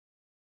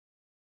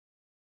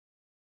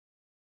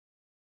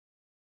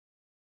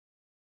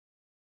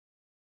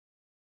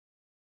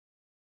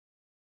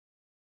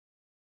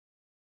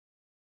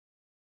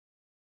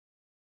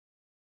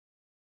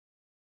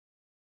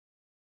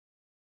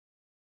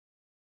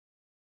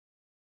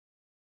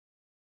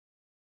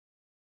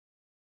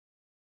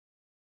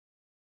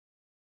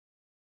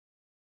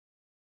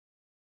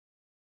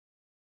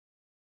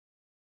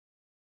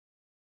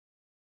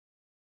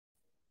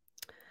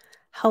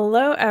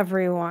Hello,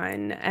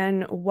 everyone,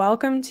 and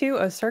welcome to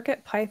a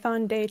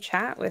CircuitPython Day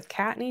chat with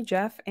Kattni,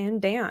 Jeff,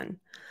 and Dan.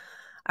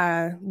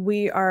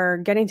 We are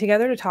getting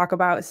together to talk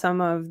about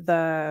some of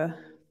the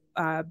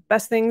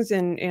best things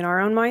in our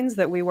own minds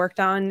that we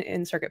worked on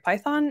in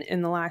CircuitPython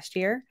in the last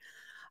year.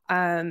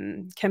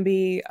 Can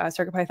be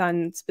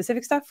CircuitPython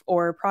specific stuff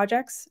or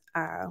projects.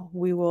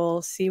 We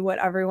will see what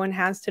everyone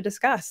has to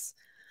discuss.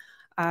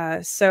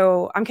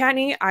 So I'm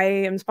Kattni. I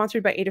am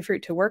sponsored by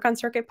Adafruit to work on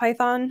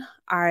CircuitPython.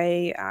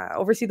 I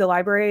oversee the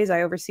libraries,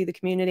 I oversee the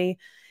community,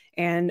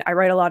 and I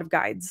write a lot of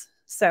guides.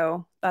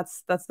 So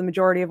that's the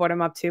majority of what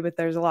I'm up to, but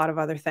there's a lot of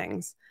other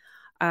things.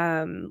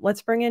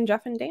 Let's bring in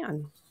Jeff and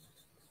Dan.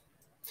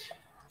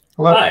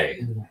 Hello.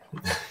 Hi.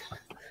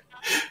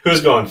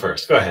 Who's going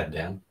first? Go ahead,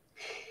 Dan.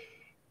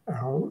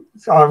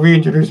 So I'll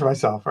reintroduce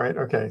myself, right?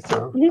 Okay,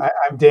 so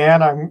I'm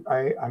Dan.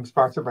 I'm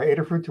sponsored by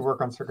Adafruit to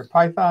work on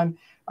CircuitPython.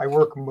 I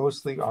work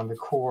mostly on the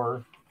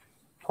core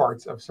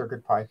parts of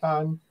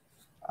CircuitPython,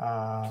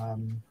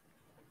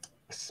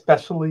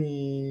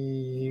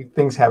 especially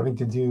things having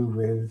to do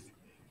with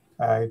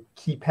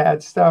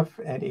keypad stuff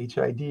and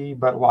HID,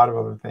 but a lot of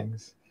other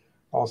things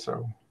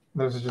also.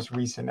 Those are just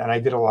recent, and I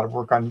did a lot of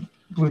work on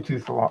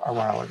Bluetooth a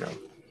while ago.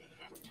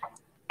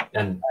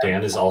 And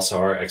Dan is also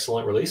our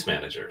excellent release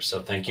manager. So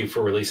thank you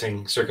for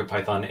releasing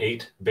CircuitPython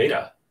 8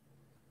 beta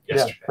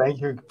yesterday. Yeah, thank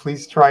you.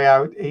 Please try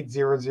out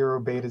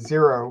 8.0.0 beta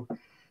 0.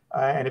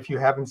 And if you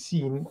haven't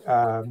seen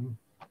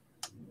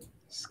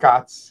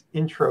Scott's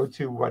intro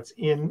to what's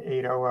in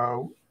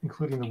 8.0.0,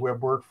 including the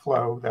web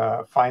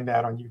workflow, find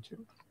that on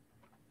YouTube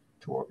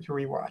to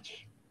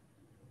rewatch.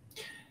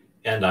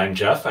 And I'm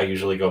Jeff. I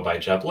usually go by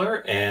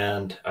Jebler,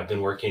 and I've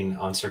been working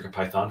on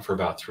CircuitPython for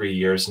about 3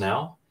 years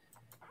now.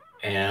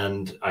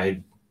 And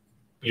I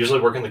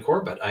usually work in the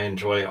core, but I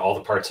enjoy all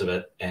the parts of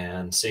it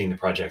and seeing the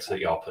projects that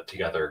y'all put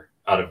together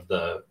out of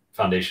the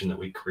foundation that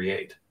we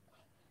create.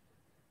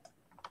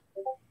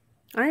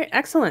 All right,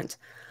 excellent.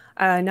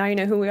 Now you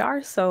know who we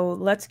are, so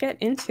let's get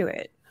into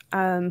it.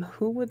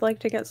 Who would like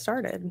to get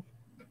started?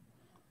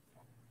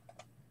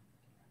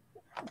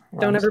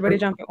 Don't everybody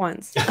jump at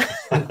once.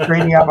 I'm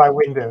straightening out my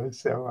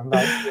windows, so I'm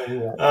not sure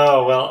yet.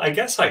 Oh, well, I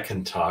guess I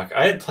can talk.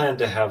 I had planned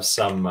to have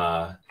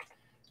some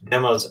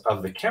demos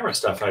of the camera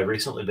stuff I've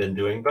recently been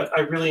doing, but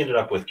I really ended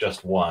up with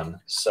just one.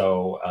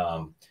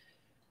 So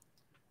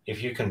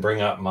if you can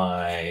bring up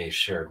my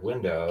shared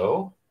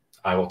window,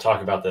 I will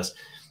talk about this.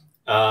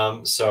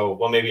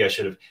 Well, maybe I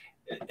should have.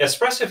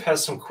 Espressif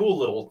has some cool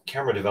little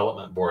camera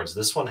development boards.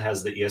 This one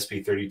has the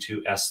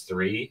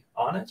ESP32S3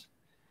 on it,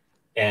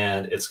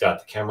 and it's got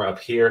the camera up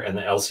here and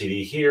the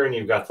LCD here, and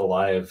you've got the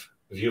live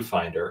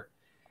viewfinder.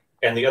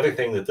 And the other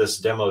thing that this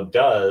demo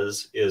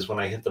does is when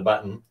I hit the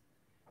button,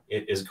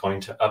 it is going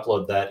to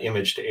upload that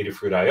image to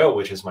Adafruit.io,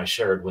 which is my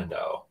shared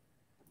window.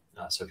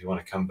 So if you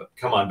want to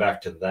come on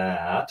back to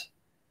that.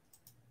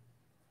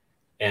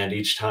 And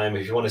each time,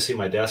 if you want to see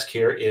my desk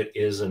here, it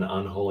is an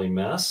unholy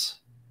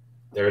mess.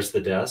 There's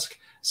the desk.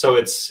 So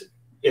it's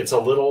a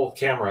little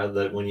camera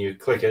that when you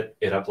click it,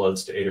 it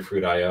uploads to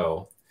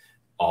Adafruit.io,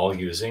 all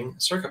using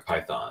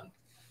CircuitPython.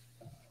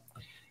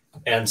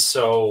 And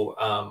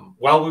so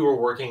while we were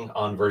working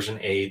on version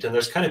 8, and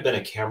there's kind of been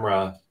a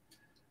camera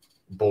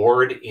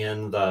board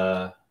in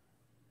the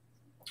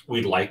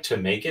we'd like to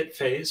make it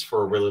phase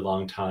for a really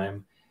long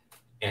time.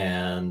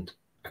 And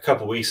a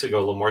couple weeks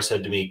ago, Limor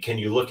said to me, can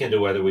you look into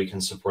whether we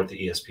can support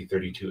the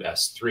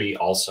ESP32S3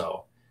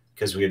 also?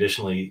 Because we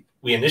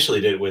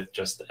initially did it with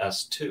just the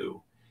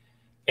S2.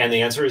 And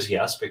the answer is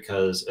yes,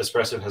 because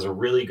Espressif has a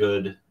really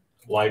good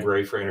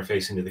library for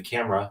interfacing to the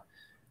camera,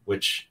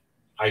 which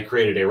I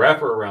created a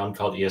wrapper around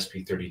called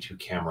ESP32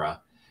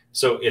 Camera.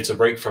 So it's a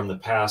break from the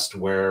past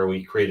where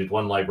we created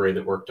one library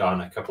that worked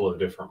on a couple of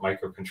different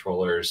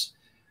microcontrollers,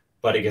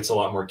 but it gets a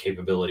lot more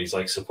capabilities,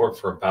 like support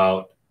for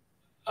about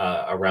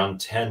around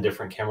 10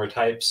 different camera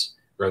types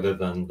rather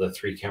than the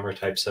 3 camera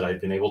types that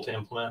I've been able to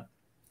implement.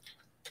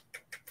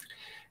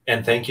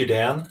 And thank you,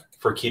 Dan,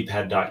 for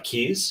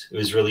keypad.keys. It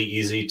was really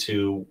easy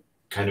to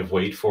kind of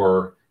wait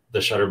for the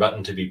shutter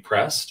button to be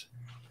pressed.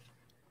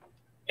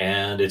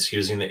 And it's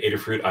using the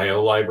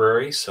Adafruit.io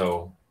library,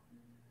 so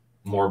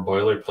more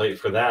boilerplate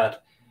for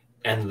that.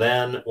 And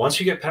then once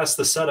you get past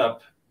the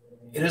setup,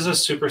 it is a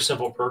super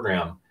simple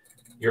program.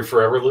 Your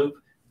forever loop,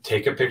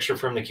 take a picture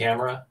from the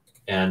camera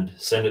and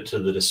send it to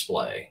the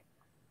display.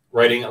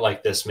 Writing it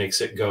like this makes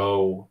it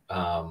go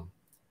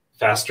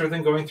faster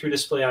than going through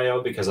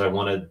Display.io because I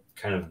wanted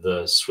kind of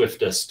the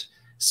swiftest,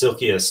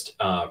 silkiest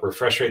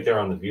refresh rate there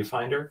on the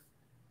viewfinder.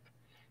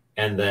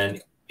 And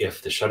then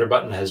if the shutter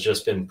button has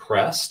just been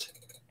pressed,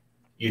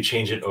 you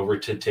change it over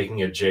to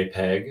taking a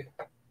JPEG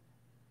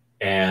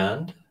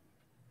and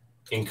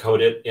encode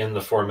it in the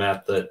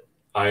format that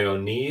IO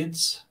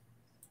needs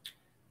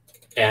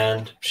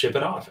and ship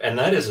it off. And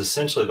that is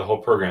essentially the whole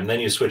program. Then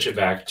you switch it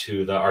back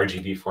to the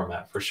RGB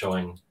format for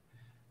showing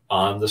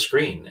on the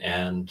screen.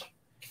 And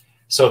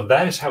so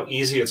that is how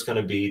easy it's going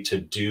to be to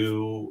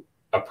do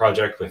a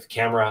project with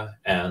camera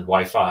and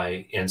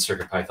Wi-Fi in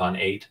CircuitPython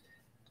 8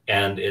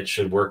 and it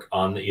should work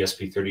on the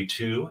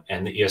ESP32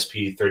 and the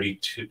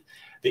ESP32,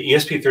 the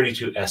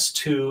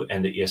ESP32S2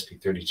 and the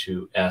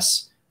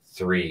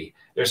ESP32S3.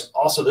 There's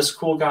also this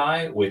cool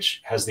guy,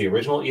 which has the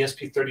original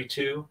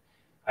ESP32.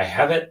 I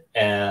have it,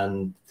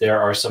 and there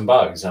are some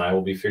bugs, and I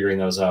will be figuring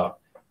those out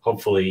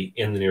hopefully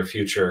in the near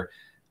future.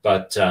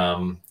 But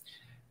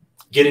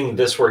getting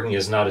this working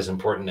is not as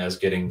important as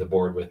getting the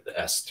board with the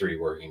S3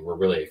 working. We're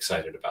really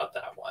excited about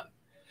that one.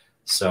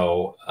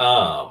 So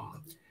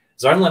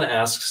Zarnlin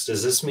asks,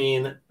 does this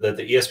mean that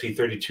the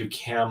ESP32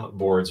 cam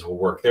boards will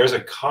work? There's a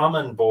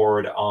common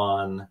board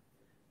on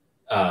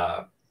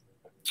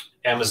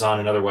Amazon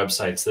and other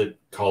websites that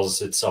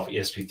calls itself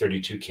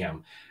ESP32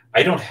 cam.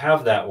 I don't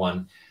have that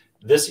one.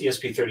 This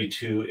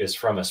ESP32 is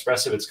from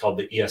Espressif. It's called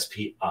the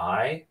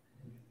ESP-I.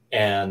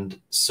 And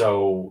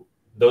so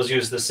those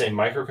use the same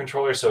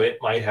microcontroller, so it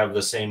might have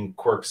the same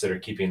quirks that are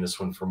keeping this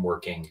one from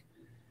working.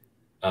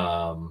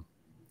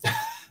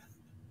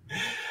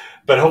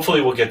 But hopefully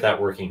we'll get that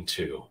working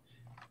too.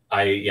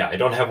 I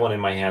don't have one in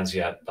my hands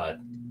yet, but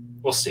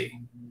we'll see.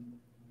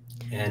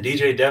 And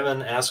DJ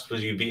Devon asked, will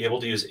you be able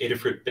to use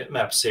Adafruit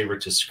Bitmap Saver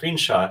to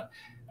screenshot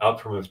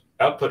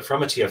output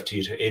from a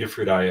TFT to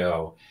Adafruit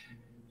I/O?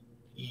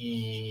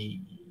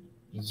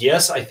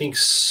 Yes, I think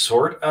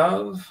sort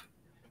of.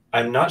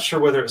 I'm not sure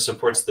whether it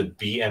supports the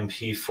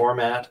BMP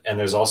format, and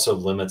there's also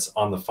limits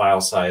on the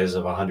file size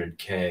of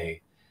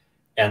 100K.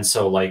 And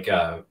so like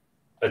a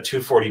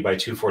 240 by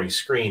 240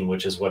 screen,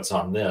 which is what's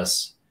on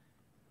this,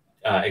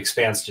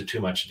 expands to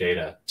too much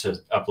data to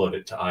upload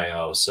it to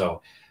I/O.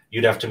 So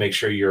you'd have to make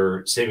sure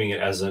you're saving it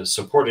as a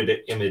supported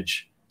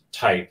image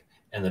type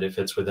and that it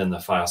fits within the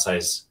file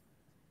size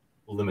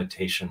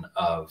limitation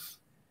of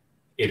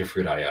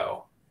Adafruit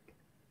I/O.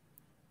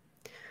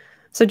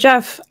 So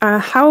Jeff,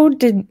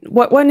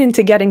 what went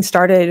into getting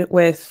started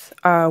with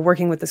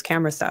working with this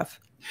camera stuff?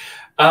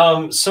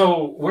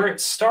 So where it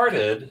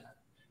started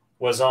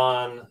was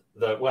on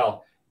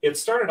it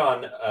started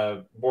on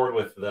a board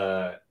with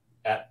the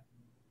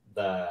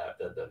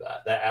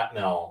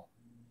Atmel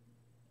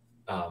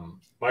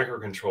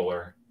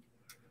microcontroller,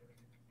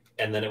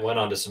 and then it went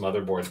on to some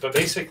other boards. But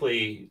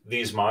basically,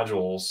 these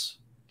modules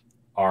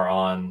are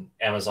on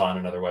Amazon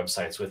and other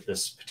websites with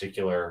this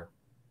particular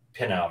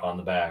pinout on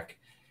the back.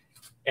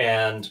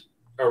 And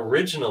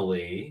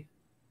originally,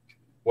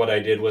 what I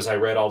did was I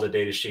read all the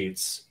data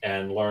sheets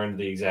and learned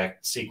the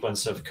exact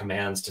sequence of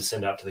commands to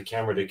send out to the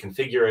camera to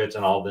configure it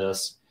and all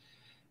this.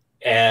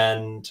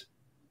 And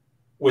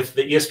with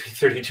the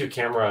ESP32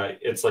 camera,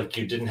 it's like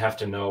you didn't have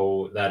to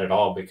know that at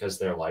all because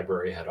their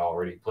library had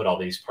already put all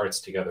these parts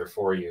together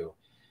for you.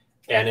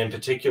 And in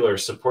particular,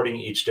 supporting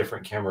each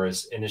different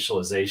camera's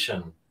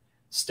initialization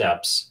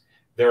steps,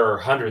 there are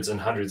hundreds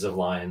and hundreds of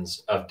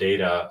lines of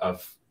data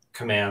of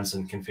commands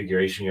and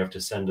configuration you have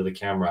to send to the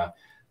camera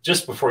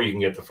just before you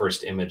can get the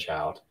first image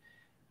out.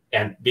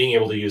 And being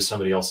able to use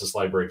somebody else's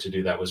library to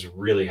do that was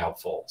really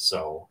helpful.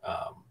 So,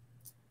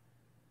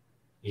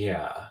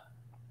 yeah.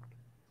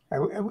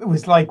 It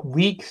was like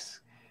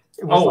weeks.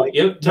 It was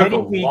it took a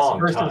long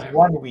versus time.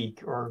 1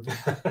 week or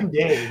 2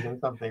 days or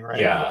something, right?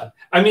 Yeah.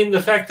 I mean,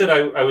 the fact that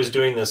I was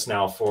doing this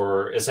now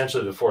for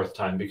essentially the 4th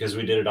time, because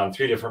we did it on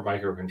 3 different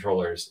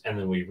microcontrollers and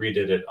then we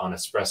redid it on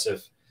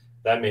Espressif,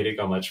 that made it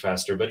go much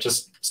faster. But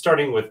just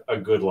starting with a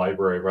good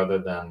library rather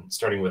than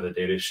starting with a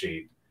data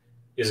sheet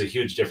is a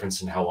huge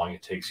difference in how long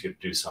it takes you to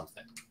do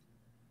something.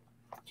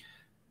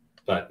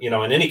 But, in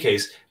any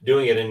case,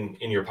 doing it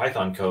in your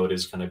Python code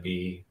is going to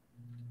be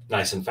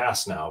nice and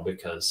fast now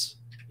because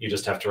you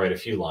just have to write a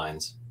few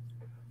lines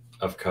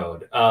of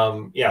code.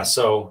 Yeah,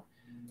 so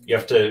you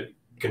have to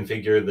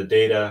configure the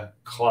data,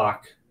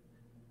 clock,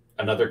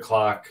 another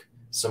clock,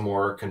 some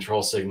more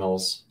control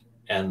signals,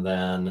 and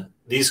then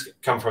these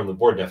come from the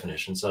board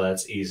definition, so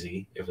that's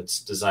easy if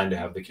it's designed to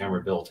have the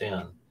camera built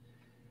in.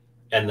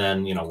 And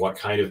then, what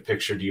kind of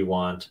picture do you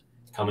want?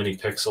 How many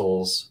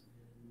pixels?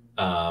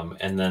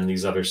 And then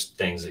these other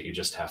things that you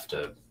just have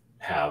to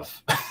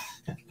have.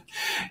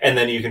 And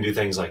then you can do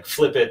things like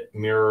flip it,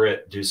 mirror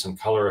it, do some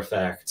color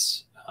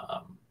effects,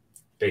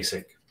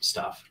 basic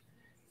stuff.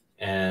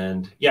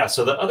 And yeah,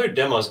 so the other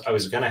demos I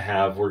was going to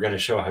have, we're going to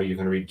show how you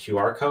can read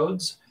QR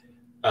codes,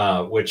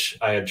 which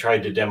I had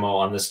tried to demo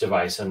on this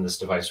device, and this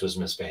device was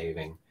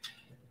misbehaving.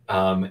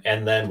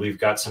 And then we've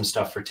got some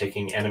stuff for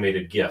taking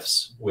animated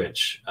GIFs,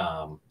 which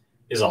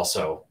is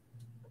also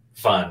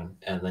fun.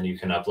 And then you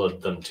can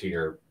upload them to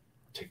your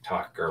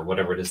TikTok or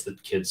whatever it is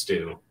that kids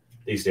do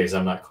these days.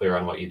 I'm not clear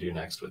on what you do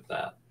next with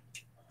that.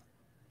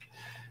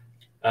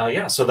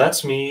 Yeah, so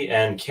that's me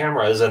and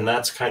cameras, and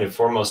that's kind of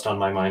foremost on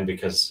my mind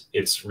because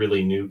it's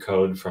really new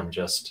code from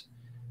just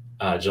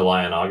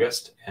July and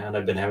August, and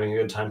I've been having a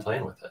good time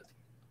playing with it.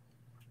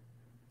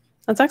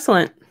 That's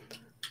excellent.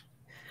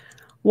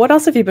 What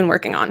else have you been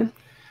working on?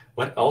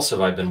 What else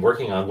have I been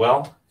working on?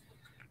 Well,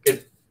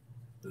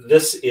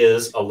 this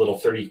is a little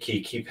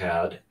 30-key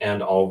keypad,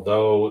 and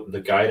although the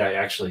guide I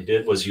actually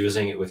did was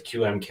using it with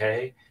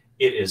QMK,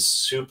 it is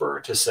super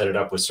to set it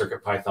up with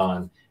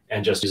CircuitPython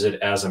and just use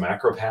it as a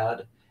macro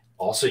pad.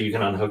 Also, you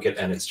can unhook it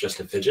and it's just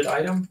a fidget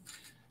item.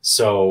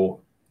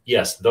 So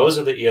yes, those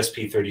are the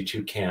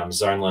ESP32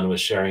 cams. Zarnlin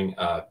was sharing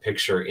a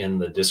picture in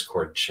the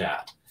Discord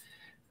chat.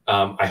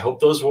 I hope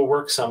those will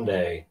work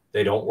someday.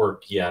 They don't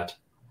work yet.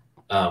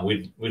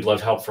 We'd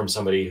love help from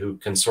somebody who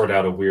can sort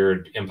out a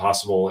weird,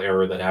 impossible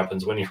error that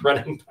happens when you're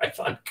running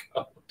Python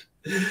code.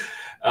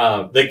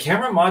 The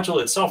camera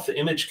module itself, the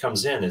image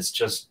comes in. It's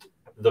just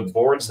the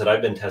boards that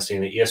I've been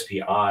testing, the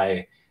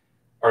ESP-I,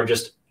 are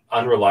just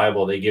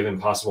unreliable. They give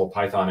impossible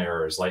Python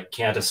errors, like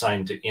can't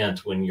assign to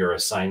int when you're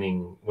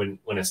assigning, when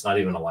it's not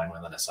even aligned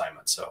with an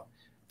assignment. So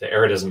the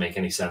error doesn't make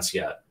any sense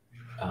yet.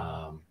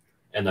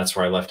 And that's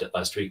where I left it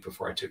last week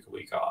before I took a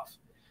week off.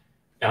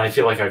 And I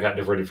feel like I got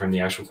diverted from the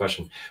actual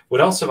question.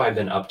 What else have I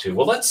been up to?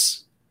 Well,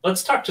 let's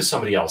talk to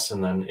somebody else,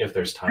 and then if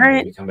there's time,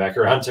 maybe come back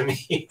around to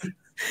me.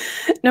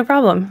 No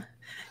problem.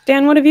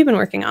 Dan, what have you been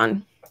working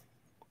on?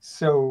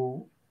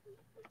 So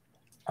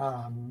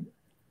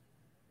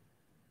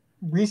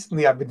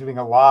recently, I've been doing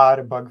a lot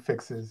of bug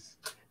fixes.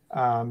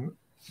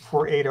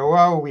 For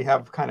 8.0, we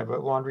have kind of a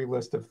laundry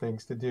list of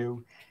things to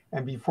do.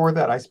 And before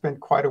that, I spent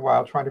quite a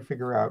while trying to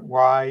figure out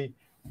why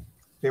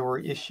there were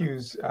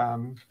issues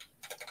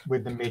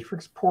with the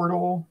Matrix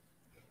portal,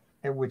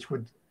 and which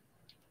would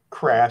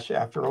crash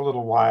after a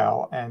little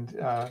while. And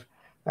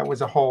that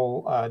was a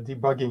whole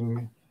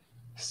debugging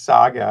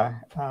saga.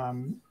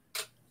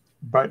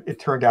 But it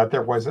turned out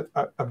there was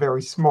a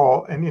very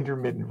small and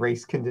intermittent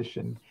race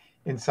condition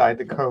inside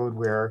the code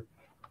where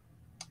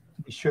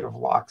we should have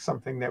locked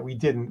something that we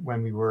didn't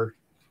when we were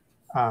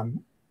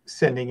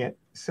sending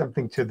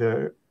something to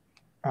the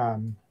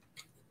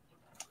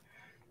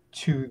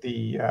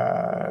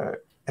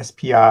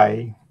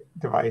SPI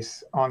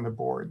device on the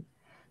board.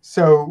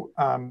 So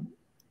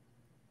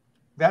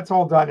that's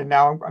all done, and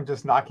now I'm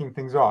just knocking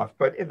things off.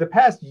 But in the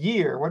past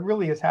year, what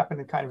really has happened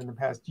in the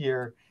past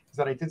year is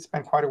that I did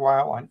spend quite a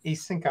while on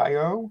async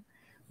IO,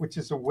 which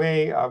is a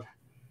way of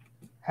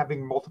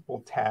having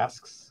multiple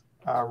tasks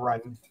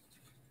run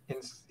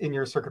in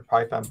your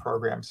CircuitPython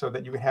program, so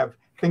that you have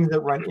things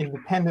that run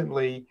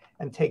independently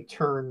and take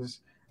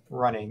turns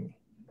running,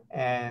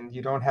 and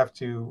you don't have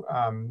to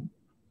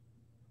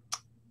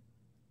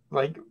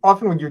like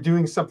often when you're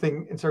doing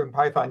something in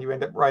CircuitPython, you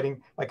end up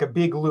writing like a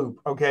big loop.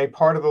 Okay,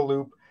 part of the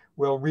loop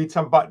will read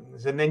some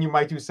buttons, and then you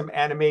might do some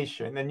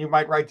animation, and you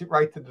might write to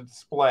the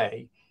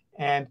display,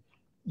 and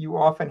you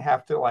often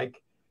have to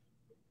like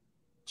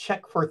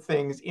check for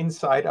things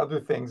inside other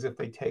things if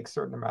they take a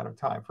certain amount of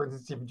time. For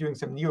instance, if you're doing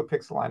some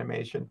NeoPixel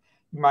animation,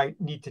 you might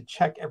need to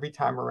check every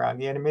time around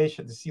the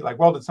animation to see like,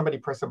 well, did somebody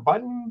press a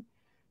button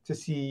to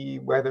see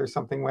whether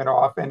something went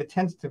off? And it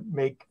tends to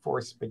make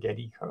for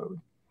spaghetti code.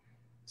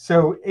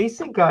 So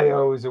async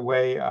IO is a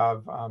way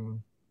of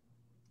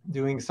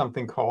doing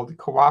something called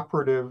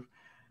cooperative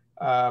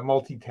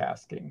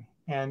multitasking.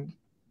 And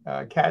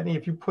Kattni,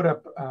 if you put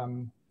up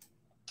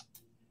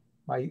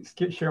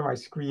share my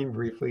screen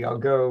briefly, I'll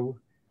go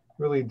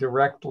really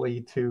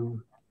directly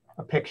to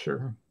a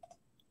picture.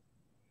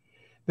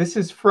 This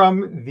is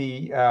from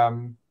the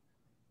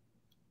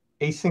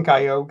async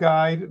IO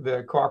guide,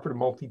 the cooperative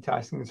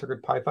multitasking in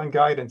CircuitPython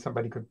guide, and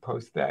somebody could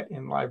post that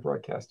in live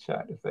broadcast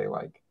chat if they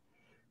like.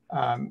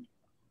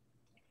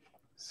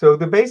 So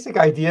the basic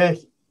idea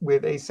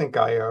with async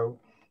IO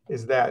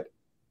is that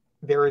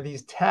there are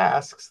these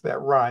tasks that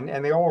run,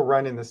 and they all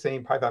run in the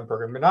same Python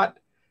program. They're not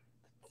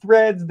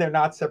threads, they're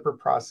not separate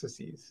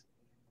processes.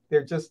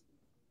 They're just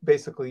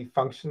basically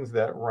functions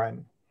that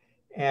run.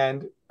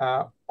 And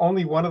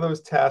only one of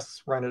those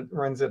tasks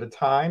runs at a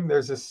time.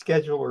 There's a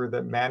scheduler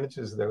that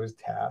manages those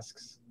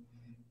tasks.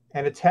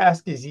 And a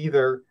task is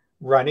either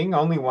running,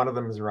 only one of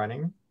them is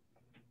running.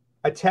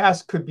 A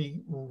task could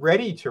be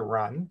ready to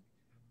run,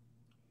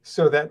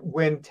 so that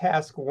when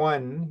task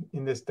one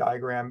in this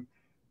diagram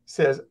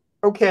says,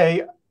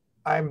 okay,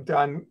 I'm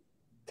done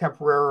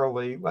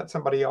temporarily, let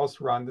somebody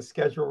else run, the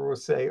scheduler will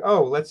say,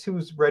 oh,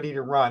 who's ready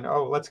to run?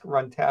 Oh, let's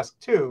run task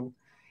two.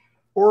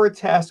 Or a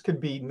task could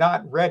be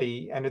not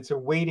ready and it's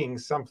awaiting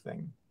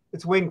something.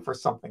 It's waiting for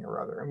something or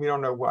other, and we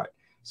don't know what.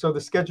 So the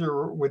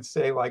scheduler would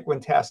say, like, when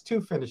task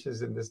two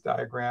finishes in this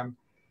diagram,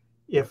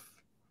 if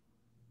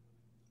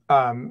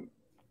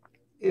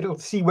it'll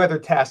see whether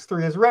task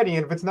three is ready,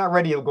 and if it's not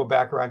ready, it'll go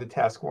back around to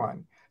task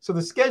one. So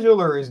the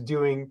scheduler is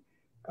doing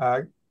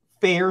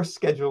fair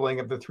scheduling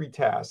of the three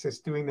tasks. It's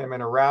doing them in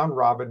a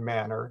round-robin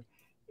manner,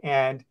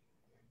 and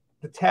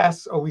the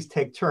tasks always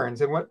take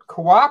turns. And what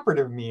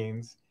cooperative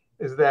means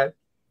is that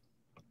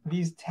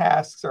these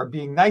tasks are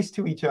being nice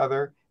to each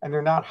other, and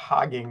they're not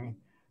hogging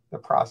the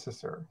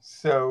processor.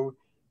 So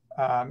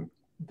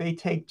they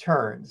take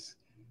turns,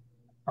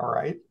 all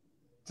right?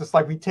 Just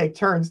like we take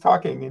turns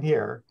talking in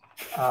here.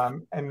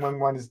 And when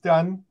one is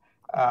done,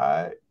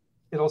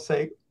 it'll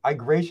say, I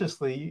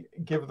graciously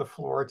give the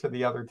floor to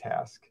the other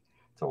task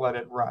to let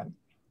it run.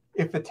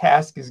 If the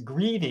task is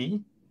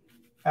greedy,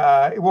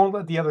 it won't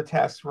let the other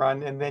tasks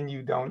run, and then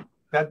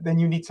then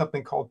you need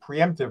something called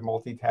preemptive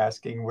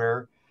multitasking,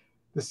 where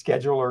the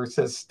scheduler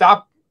says,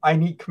 stop, I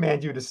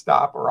command you to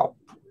stop, or I'll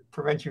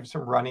prevent you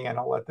from running, and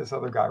I'll let this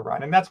other guy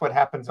run. And that's what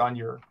happens on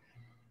your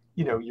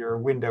your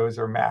Windows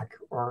or Mac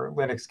or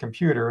Linux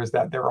computer, is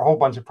that there are a whole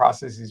bunch of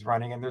processes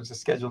running, and there's a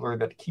scheduler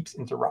that keeps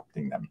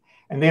interrupting them.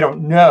 And they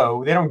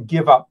don't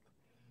give up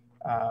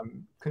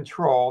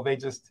control. They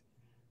just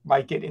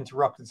might get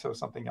interrupted so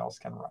something else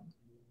can run.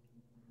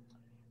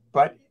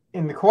 But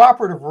in the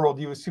cooperative world,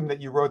 you assume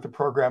that you wrote the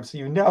program, so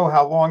you know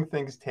how long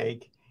things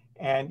take,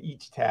 and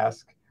each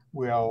task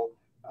will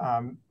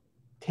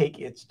take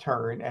its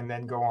turn and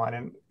then go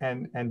on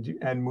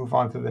and move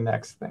on to the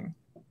next thing.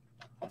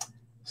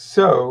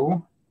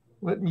 So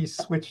let me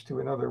switch to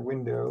another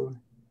window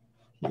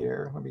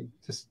here. Let me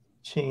just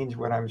change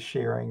what I'm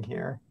sharing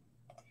here.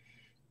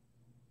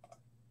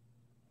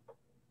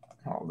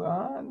 Hold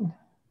on.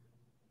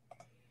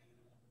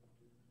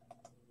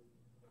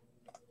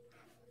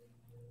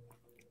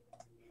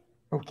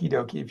 Okie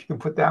dokie, if you can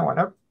put that one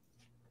up.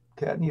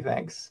 Kattni,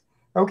 thanks.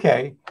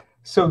 Okay,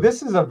 so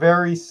this is a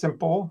very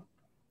simple,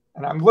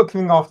 and I'm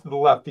looking off to the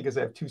left because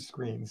I have two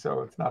screens,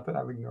 so it's not that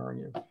I'm ignoring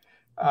you.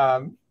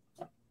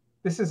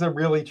 This is a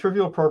really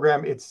trivial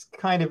program. It's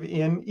kind of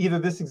in either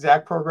this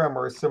exact program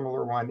or a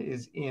similar one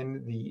is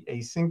in the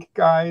async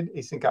guide,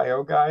 async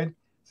IO guide,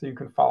 so you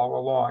can follow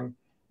along.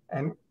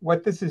 And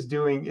what this is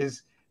doing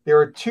is there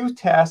are two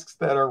tasks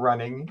that are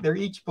running. They're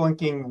each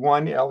blinking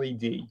one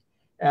LED.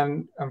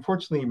 And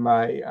unfortunately,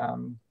 my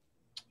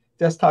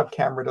desktop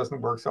camera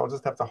doesn't work, so I'll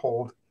just have to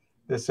hold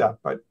this up.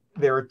 But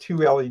there are two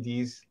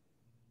LEDs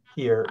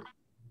here.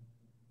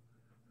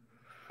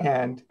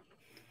 And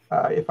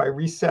if I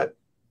reset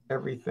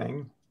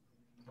everything,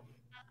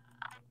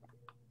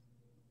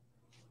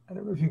 I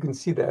don't know if you can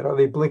see that. Are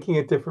they blinking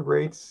at different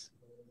rates?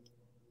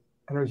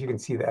 I don't know if you can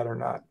see that or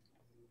not.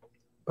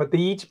 But they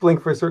each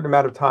blink for a certain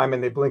amount of time,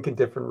 and they blink at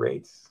different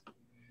rates.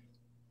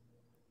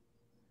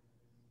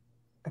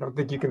 I don't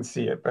think you can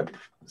see it, but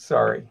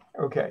sorry.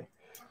 Okay.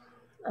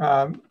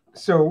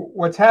 So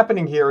what's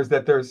happening here is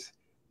that there's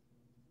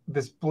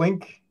this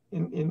blink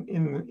in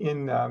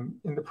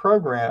the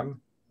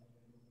program.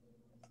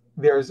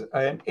 There's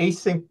an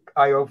async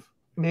IO,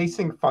 an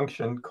async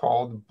function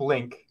called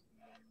blink,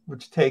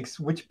 which takes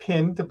which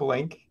pin to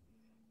blink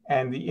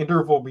and the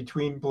interval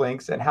between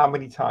blinks and how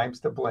many times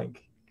to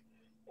blink.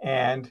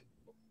 And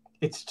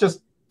it's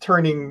just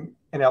turning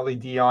an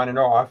LED on and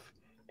off.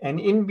 And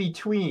in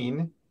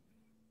between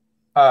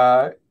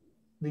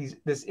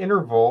this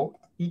interval,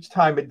 each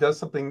time it does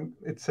something,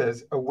 it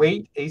says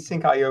await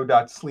async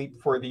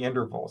IO.sleep for the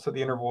interval. So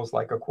the interval is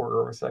like a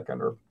quarter of a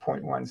second or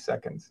 0.1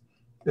 seconds.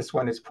 This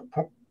one is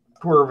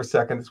quarter of a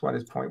second. This one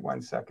is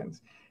 0.1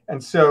 seconds.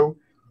 And so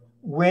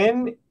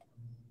when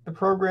the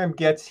program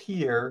gets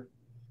here,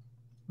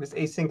 this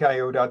async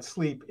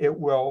IO.sleep, it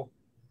will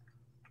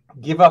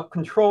give up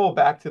control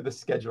back to the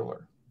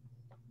scheduler.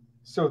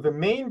 So the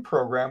main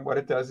program, what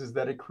it does is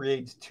that it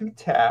creates two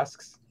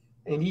tasks,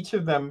 and each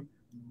of them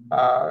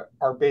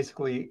are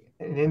basically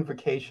an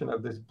invocation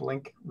of this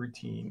blink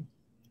routine.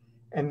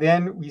 And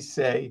then we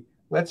say,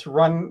 let's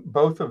run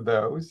both of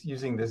those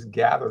using this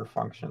gather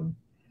function.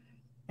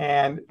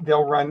 And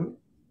they'll run,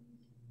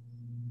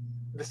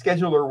 the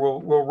scheduler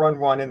will run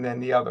one and then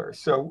the other.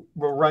 So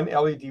we'll run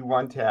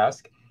LED1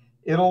 task.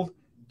 It'll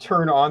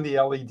turn on the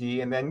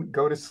LED and then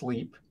go to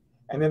sleep.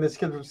 And then the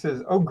scheduler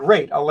says, oh,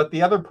 great, I'll let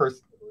the other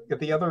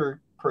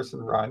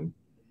person run.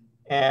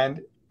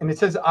 And it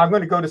says, I'm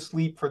going to go to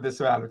sleep for this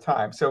amount of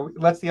time. So it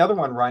lets the other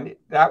one run.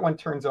 That one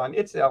turns on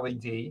its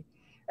LED.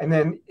 And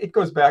then it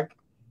goes back.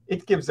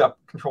 It gives up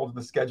control to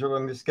the scheduler.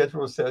 And the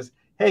scheduler says,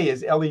 hey,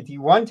 is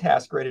LED1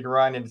 task ready to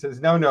run? And it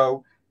says,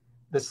 no,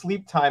 the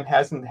sleep time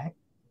hasn't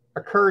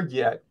occurred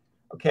yet.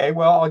 Okay,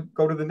 well, I'll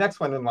go to the next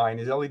one in line.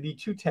 Is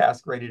LED2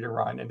 task ready to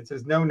run? And it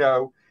says,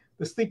 no,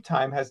 the sleep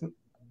time hasn't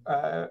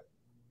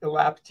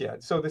elapsed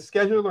yet. So the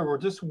scheduler will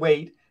just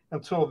wait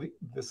until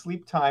the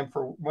sleep time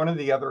for one or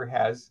the other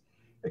has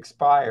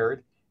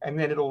expired, and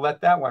then it'll let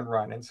that one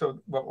run. And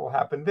so what will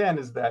happen then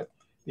is that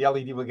the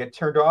LED will get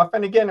turned off,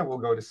 and again, it will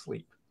go to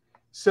sleep.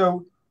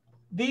 So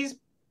these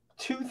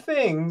two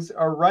things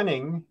are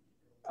running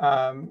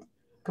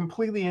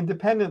completely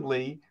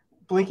independently,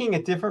 blinking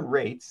at different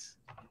rates,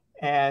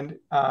 and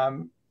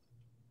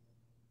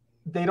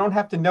they don't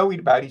have to know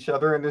about each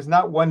other, and there's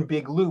not one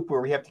big loop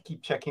where we have to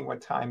keep checking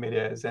what time it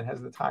is and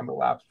has the time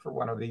elapsed for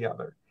one or the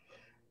other.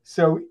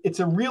 So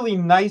it's a really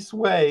nice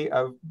way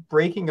of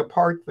breaking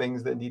apart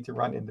things that need to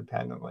run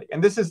independently.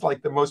 And this is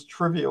like the most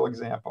trivial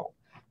example,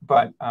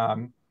 but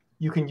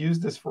you can use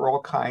this for all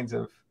kinds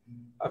of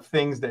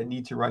things that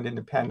need to run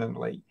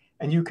independently.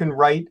 And you can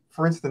write,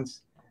 for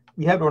instance,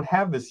 we don't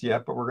have this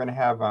yet, but we're going to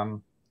have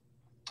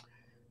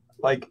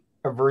like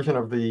a version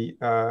of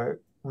the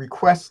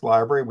requests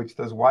library, which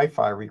does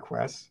Wi-Fi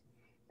requests.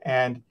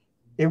 And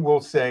it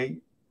will say,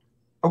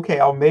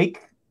 okay, I'll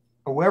make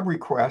a web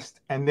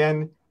request, and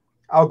then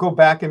I'll go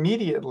back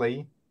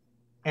immediately,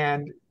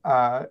 and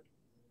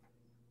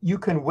you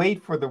can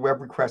wait for the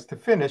web request to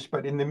finish,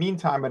 but in the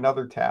meantime,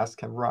 another task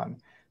can run.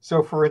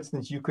 So for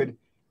instance, you could,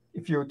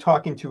 if you're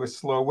talking to a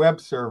slow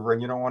web server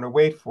and you don't want to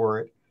wait for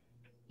it,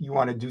 you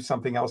want to do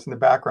something else in the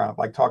background,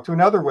 like talk to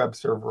another web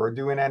server or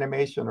do an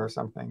animation or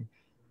something.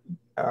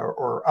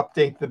 or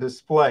update the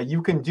display,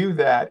 you can do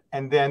that.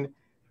 And then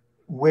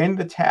when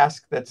the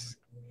task that's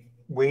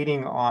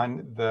waiting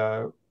on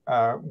the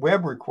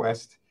web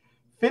request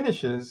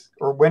finishes,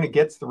 or when it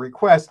gets the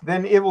request,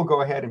 then it will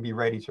go ahead and be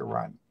ready to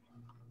run.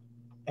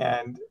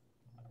 And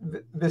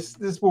this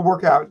will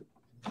work out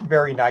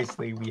very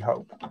nicely, we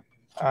hope.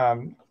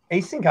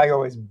 Async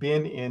IO has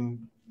been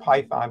in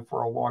Python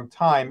for a long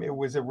time. It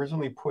was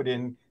originally put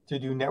in to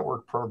do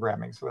network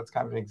programming. So that's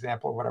kind of an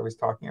example of what I was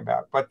talking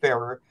about. But there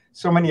are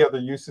so many other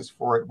uses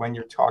for it when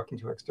you're talking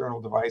to external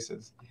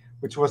devices,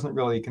 which wasn't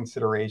really a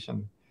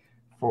consideration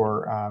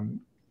for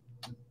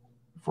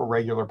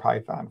regular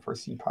Python, for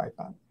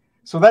CPython.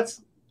 So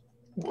that's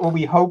what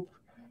we hope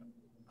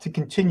to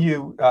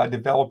continue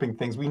developing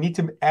things. We need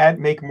to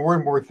make more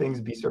and more things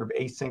be sort of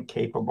async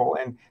capable.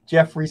 And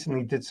Jeff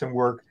recently did some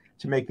work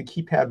to make the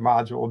keypad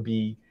module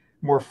be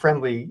more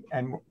friendly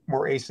and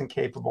more async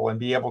capable and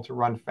be able to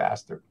run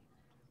faster.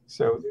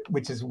 So,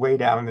 which is way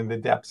down in the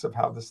depths of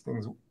how these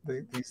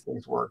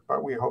things work,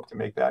 but we hope to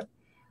make that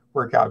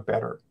work out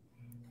better.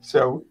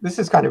 So this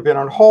has kind of been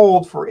on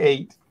hold for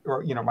 8,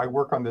 or my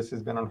work on this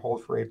has been on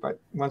hold for 8,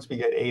 but once we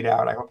get 8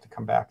 out, I hope to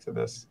come back to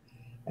this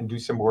and do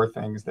some more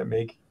things that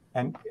make,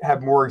 and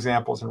have more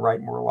examples and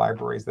write more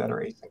libraries that are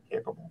async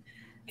capable.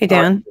 Hey,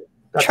 Dan,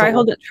 try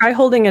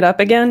holding it up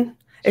again,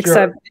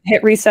 except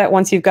hit reset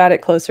once you've got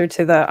it closer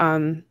to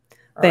the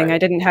thing. Right. I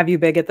didn't have you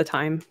big at the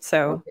time,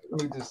 so. Okay,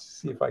 let me just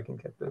see if I can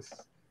get this.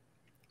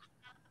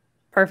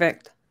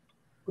 Perfect.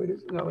 Wait,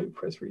 no, let me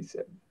press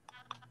reset.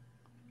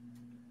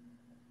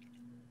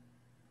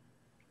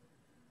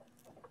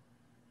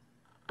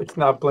 It's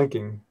not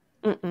blinking.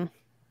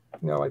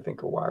 No, I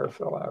think a wire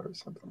fell out or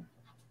something.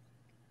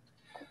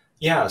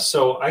 Yeah,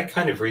 so I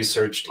kind of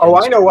researched. Oh,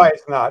 I know why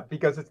it's not,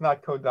 because it's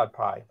not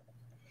code.py.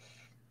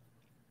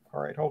 All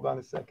right, hold on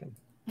a second.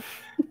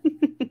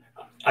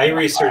 I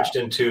researched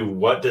into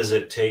what does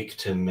it take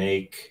to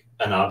make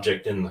an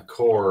object in the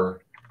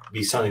core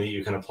be something that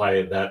you can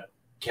apply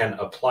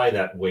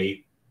that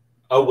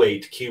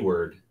await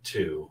keyword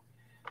to.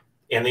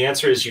 And the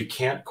answer is you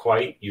can't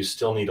quite. You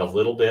still need a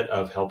little bit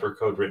of helper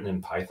code written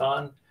in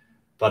Python,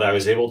 but I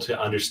was able to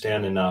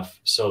understand enough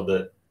so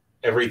that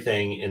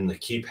everything in the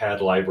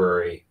keypad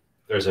library,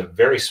 there's a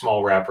very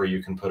small wrapper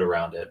you can put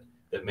around it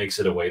that makes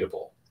it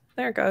awaitable.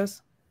 There it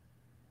goes.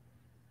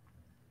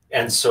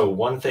 And so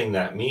one thing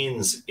that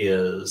means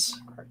is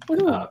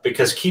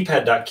because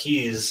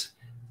keypad.keys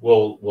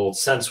will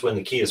sense when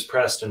the key is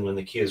pressed and when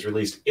the key is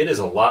released, it is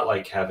a lot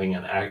like having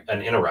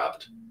an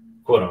interrupt,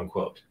 quote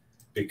unquote,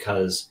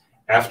 because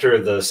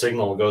after the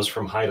signal goes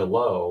from high to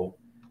low,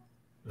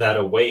 that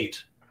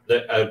await,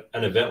 an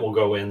event will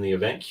go in the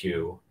event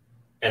queue,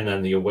 and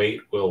then the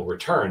await will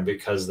return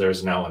because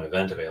there's now an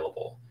event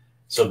available.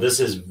 So this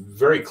is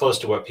very close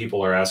to what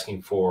people are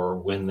asking for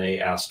when they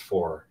asked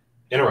for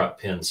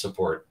interrupt pin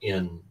support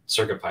in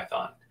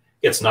CircuitPython.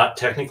 It's not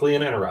technically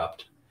an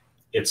interrupt.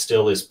 It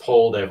still is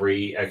pulled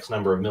every X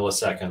number of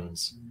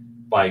milliseconds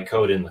by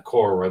code in the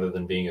core rather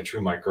than being a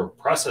true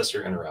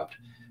microprocessor interrupt.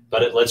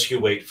 But it lets you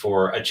wait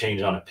for a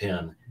change on a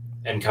pin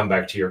and come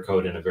back to your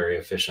code in a very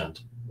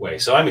efficient way.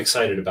 So I'm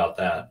excited about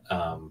that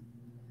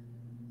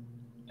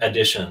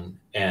addition,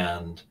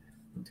 and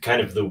kind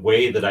of the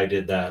way that I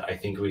did that, I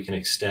think we can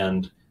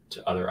extend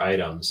to other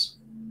items.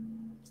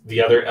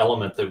 The other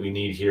element that we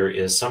need here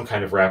is some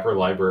kind of wrapper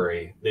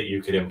library that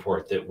you could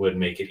import that would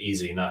make it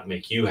easy, not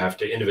make you have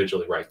to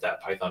individually write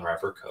that Python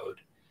wrapper code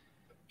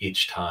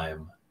each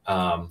time.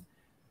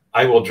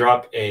 I will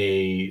drop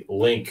a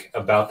link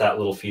about that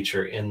little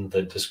feature in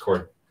the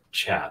Discord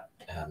chat,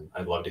 and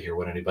I'd love to hear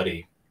what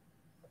anybody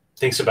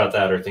thinks about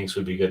that or thinks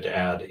would be good to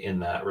add in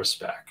that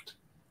respect.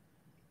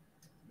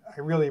 I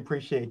really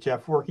appreciate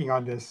Jeff working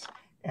on this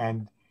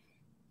and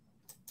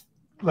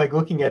like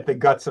looking at the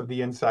guts of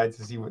the insides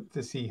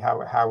to see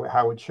how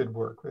it should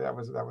work. That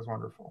was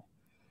wonderful.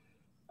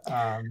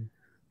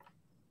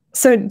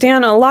 So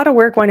Dan, a lot of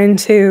work went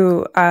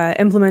into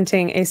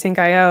implementing Async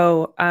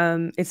IO.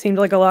 It seemed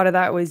like a lot of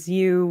that was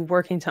you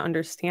working to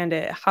understand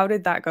it. How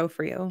did that go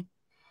for you?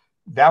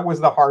 That was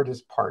the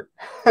hardest part.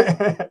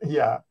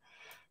 Yeah,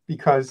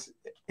 because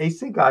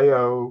Async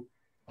IO,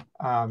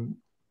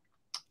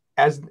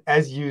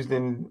 as used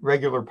in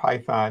regular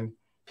Python,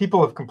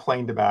 people have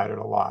complained about it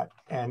a lot,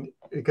 and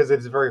because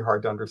it's very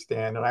hard to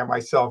understand, and I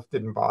myself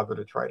didn't bother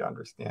to try to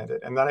understand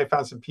it. And then I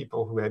found some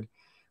people who had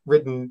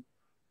written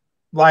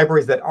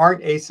libraries that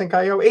aren't Async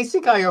IO.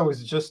 Async IO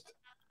is just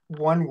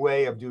one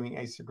way of doing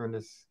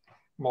asynchronous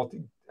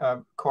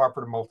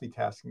cooperative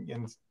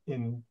multitasking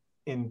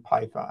in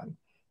Python.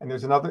 And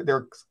there's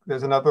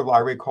another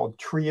library called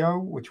Trio,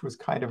 which was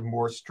kind of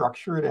more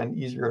structured and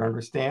easier to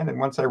understand. And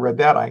once I read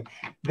that,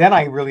 then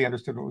I really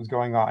understood what was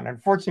going on.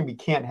 Unfortunately, we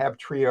can't have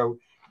Trio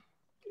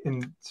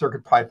in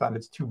CircuitPython.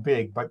 It's too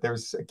big, but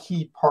there's a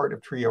key part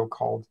of Trio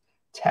called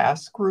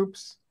task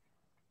groups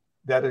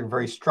that are a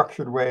very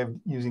structured way of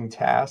using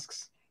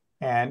tasks.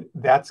 And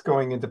that's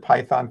going into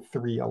Python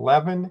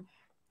 3.11.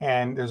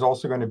 And there's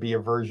also going to be a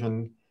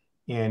version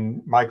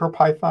in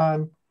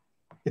MicroPython.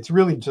 It's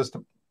really just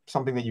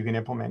something that you can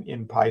implement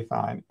in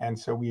Python. And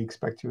so we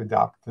expect to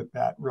adopt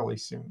that really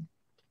soon.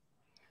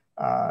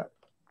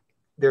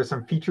 There's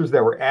some features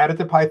that were added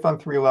to Python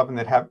 3.11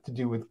 that have to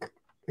do with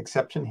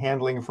exception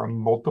handling from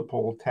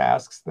multiple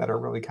tasks that are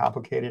really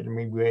complicated, and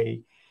we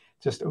may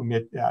just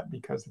omit that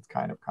because it's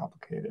kind of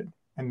complicated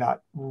and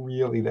not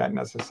really that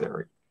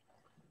necessary.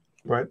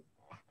 But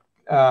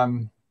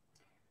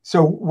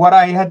so what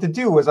I had to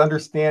do was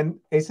understand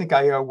async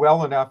IO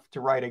well enough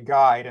to write a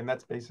guide, and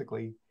that's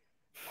basically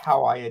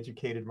how I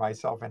educated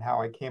myself and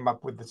how I came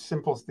up with the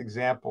simplest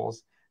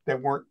examples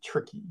that weren't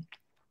tricky.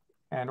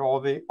 And all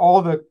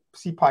the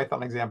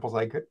CPython examples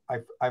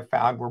I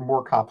found were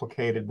more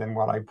complicated than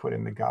what I put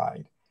in the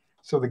guide.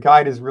 So the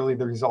guide is really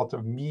the result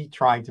of me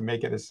trying to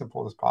make it as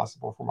simple as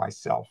possible for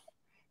myself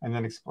and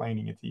then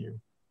explaining it to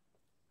you.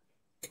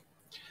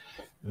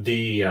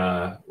 The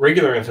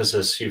regular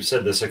emphasis, you've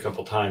said this a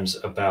couple times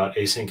about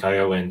async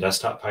IO in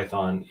desktop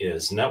Python,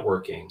 is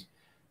networking.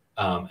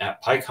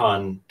 At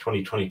PyCon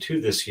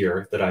 2022 this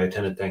year that I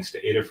attended thanks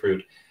to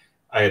Adafruit,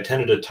 I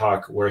attended a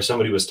talk where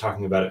somebody was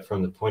talking about it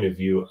from the point of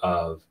view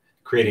of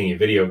creating a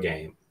video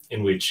game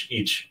in which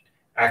each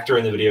actor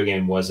in the video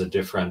game was a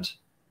different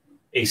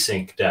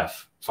async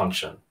def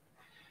function.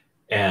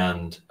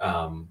 And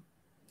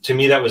to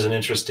me, that was an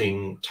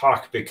interesting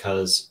talk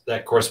because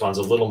that corresponds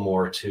a little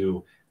more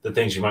to the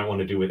things you might want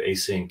to do with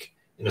async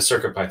in a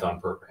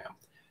CircuitPython program.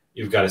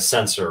 You've got a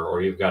sensor,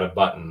 or you've got a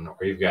button,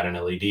 or you've got an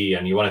LED,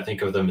 and you want to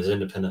think of them as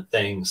independent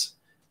things,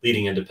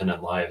 leading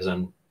independent lives.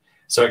 And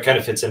so it kind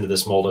of fits into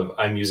this mold of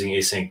I'm using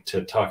async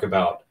to talk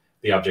about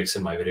the objects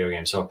in my video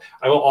game. So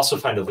I will also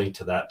find a link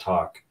to that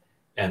talk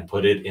and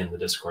put it in the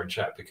Discord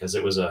chat because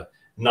it was a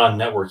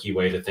non-networky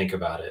way to think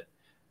about it.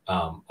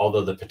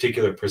 Although the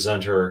particular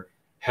presenter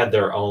had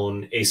their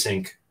own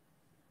async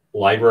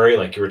library,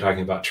 like you were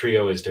talking about,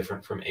 Trio is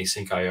different from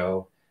async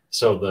IO.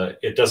 So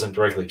it doesn't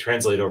directly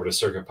translate over to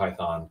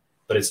CircuitPython,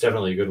 but it's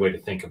definitely a good way to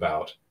think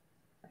about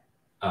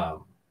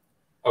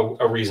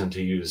a reason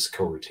to use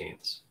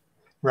coroutines.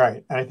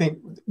 Right. And I think,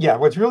 yeah,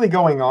 what's really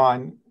going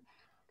on,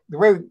 the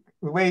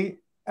way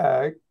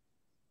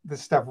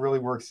this stuff really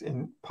works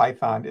in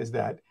Python is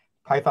that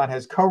Python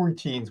has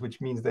coroutines,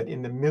 which means that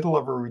in the middle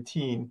of a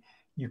routine,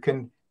 you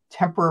can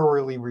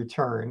temporarily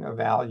return a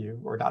value,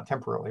 or not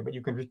temporarily, but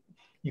you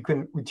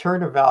can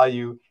return a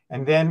value.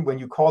 And then when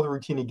you call the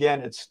routine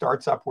again, it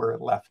starts up where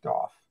it left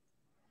off.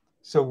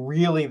 So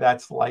really,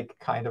 that's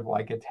kind of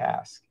like a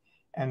task.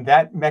 And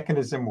that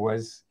mechanism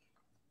was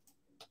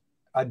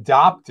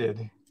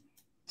adopted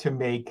to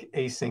make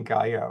async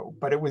IO,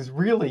 but it was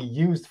really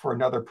used for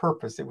another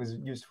purpose. It was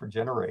used for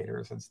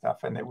generators and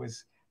stuff, and it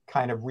was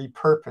kind of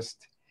repurposed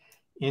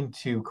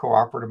into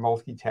cooperative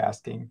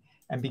multitasking.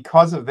 And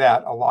because of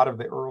that, a lot of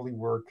the early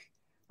work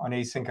on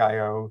async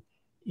IO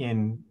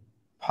in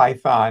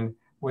Python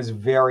was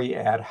very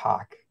ad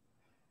hoc.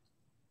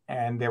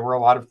 And there were a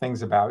lot of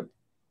things about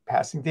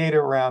passing data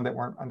around that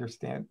weren't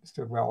understood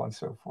well and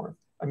so forth.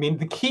 I mean,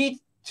 the key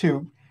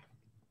to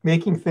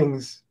making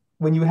things,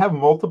 when you have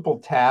multiple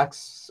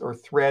tasks or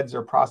threads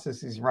or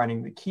processes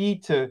running, the key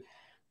to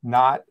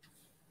not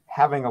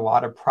having a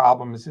lot of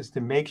problems is to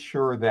make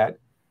sure that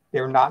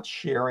they're not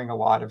sharing a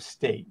lot of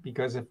state.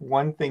 Because if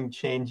one thing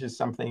changes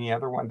something, the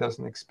other one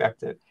doesn't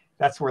expect it,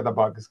 that's where the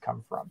bugs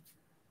come from.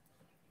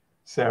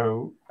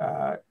 So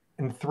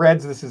in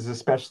threads, this is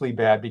especially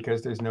bad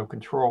because there's no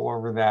control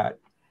over that.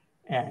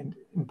 And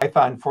in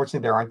Python,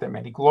 unfortunately, there aren't that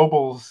many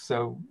globals,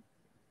 so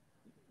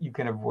you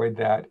can avoid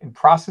that. In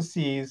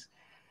processes,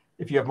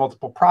 if you have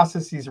multiple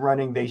processes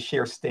running, they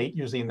share state,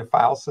 usually in the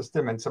file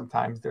system, and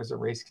sometimes there's a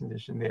race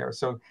condition there.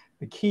 So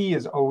the key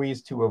is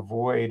always to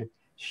avoid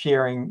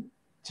sharing,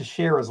 to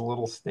share as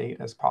little state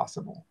as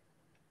possible.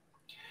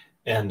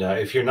 And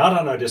if you're not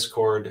on our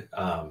Discord,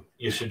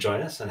 you should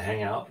join us and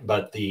hang out.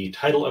 But the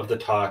title of the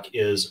talk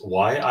is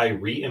Why I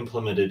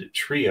Re-Implemented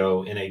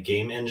Trio in a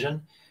Game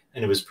Engine,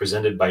 and it was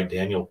presented by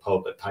Daniel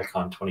Pope at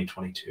PyCon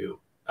 2022,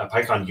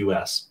 PyCon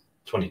US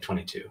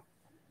 2022.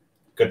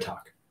 Good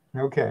talk.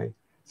 Okay.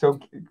 So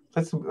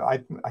I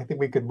think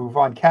we could move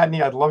on.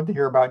 Kattni, I'd love to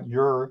hear about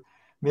your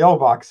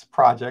mailbox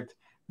project.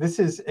 This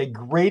is a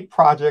great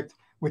project,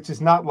 which is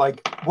not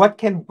like what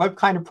kind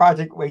of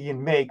project we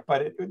can make,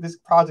 but this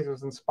project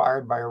was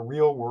inspired by a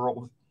real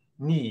world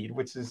need,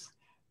 which is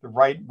the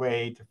right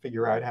way to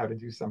figure out how to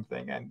do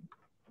something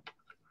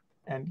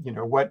and you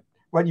know what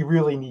you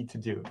really need to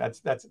do.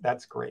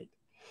 That's great.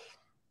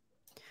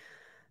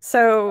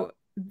 So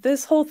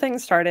this whole thing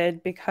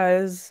started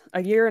because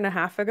a year and a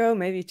half ago,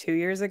 maybe 2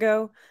 years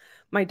ago,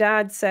 my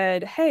dad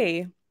said,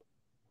 hey,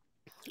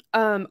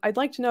 I'd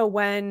like to know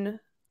when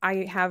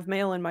I have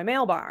mail in my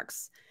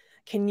mailbox.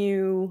 Can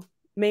you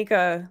make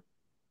a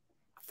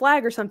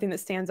flag or something that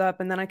stands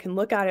up and then I can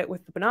look at it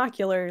with the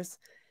binoculars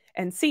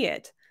and see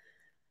it?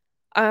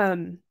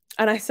 And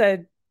I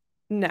said,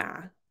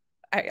 nah,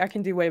 I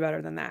can do way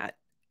better than that,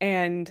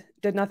 and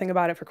did nothing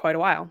about it for quite a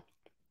while.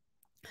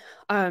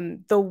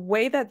 The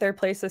way that their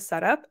place is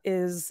set up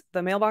is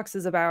the mailbox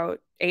is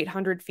about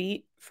 800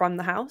 feet from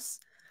the house.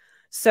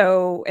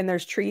 So, and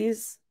there's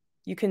trees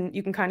You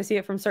can kind of see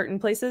it from certain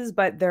places,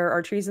 but there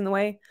are trees in the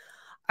way.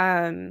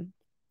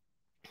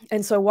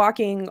 And so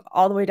walking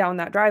all the way down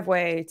that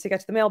driveway to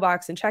get to the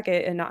mailbox and check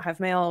it and not have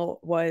mail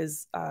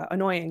was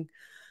annoying.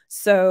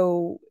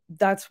 So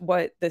that's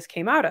what this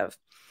came out of.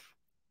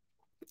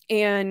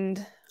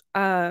 And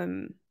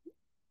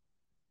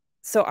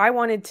so I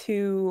wanted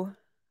to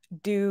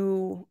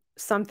do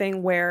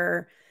something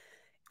where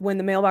when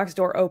the mailbox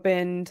door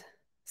opened,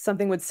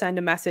 something would send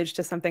a message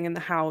to something in the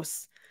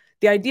house.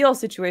 The ideal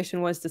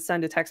situation was to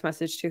send a text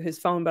message to his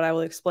phone, but I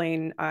will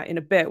explain in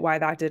a bit why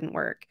that didn't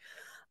work.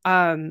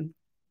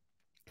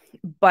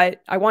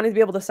 But I wanted to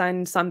be able to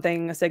send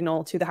a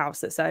signal to the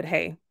house that said,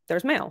 hey,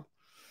 there's mail.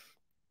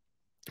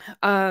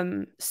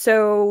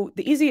 So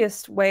the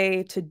easiest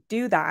way to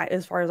do that,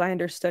 as far as I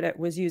understood it,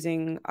 was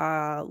using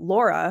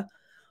LoRa,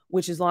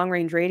 which is long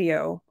range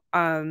radio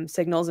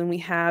signals. And we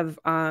have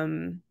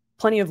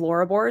plenty of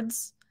LoRa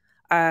boards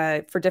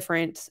for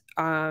different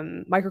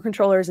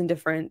microcontrollers and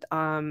different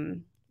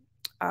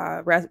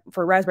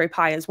for Raspberry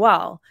Pi as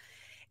well.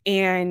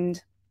 And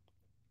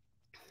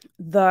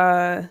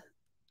the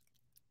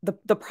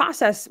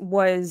process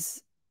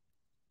was,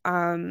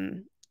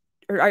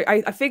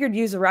 I figured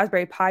use a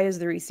Raspberry Pi as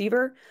the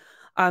receiver,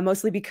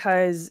 mostly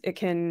because it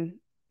can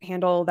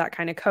handle that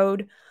kind of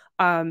code.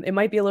 It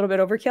might be a little bit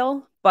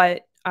overkill,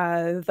 but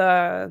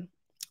the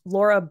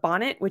LoRa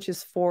Bonnet, which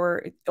is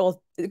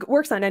it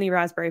works on any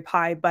Raspberry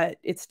Pi, but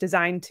it's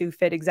designed to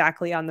fit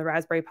exactly on the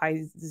Raspberry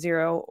Pi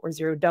 0 or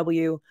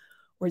 0W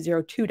or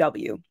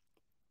 02W.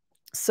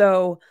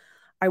 So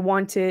I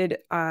wanted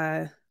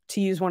to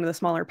use one of the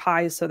smaller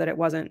Pis so that it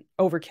wasn't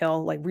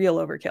overkill, like real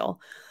overkill.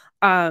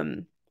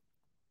 And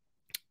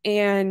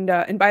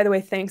by the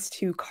way, thanks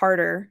to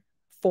Carter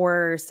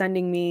for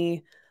sending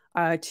me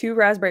 2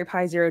 Raspberry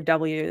Pi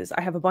 0Ws.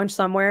 I have a bunch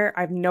somewhere.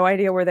 I have no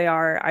idea where they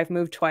are. I've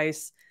moved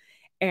twice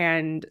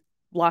and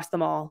lost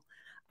them all.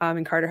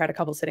 And Carter had a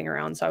couple sitting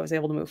around, so I was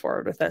able to move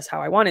forward with this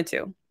how I wanted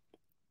to.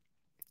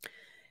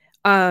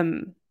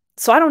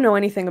 So I don't know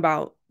anything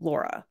about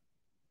LoRa.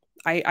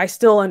 I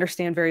still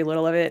understand very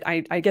little of it.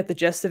 I get the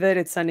gist of it.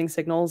 It's sending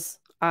signals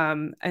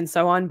and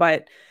so on,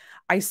 but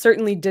I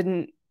certainly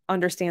didn't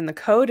understand the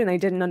code, and I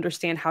didn't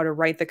understand how to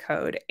write the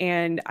code.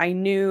 And I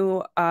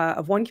knew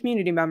of one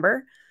community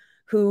member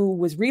who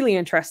was really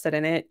interested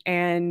in it,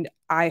 and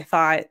I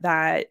thought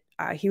that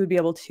he would be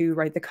able to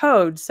write the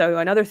code. So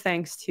another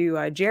thanks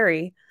to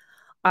Jerry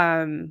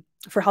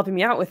for helping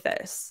me out with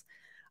this.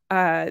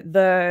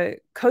 The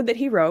code that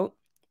he wrote,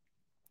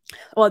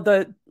 well,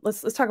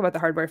 let's talk about the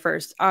hardware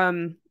first.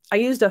 I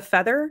used a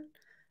Feather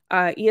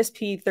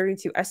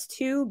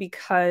ESP32S2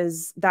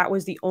 because that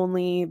was the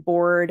only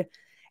board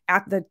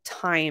at the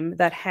time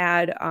that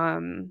had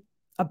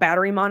a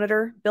battery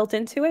monitor built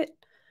into it.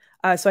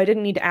 So I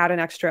didn't need to add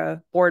an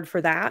extra board for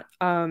that.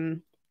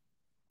 And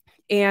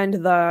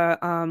the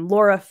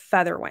LoRa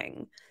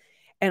Featherwing.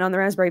 And on the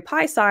Raspberry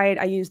Pi side,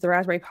 I used the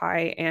Raspberry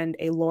Pi and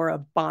a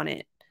LoRa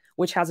Bonnet,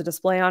 which has a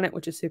display on it,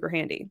 which is super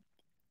handy.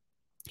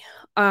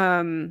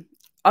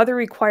 Other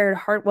required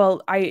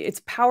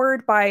it's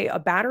powered by a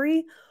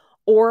battery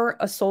or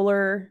a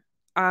solar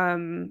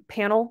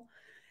panel.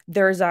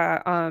 There's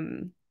a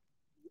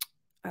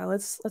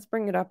let's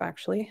bring it up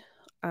actually.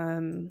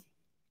 Let's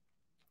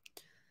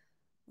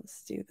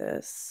do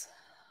this.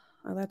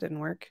 Oh, that didn't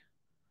work.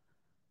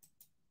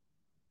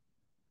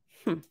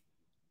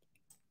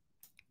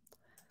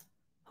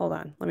 Hold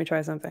on, let me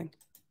try something.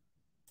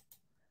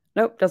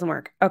 Nope, doesn't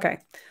work. Okay,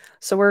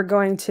 so we're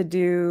going to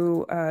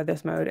do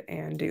this mode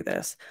and do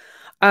this.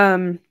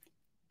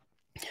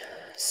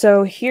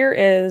 So here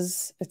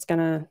is, it's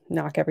gonna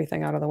knock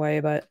everything out of the way,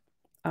 but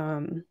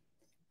and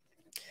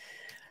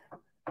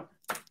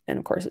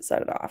of course it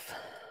set it off.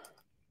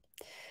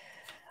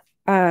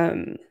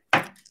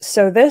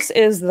 So this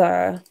is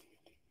the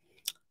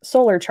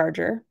solar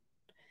charger.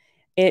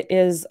 It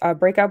is a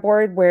breakout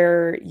board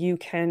where you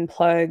can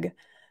plug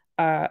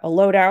a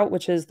loadout,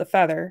 which is the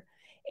Feather,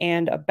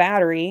 and a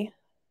battery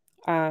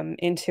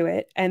into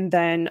it. And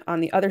then on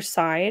the other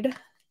side,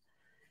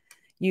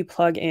 you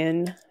plug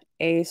in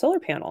a solar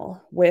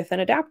panel with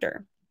an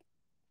adapter.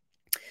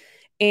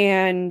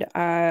 And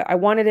I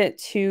wanted it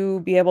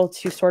to be able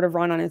to sort of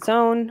run on its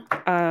own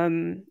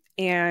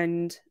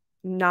and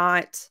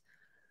not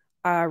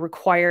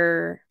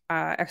require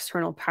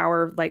external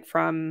power like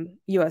from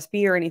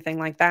USB or anything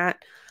like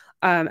that,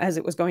 as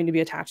it was going to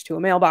be attached to a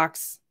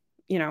mailbox,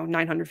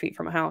 900 feet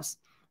from a house.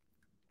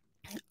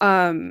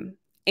 And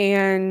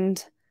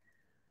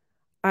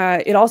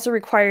it also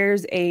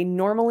requires a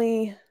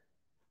normally,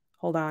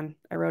 hold on,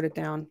 I wrote it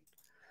down.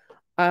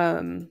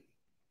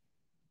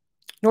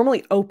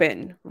 Normally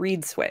open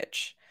reed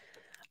switch.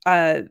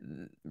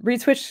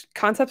 Reed switch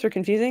concepts are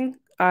confusing.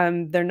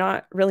 They're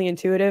not really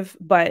intuitive,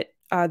 but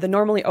the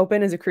normally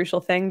open is a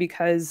crucial thing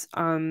because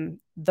the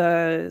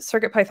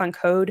CircuitPython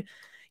code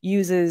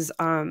uses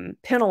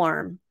pin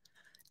alarm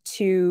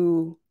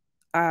to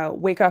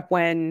wake up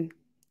when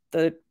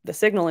the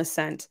signal is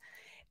sent,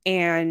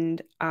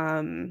 and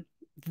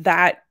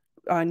that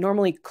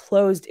normally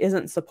closed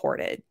isn't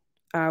supported.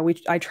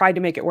 I tried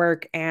to make it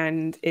work,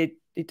 and it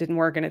didn't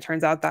work. And it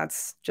turns out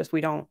that's just,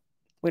 we don't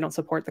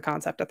support the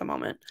concept at the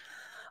moment.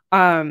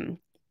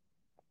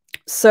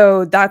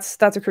 So that's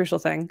a crucial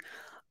thing.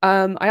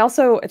 I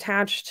also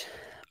attached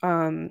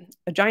a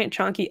giant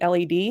chunky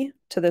LED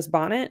to this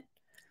bonnet,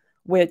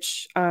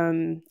 which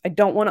I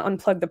don't want to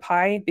unplug the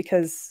Pi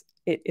because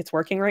it's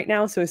working right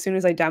now. So as soon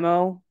as I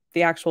demo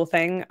the actual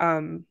thing,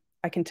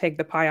 I can take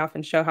the Pi off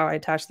and show how I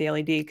attach the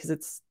LED, because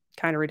it's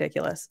kind of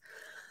ridiculous.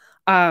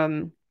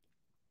 And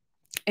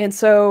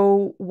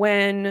so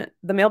when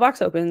the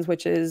mailbox opens,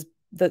 which is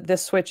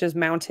this switch is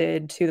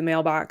mounted to the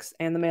mailbox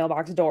and the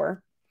mailbox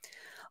door,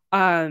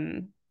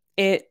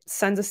 it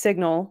sends a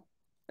signal,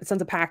 it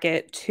sends a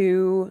packet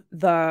to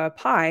the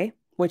Pi,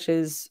 which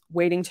is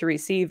waiting to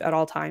receive at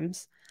all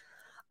times.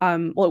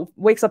 Well, it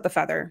wakes up the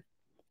feather,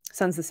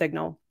 sends the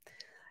signal,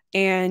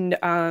 and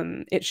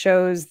it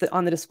shows that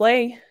on the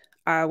display,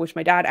 which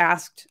my dad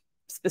asked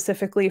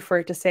specifically for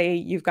it to say,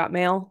 "You've got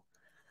mail,"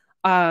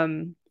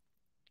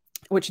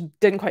 which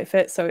didn't quite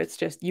fit. So it's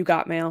just, "You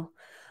got mail."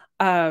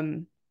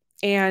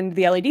 And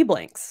the LED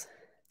blinks.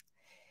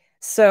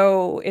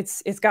 So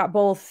it's got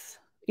both,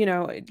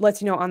 it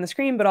lets you know on the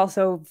screen, but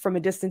also from a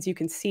distance, you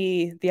can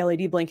see the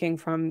LED blinking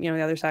from, the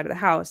other side of the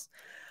house.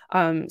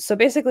 So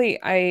basically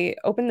I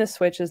open this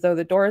switch as though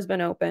the door has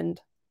been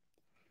opened.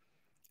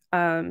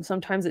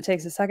 Sometimes it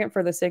takes a second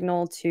for the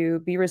signal to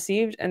be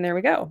received, and there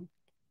we go.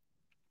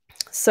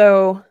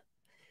 So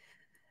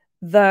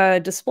the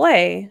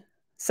display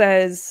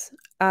says,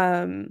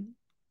 well,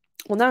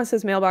 now it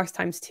says mailbox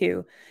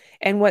 ×2.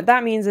 And what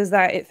that means is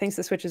that it thinks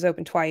the switch is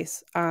open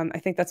twice. I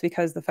think that's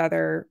because the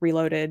feather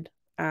reloaded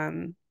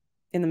in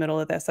the middle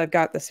of this. I've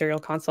got the serial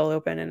console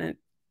open, and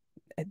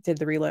it did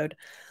the reload.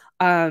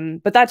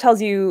 But that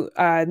tells you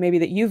maybe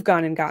that you've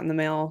gone and gotten the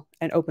mail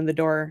and opened the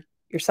door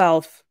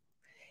yourself.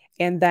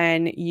 And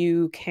then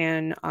you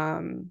can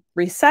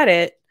reset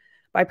it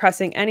by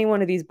pressing any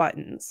one of these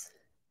buttons.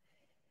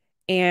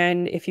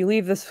 And if you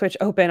leave the switch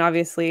open,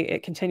 obviously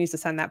it continues to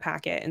send that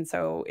packet. And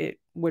so it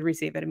would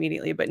receive it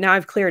immediately. But now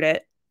I've cleared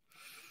it.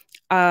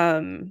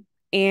 And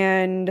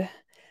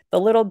the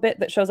little bit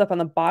that shows up on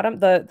the bottom,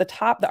 the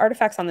top, the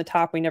artifacts on the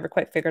top, we never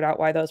quite figured out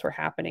why those were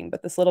happening.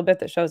 But this little bit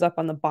that shows up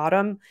on the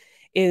bottom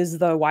is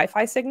the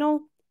Wi-Fi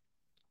signal.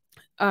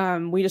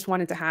 We just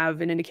wanted to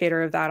have an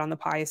indicator of that on the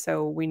Pi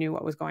so we knew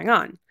what was going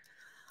on.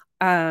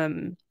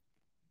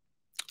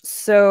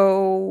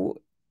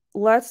 So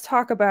let's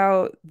talk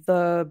about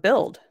the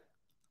build.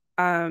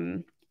 So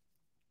I'm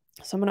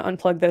going to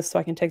unplug this so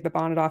I can take the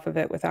bonnet off of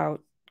it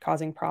without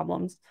causing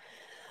problems.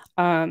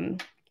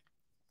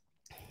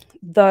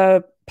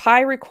 The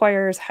Pi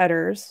requires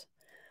headers.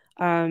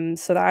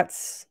 So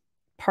that's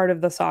part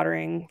of the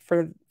soldering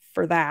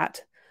for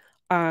that.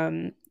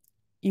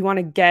 You want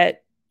to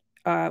get,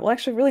 well,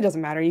 actually, it really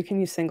doesn't matter. You can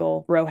use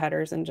single row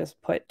headers and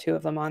just put 2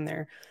 of them on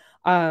there.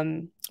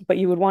 But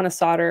you would want to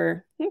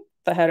solder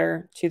the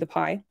header to the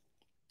Pi.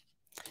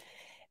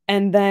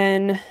 And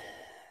then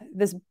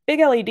this big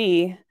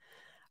LED,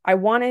 I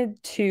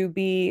wanted to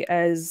be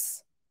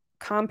as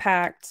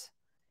compact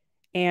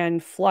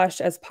and flush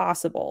as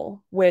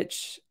possible,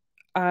 which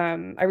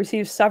I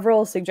received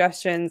several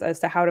suggestions as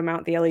to how to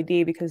mount the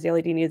LED, because the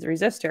LED needs a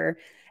resistor,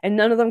 and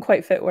none of them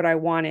quite fit what I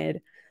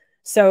wanted.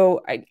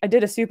 So I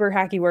did a super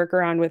hacky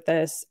workaround with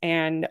this,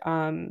 and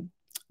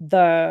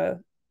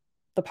the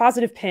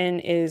positive pin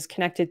is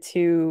connected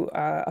to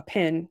a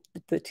pin,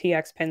 the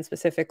TX pin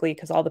specifically,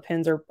 because all the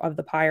pins of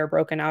the Pi are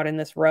broken out in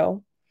this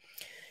row.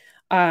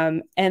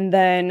 And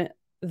then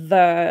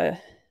the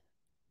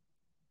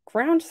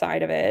ground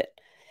side of it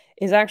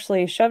is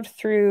actually shoved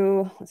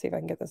through, let's see if I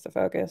can get this to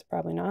focus,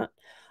 probably not,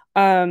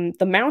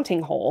 the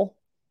mounting hole.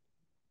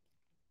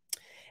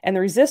 And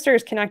the resistor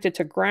is connected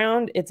to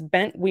ground. It's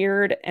bent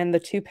weird, and the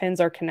 2 pins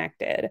are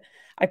connected.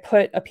 I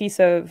put a piece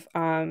of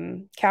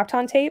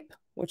Kapton tape,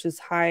 which is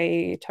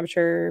high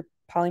temperature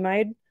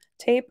polyamide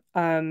tape,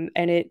 and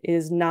it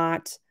is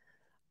not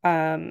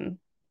conductive.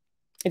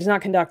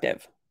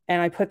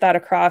 And I put that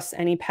across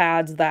any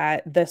pads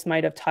that this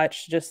might have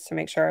touched, just to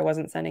make sure I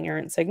wasn't sending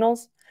errant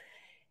signals.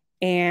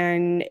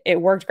 And it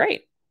worked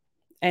great.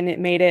 And it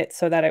made it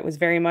so that it was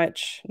very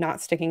much not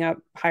sticking up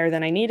higher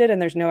than I needed,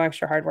 and there's no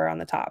extra hardware on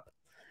the top.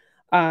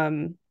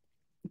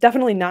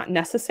 Definitely not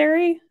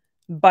necessary,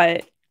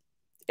 but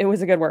it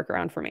was a good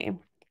workaround for me.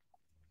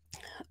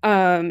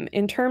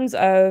 In terms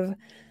of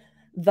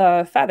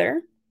the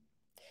feather,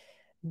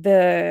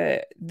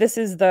 this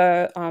is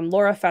the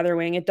LoRa feather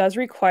wing. It does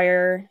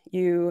require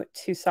you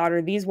to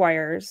solder these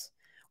wires,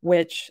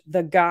 which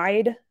the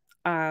guide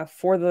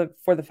for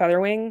the feather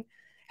wing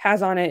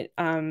has on it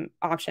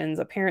options.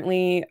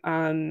 Apparently,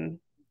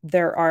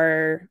 there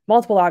are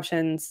multiple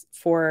options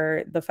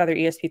for the Feather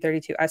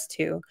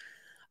ESP32S2,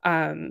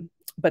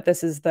 but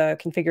this is the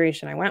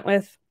configuration I went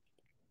with,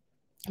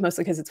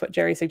 mostly because it's what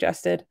Jerry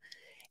suggested.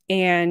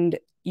 And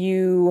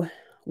you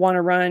want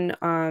to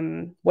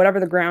run whatever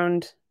the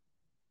ground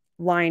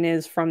line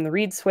is from the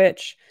reed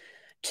switch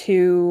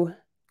to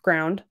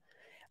ground,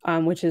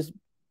 which is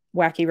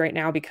wacky right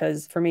now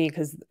because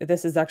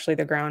this is actually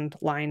the ground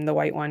line, the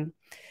white one,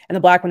 and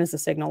the black one is the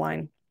signal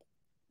line,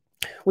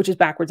 which is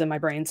backwards in my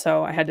brain.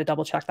 So I had to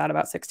double check that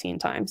about 16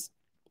 times.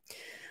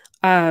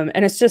 And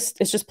it's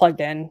just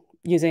plugged in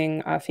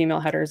using female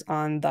headers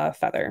on the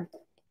feather.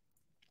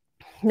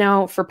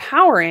 Now for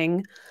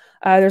powering,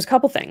 there's a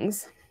couple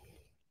things.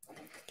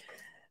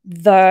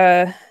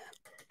 The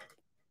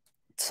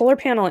solar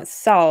panel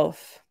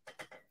itself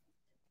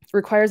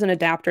requires an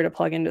adapter to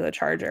plug into the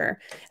charger.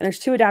 And there's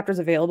 2 adapters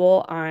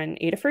available on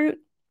Adafruit,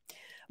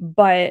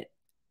 but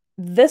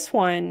this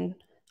one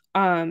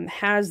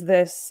has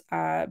this,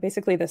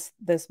 basically this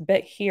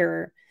bit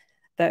here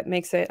that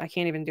makes it, I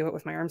can't even do it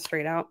with my arms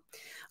straight out.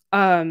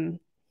 The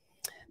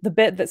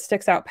bit that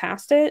sticks out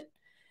past it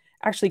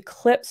actually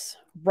clips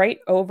right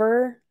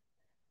over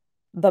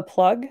the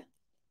plug,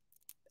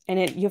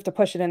 and you have to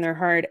push it in there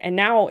hard, and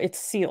now it's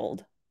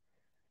sealed.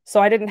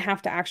 So I didn't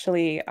have to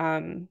actually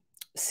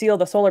seal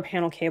the solar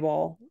panel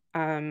cable.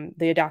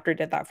 The adapter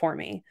did that for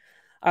me.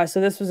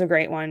 So this was a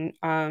great one.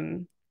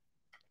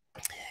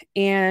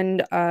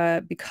 And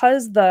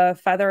because the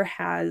feather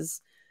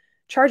has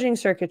charging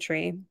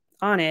circuitry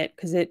on it,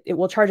 because it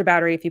will charge a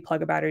battery if you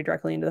plug a battery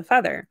directly into the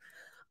feather,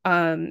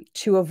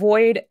 to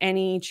avoid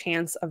any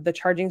chance of the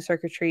charging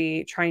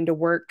circuitry trying to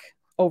work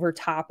over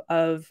top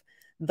of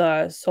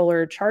the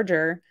solar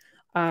charger,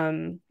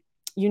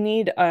 you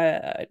need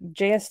a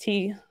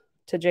JST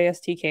to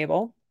JST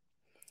cable,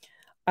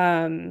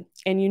 and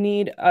you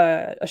need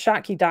a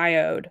Schottky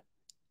diode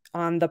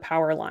on the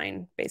power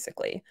line,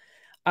 basically.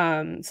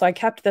 So I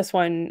kept this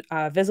one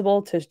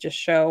visible to just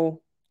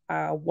show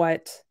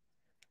what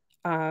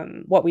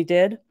we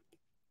did,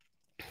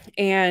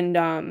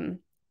 and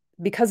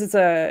because it's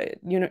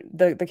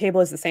the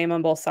cable is the same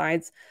on both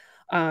sides.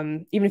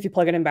 Even if you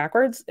plug it in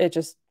backwards, it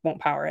just won't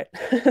power it.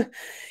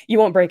 You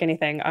won't break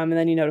anything, and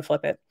then you know to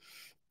flip it.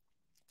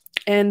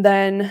 And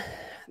then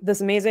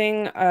this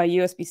amazing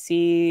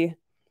USB-C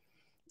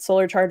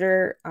solar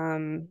charger,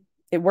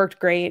 it worked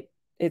great.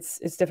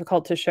 It's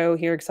difficult to show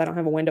here because I don't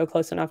have a window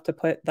close enough to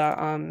put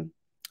the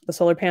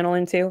solar panel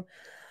into.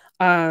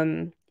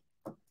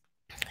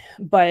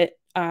 But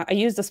I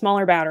used a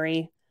smaller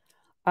battery,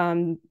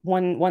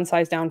 one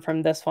size down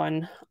from this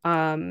one,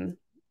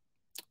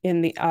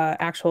 in the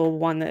actual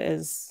one that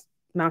is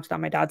mounted on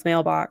my dad's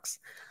mailbox.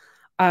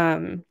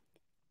 And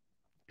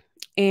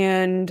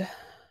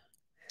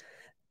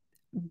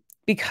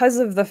because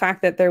of the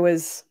fact that there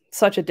was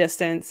such a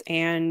distance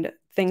and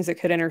things that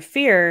could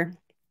interfere,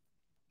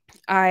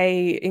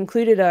 I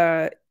included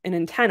an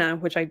antenna,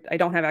 which I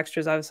don't have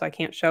extras of, so I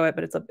can't show it,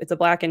 but it's a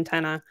black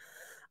antenna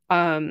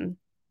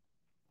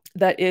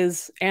that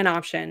is an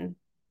option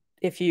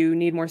if you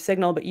need more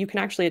signal, but you can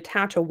actually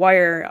attach a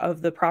wire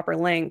of the proper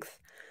length,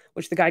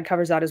 which the guide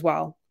covers that as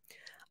well.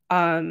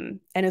 And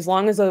as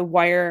long as the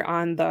wire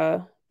on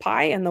the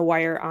Pi and the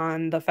wire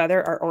on the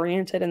feather are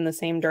oriented in the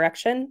same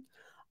direction,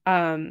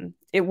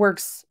 it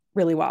works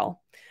really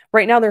well.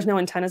 Right now, there's no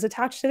antennas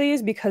attached to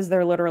these because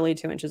they're literally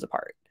 2 inches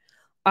apart.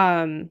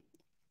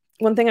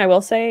 One thing I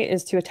will say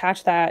is to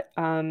attach that,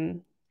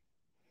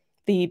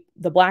 the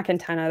black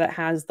antenna that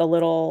has the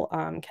little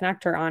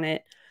connector on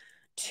it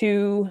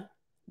to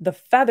the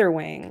feather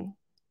wing,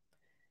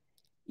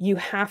 you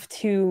have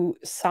to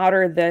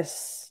solder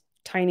this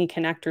tiny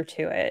connector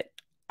to it.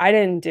 I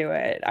didn't do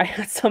it. I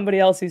had somebody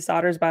else who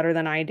solders better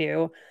than I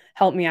do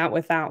help me out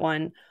with that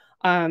one.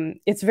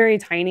 It's very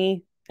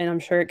tiny, and I'm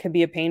sure it could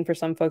be a pain for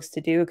some folks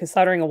to do because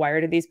soldering a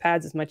wire to these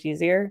pads is much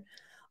easier.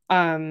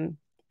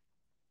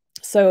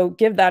 So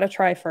give that a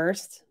try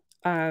first,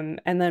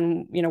 and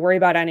then worry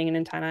about adding an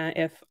antenna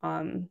if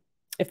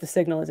the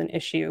signal is an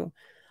issue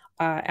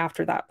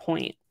after that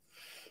point.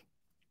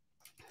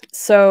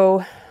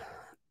 So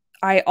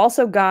I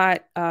also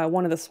got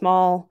one of the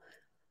small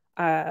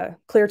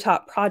clear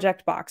top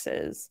project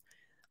boxes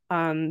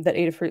that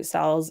Adafruit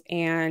sells,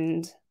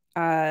 and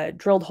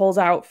drilled holes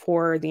out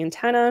for the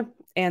antenna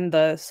and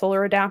the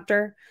solar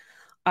adapter,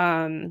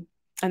 and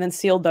then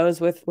sealed those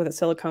with a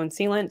silicone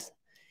sealant.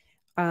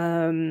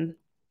 And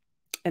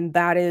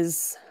that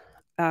is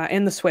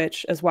in the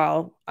switch as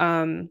well.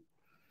 And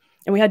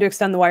we had to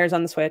extend the wires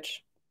on the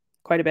switch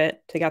quite a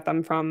bit to get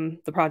them from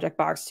the project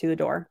box to the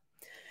door.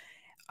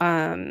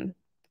 And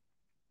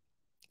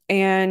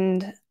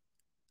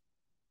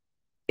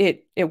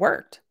it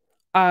worked.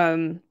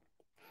 My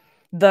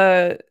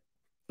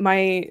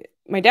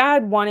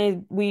dad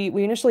wanted,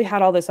 we initially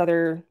had all these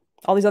other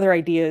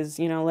ideas,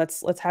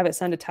 let's have it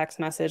send a text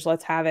message.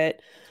 Let's have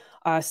it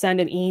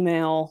send an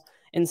email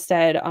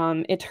instead.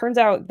 It turns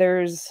out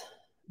there's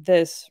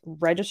this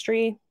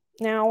registry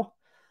now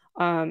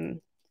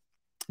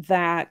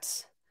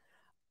that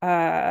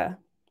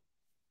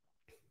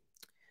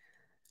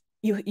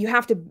you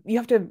have to,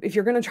 if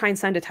you're going to try and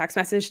send a text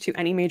message to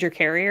any major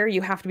carrier,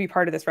 you have to be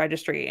part of this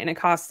registry, and it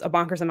costs a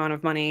bonkers amount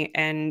of money.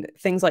 And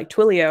things like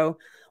Twilio,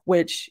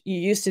 which you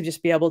used to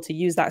just be able to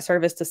use that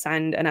service to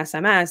send an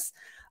SMS,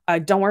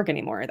 don't work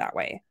anymore that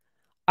way.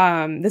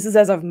 This is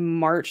as of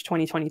March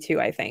 2022,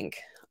 I think.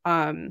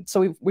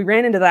 So we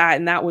ran into that,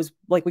 and that was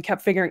like, we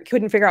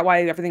couldn't figure out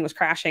why everything was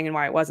crashing and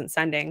why it wasn't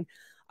sending.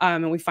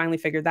 And we finally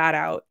figured that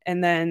out.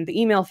 And then the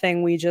email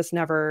thing, we just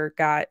never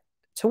got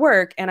to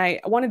work. And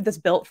I wanted this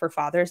built for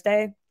Father's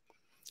Day.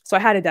 So I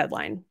had a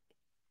deadline.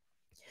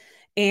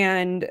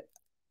 And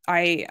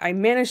I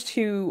managed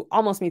to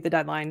almost meet the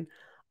deadline.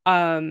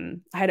 I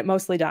had it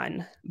mostly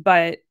done.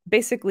 But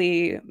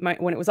basically,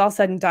 when it was all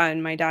said and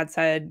done, my dad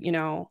said, you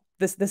know,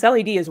 this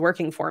LED is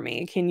working for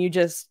me. Can you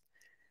just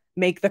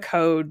make the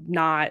code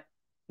not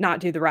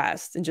do the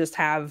rest and just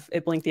have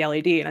it blink the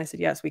LED? And I said,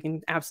 yes, we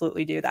can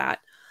absolutely do that.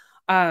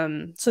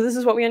 So this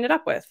is what we ended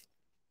up with.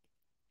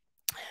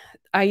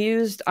 I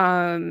used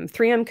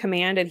 3M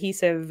Command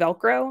adhesive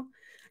Velcro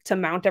to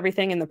mount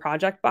everything in the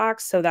project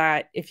box so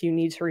that if you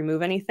need to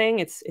remove anything,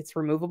 it's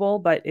removable,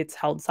 but it's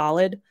held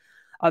solid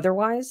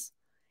otherwise.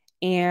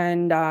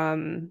 And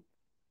I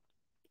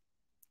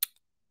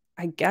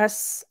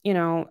guess, you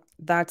know,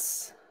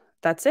 that's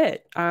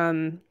it.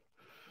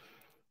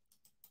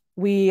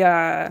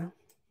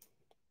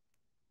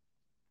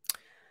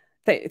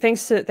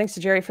 Thanks to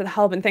Jerry for the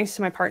help, and thanks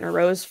to my partner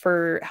Rose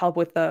for help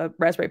with the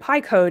Raspberry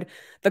Pi code.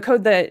 The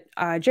code that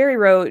Jerry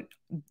wrote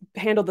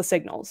handled the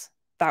signals.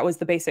 That was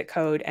the basic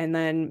code, and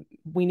then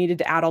we needed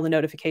to add all the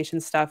notification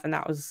stuff, and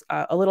that was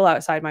a little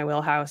outside my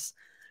wheelhouse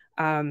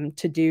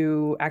to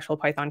do actual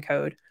Python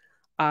code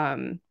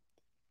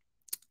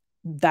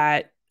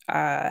that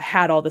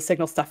had all the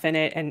signal stuff in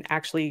it and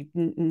actually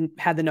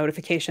had the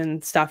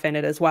notification stuff in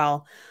it as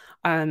well.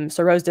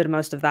 So Rose did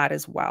most of that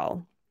as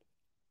well.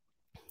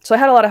 So I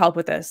had a lot of help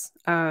with this,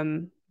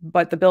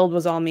 but the build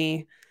was all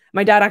me.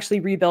 My dad actually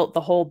rebuilt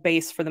the whole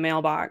base for the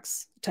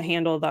mailbox to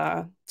handle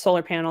the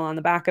solar panel on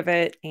the back of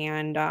it,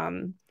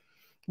 and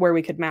where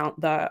we could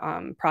mount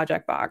the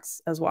project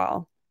box as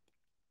well.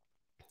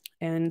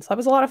 And so that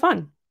was a lot of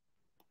fun.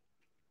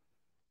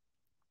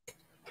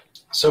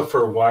 So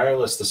for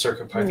wireless, the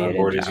CircuitPython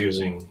board is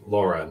using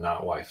LoRa,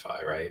 not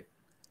Wi-Fi, right?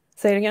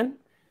 Say it again.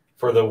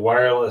 For the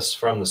wireless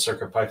from the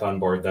CircuitPython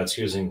board, that's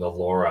using the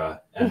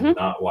LoRa and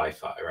not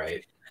Wi-Fi,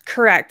 right?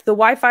 Correct. The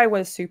Wi-Fi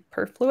was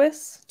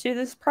superfluous to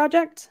this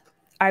project.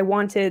 I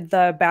wanted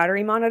the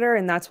battery monitor,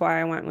 and that's why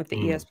I went with the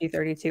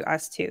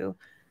ESP32S2.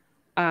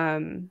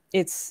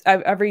 It's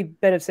every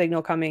bit of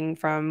signal coming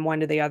from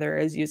one to the other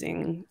is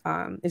using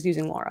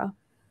LoRa.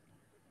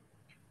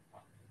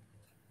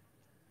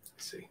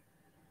 Let's see.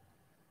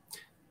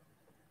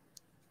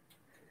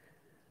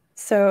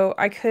 So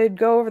I could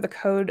go over the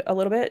code a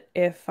little bit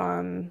if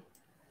I've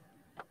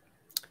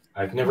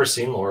never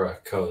seen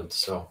LoRa code,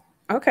 so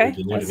okay.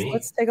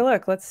 Let's take a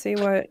look. Let's see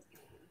what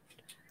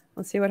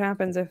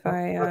happens if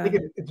I think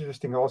it's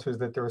interesting also is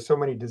that there are so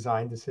many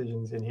design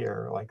decisions in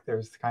here. Like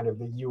there's kind of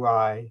the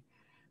UI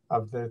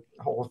of the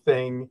whole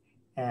thing,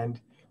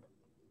 and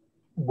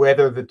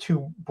whether the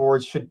two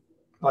boards should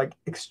like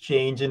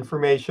exchange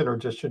information or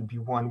just should be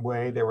one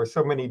way. There were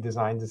so many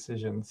design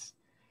decisions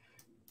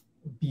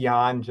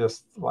beyond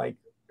just like,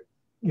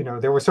 you know,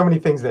 there were so many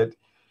things that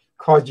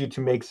caused you to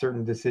make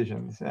certain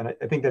decisions. And I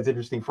think that's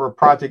interesting for a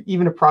project,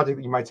 even a project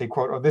that you might say,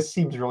 quote, oh, this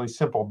seems really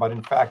simple, but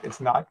in fact, it's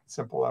not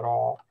simple at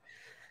all.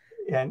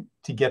 And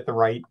to get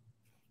what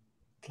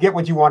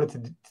you wanted to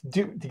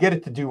do, to get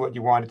it to do what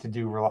you wanted to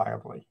do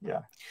reliably.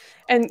 Yeah.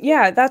 And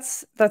yeah,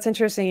 that's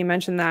interesting. You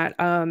mentioned that.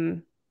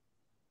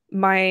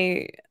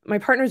 My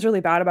partner's really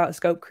bad about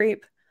scope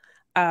creep,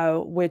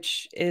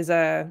 which is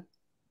a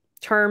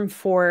term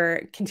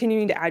for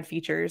continuing to add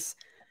features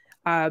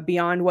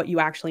beyond what you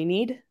actually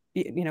need,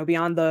 you know,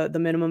 beyond the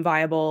minimum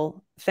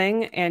viable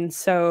thing. And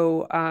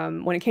so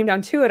when it came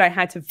down to it, I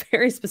had to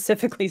very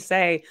specifically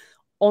say,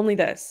 only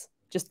this,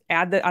 just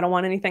add that. I don't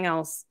want anything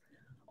else,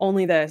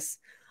 only this.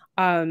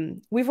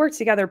 We've worked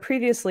together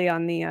previously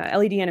on the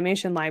LED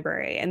animation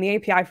library, and the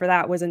API for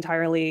that was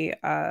entirely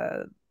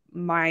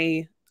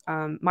my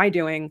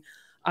doing.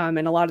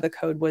 And a lot of the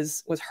code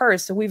was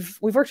hers. So we've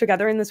worked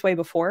together in this way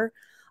before.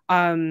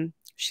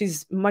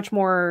 She's much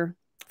more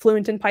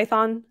fluent in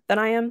Python than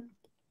I am.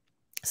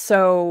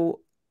 So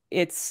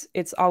it's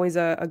always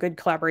a good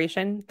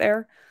collaboration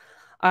there.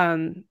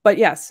 But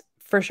yes,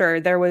 for sure.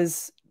 There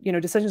was, you know,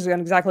 decisions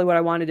on exactly what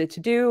I wanted it to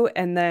do.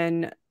 And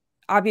then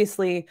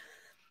obviously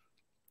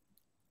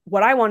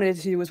what I wanted it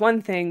to do was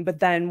one thing, but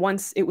then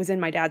once it was in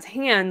my dad's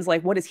hands,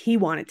 like what does he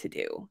want it to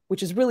do?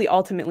 Which is really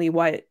ultimately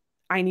what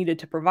I needed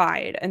to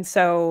provide. And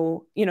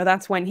so, you know,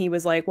 that's when he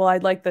was like, well,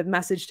 I'd like the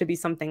message to be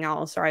something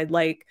else, or I'd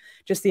like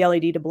just the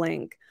LED to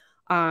blink.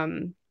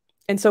 And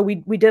so we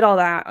did all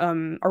that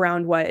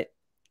around what,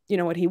 you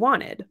know, what he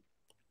wanted.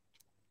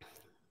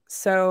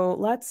 So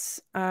let's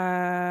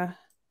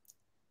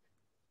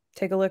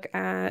take a look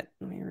at,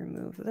 let me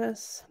remove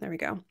this. There we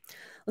go.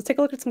 Let's take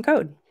a look at some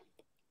code.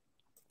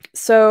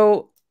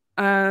 So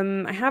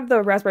I have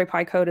the Raspberry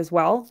Pi code as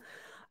well,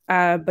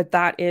 but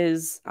that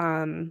is,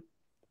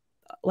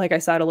 like I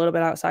said, a little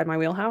bit outside my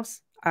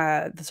wheelhouse.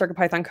 The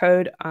CircuitPython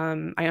code,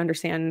 I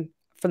understand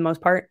for the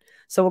most part.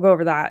 So we'll go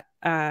over that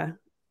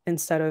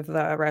instead of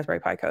the Raspberry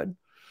Pi code.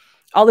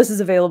 All this is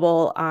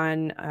available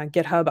on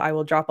GitHub. I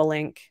will drop a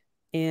link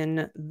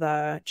in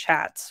the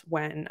chats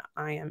when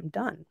I am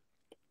done.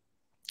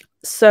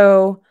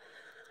 So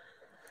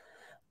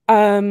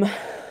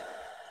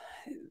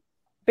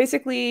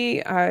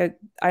basically, and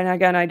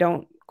again, I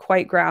don't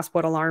quite grasp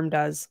what alarm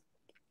does.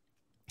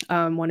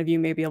 One of you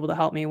may be able to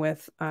help me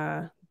with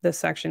this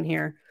section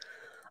here.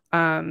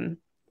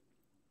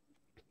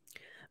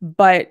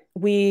 But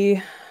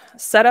we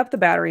set up the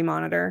battery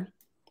monitor,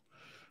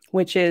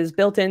 which is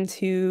built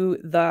into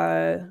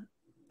the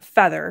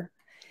Feather,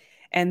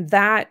 and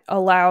that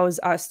allows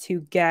us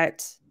to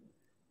get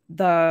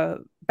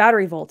the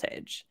battery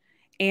voltage,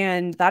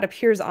 and that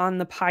appears on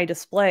the Pi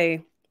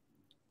display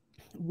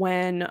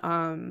when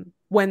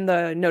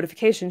the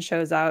notification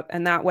shows up.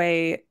 And that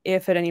way,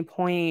 if at any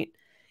point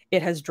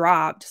it has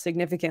dropped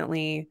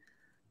significantly,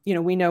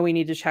 we know we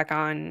need to check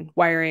on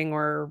wiring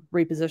or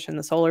reposition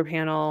the solar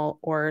panel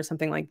or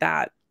something like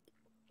that.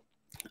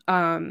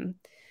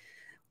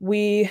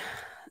 We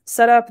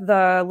set up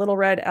the little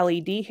red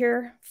LED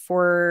here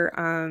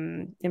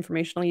for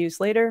informational use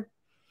later.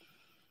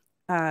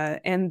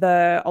 And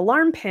the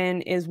alarm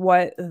pin is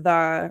what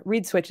the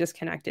reed switch is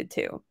connected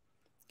to.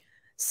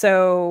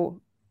 So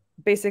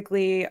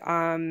basically,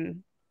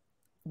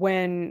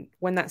 when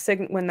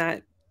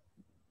that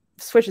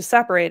switch is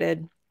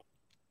separated,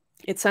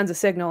 it sends a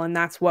signal, and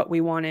that's what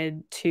we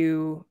wanted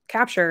to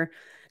capture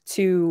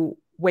to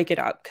wake it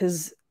up,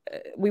 because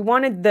we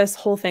wanted this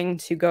whole thing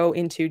to go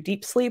into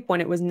deep sleep when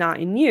it was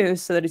not in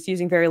use, so that it's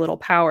using very little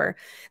power.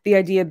 The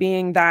idea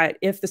being that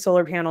if the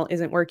solar panel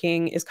isn't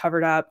working, is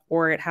covered up,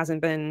 or it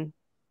hasn't been,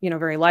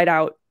 very light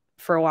out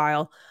for a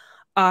while,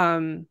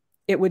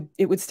 it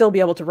would still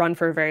be able to run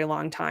for a very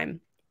long time.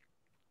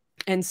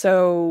 And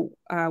so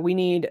we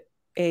need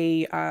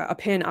a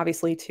pin,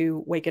 obviously,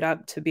 to wake it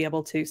up to be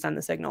able to send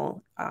the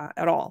signal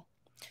at all.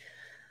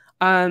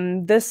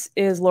 This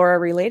is LoRa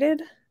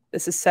related.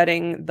 This is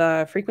setting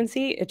the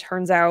frequency. It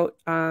turns out,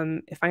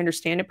 if I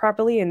understand it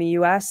properly, in the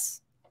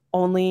US,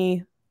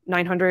 only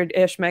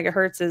 900-ish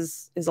megahertz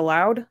is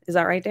allowed. Is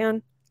that right,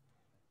 Dan?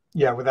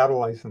 Yeah, without a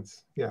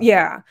license. Yeah.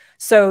 Yeah.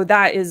 So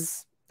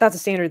that's a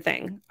standard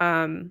thing.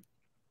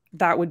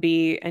 That would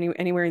be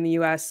anywhere in the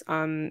US.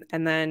 And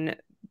then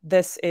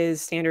this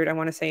is standard, I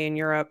want to say, in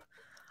Europe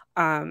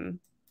and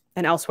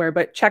elsewhere.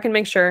 But check and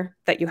make sure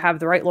that you have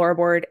the right LoRa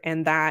board,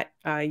 and that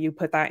you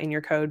put that in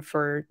your code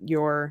for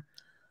your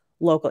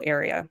local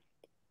area.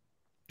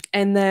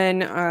 And then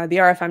the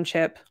RFM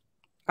chip,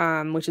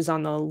 which is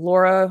on the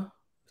LoRa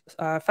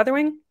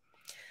Featherwing,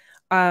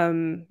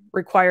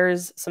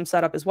 requires some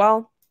setup as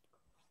well.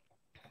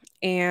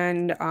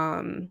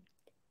 And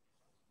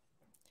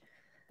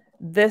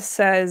this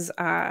says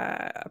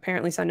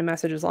apparently send a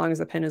message as long as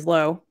the pin is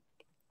low.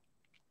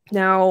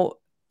 Now,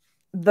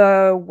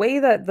 the way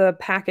that the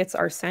packets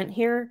are sent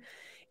here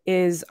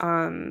is as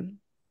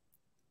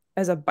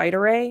a byte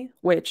array,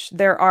 which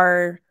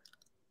there's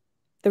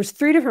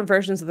 3 different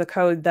versions of the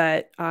code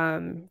that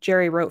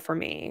Jerry wrote for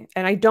me,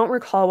 and I don't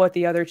recall what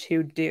the other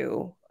 2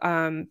 do,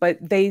 but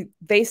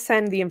they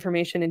send the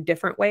information in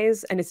different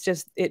ways, and it's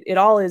just it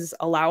all is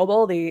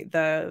allowable.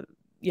 The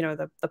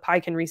Pi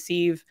can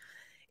receive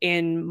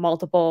in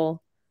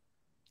multiple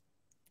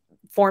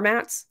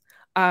formats,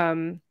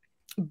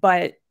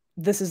 but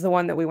this is the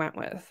one that we went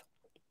with.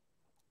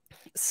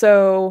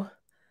 So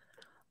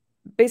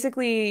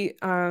basically,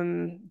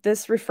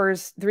 the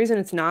reason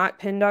it's not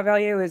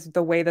pin.value is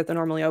the way that the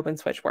normally open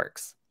switch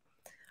works.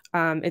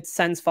 It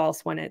sends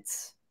false when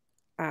it's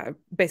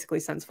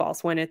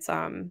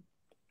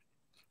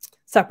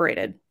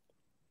separated.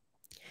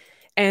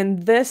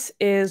 And this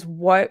is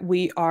what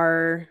we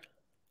are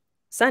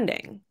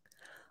sending.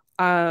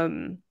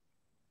 The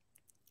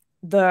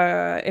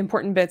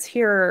important bits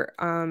here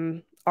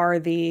are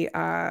these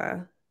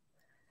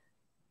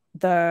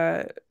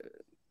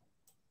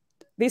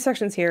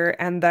sections here,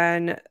 and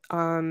then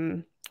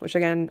which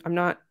again, I'm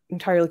not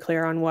entirely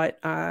clear on what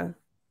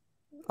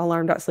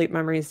alarm.sleep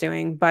memory is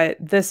doing, but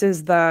this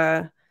is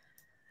the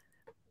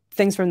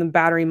things from the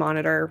battery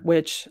monitor,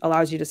 which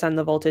allows you to send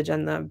the voltage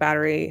and the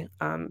battery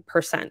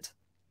percent.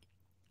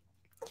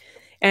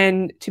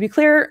 And to be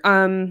clear,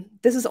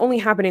 this is only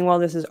happening while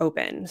this is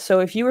open.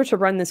 So if you were to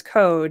run this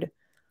code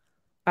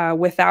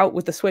with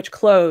the switch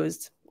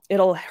closed,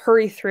 it'll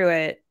hurry through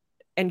it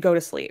and go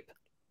to sleep.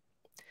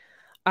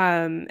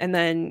 And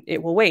then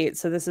it will wait.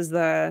 So this is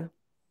the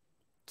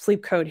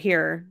sleep code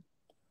here.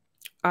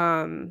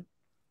 But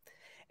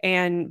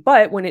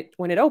when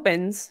it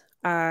opens,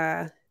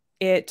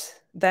 it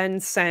then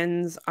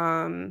sends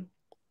a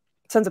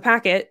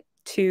packet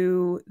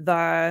to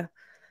the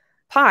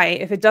Pi.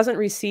 If it doesn't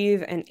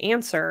receive an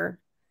answer,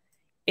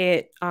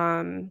 it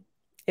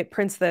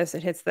prints this,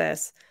 it hits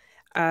this,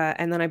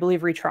 and then I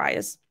believe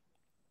retries.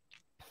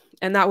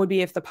 And that would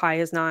be if the Pi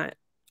is not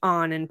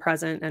on and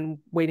present and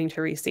waiting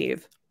to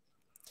receive.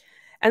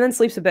 And then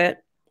sleeps a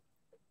bit.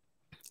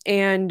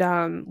 And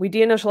we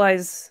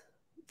deinitialize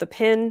the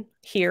pin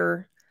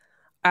here.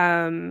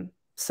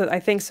 So I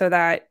think so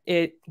that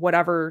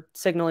whatever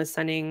signal is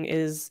sending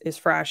is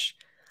fresh.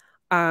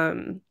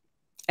 And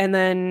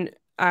then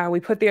we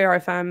put the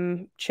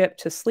RFM chip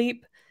to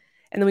sleep,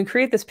 and then we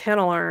create this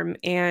panel arm,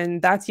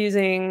 and that's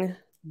using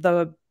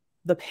the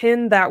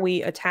pin that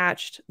we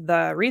attached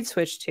the reed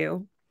switch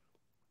to.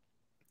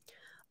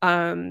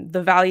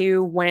 The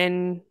value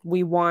when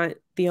we want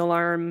the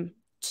alarm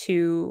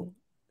to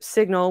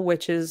signal,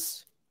 which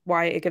is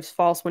why it gives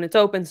false when it's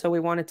open. So we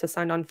want it to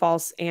send on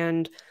false.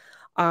 And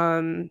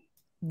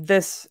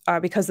this,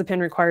 because the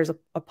pin requires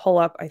a pull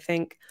up, I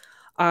think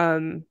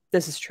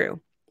this is true.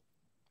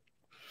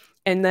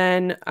 And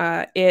then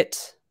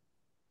it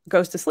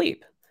goes to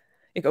sleep.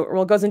 It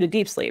goes into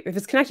deep sleep. If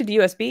it's connected to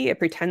USB, it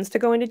pretends to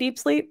go into deep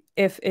sleep.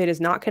 If it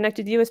is not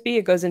connected to USB,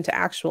 it goes into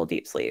actual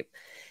deep sleep.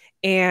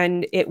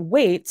 And it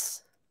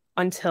waits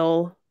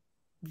until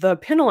the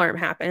pin alarm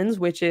happens,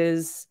 which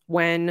is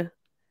when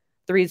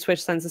the reed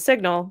switch sends a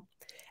signal,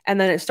 and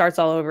then it starts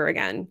all over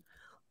again.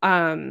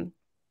 And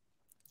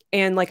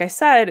like I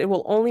said, it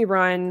will only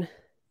run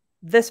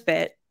this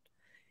bit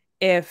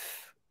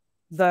if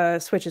the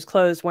switch is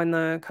closed when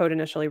the code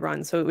initially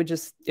runs. So it would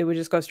just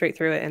go straight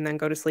through it and then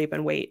go to sleep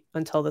and wait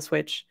until the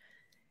switch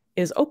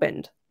is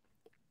opened.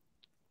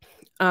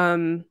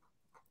 And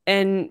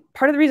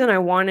part of the reason I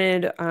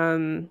wanted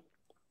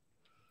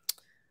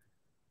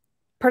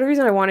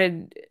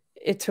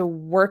it to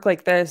work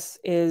like this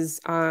is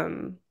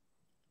the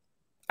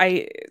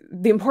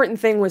important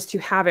thing was to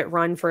have it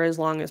run for as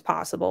long as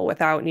possible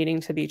without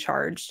needing to be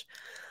charged,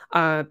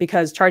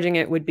 because charging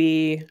it would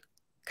be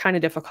kind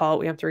of difficult.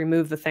 We have to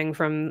remove the thing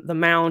from the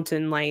mount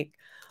and like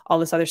all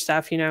this other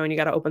stuff, you know, and you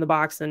got to open the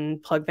box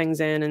and plug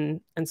things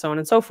in and so on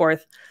and so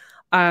forth.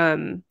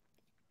 So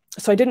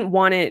I didn't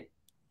want it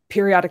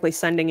periodically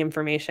sending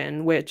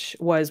information, which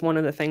was one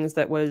of the things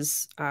that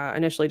was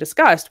initially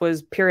discussed,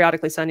 was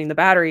periodically sending the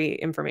battery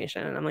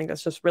information. And I'm like,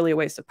 that's just really a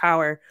waste of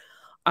power,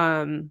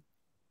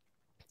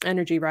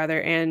 energy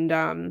rather.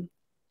 And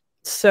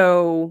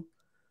so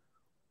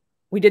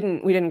we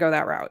didn't go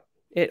that route.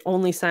 It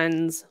only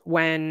sends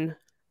when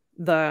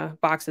the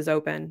box is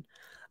open,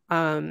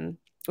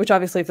 which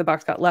obviously if the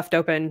box got left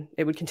open,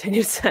 it would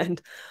continue to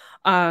send.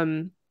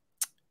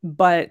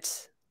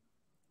 But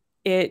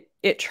it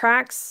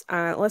tracks,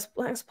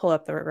 let's pull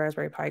up the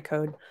Raspberry Pi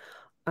code.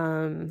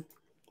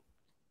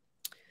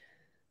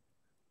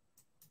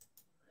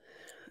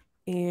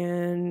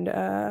 And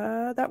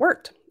that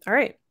worked. All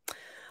right.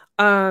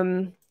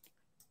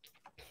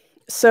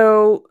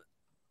 So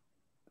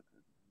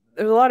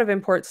there's a lot of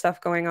import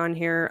stuff going on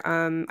here.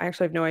 I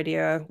actually have no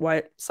idea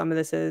what some of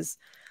this is,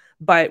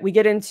 but we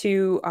get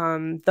into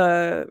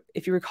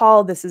if you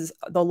recall, this is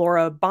the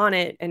LoRa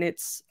bonnet, and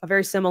it's a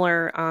very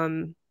similar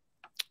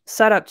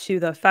setup to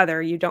the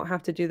Feather. You don't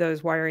have to do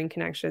those wiring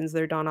connections.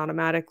 They're done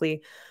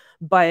automatically,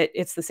 but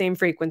it's the same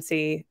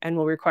frequency and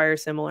will require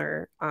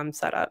similar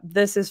setup.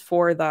 This is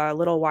for the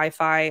little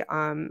Wi-Fi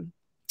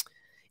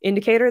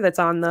indicator that's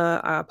on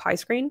the Pi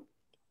screen.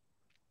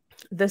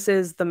 This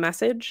is the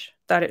message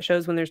that it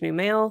shows when there's new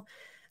mail.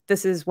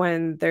 This is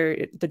when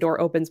the door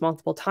opens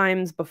multiple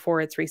times before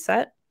it's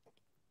reset.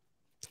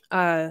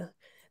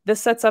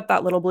 This sets up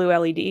that little blue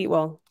LED,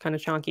 well, kind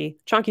of chunky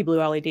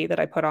blue LED that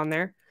I put on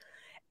there.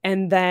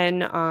 And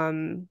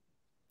then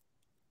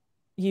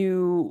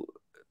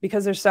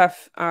because there's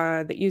stuff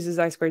that uses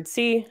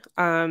I2C,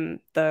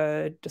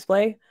 the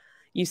display,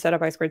 you set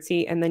up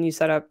I2C, and then you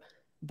set up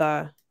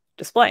the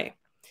display.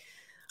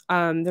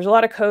 There's a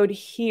lot of code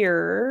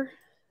here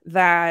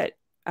that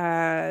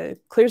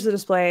clears the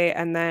display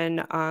and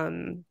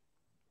then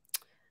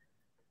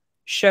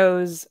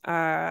shows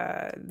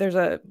there's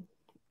a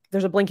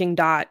blinking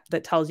dot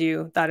that tells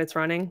you that it's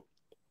running.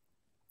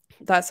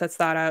 That sets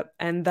that up.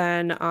 And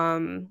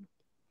then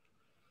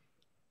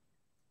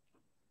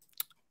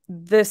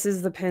this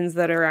is the pins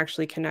that are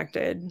actually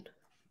connected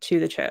to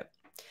the chip.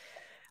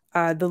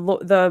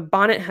 The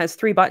bonnet has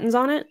 3 buttons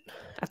on it.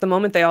 At the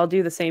moment, they all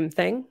do the same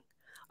thing.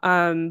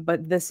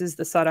 But this is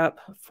the setup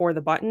for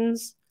the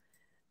buttons.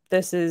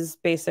 This is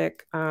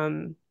basic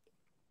button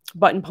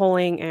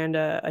polling and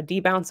a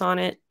debounce on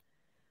it.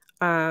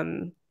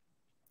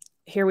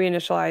 Here we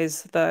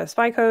initialize the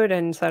SPI code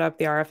and set up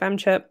the RFM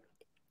chip.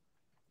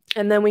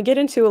 And then we get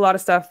into a lot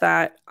of stuff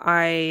that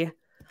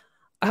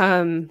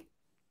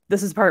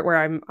this is the part where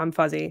I'm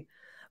fuzzy,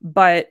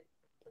 but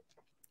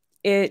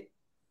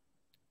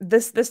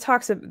this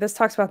talks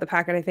about the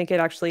packet. I think it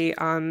actually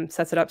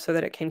sets it up so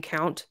that it can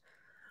count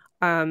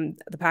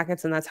the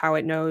packets, and that's how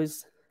it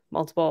knows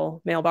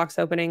multiple mailbox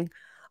opening.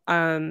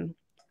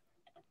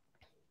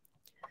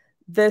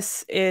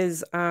 This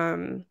is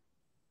the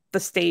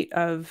state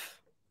of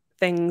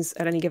things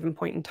at any given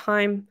point in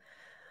time.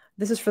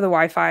 This is for the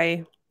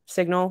Wi-Fi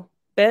signal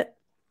bit,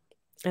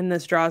 and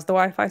this draws the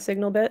Wi-Fi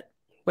signal bit,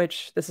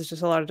 which this is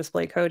just a lot of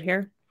display code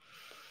here.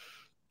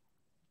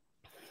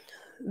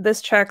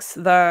 This checks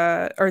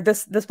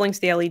this blinks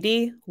the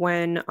LED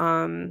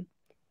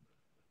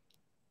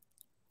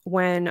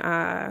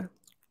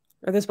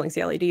or this blinks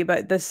the LED,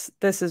 but this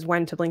is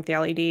when to blink the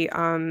LED.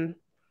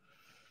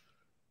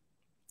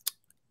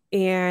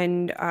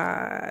 And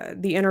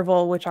the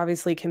interval, which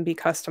obviously can be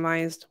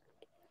customized.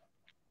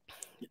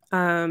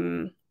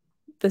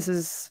 This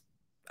is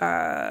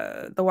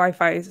the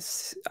Wi-Fi,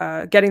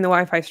 getting the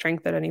Wi-Fi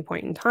strength at any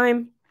point in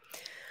time.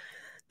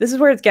 This is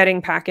where it's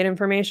getting packet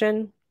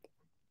information,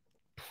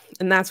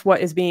 and that's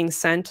what is being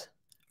sent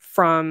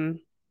from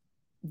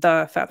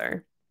the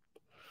Feather.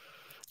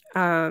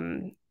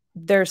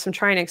 There's some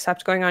try and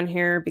accept going on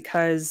here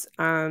because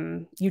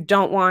you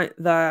don't want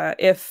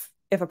if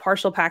a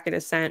partial packet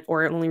is sent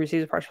or it only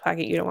receives a partial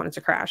packet, you don't want it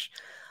to crash.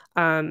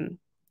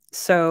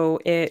 So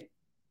it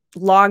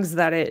logs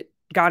that it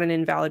got an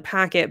invalid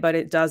packet, but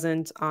it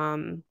doesn't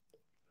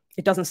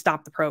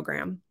stop the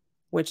program,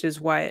 which is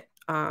what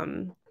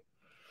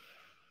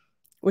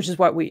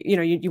we,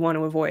 you want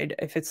to avoid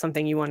if it's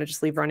something you want to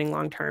just leave running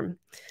long term.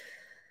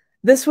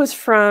 This was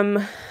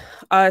from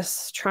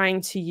us trying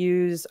to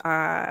use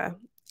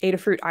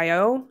Adafruit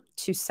IO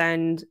to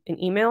send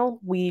an email.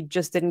 We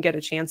just didn't get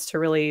a chance to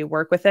really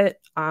work with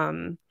it.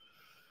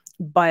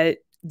 But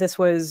this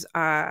was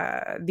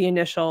the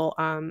initial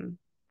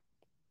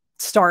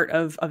start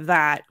of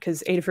that,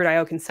 because Adafruit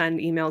IO can send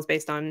emails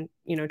based on,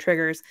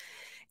 triggers.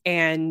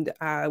 And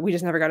we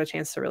just never got a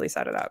chance to really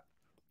set it up.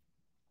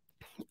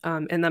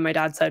 And then my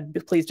dad said,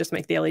 please just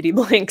make the LED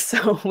blink.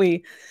 So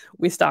we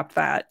stopped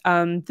that.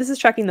 This is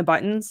checking the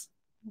buttons.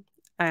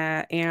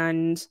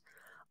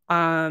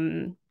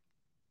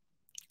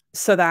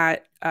 So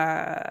that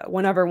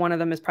whenever one of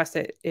them is pressed,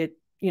 it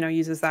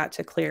uses that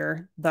to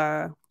clear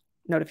the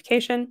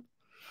notification.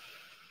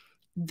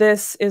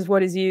 This is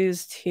what is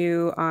used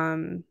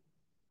to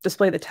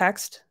display the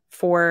text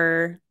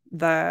for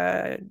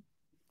the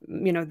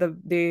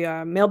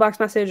mailbox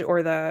message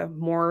or the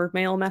more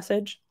mail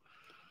message.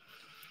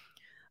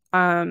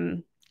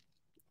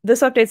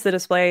 This updates the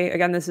display.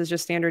 Again, this is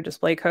just standard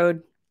display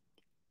code.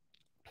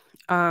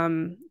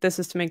 This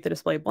is to make the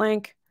display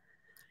blank,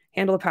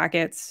 handle the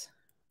packets.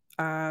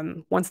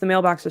 Once the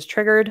mailbox is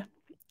triggered,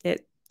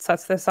 it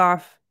sets this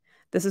off.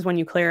 This is when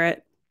you clear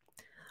it.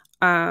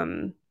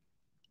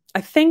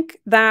 I think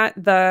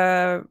that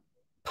the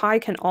Pi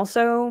can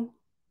also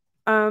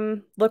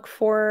look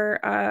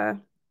for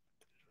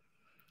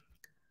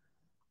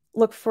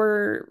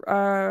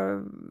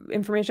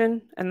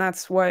information, and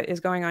that's what is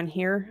going on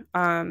here.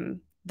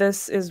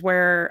 This is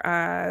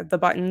where the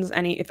buttons,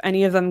 if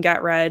any of them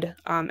get red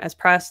as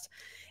pressed,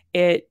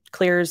 it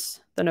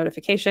clears the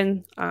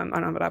notification. I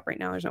don't have it up right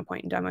now. There's no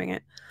point in demoing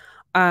it.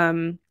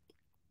 And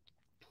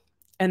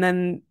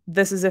then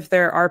this is if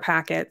there are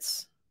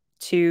packets,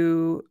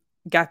 to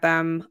get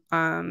them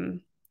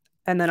and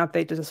then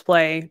update the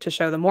display to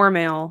show the more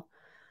mail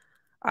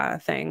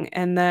thing.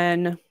 And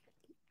then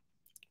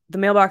the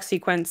mailbox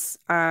sequence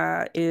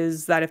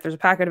is that if there's a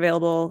packet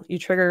available, you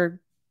trigger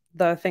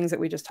the things that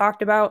we just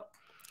talked about.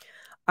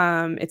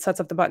 It sets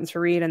up the buttons for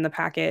read and the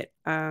packet,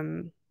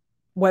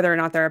 whether or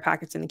not there are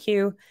packets in the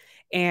queue.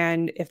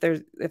 And if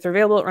they're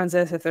available, it runs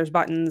this. If there's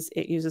buttons,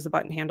 it uses the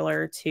button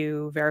handler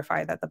to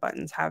verify that the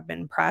buttons have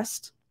been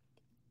pressed.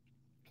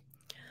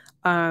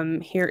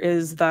 Here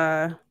is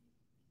the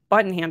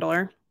button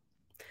handler.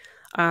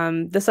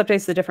 This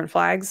updates the different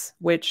flags,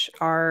 which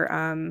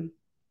are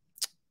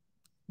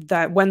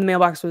that when the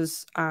mailbox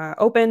was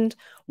opened,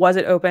 was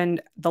it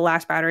opened, the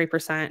last battery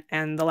percent,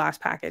 and the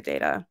last packet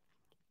data.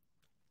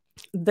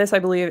 This, I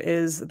believe,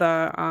 is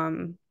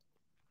the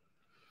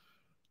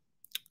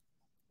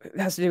it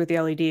has to do with the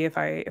LED, if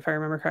I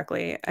remember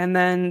correctly. And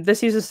then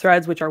this uses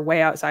threads, which are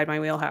way outside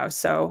my wheelhouse,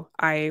 so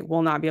I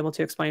will not be able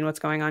to explain what's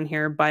going on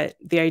here. But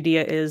the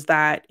idea is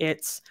that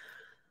it's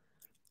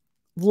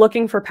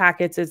looking for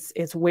packets.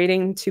 It's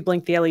waiting to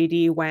blink the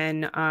LED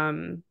when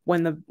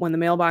the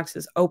mailbox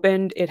is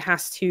opened. It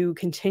has to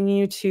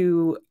continue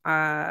to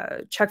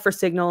check for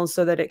signals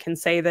so that it can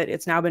say that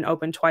it's now been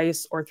opened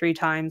twice or 3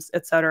 times,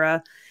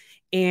 etc.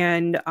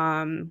 And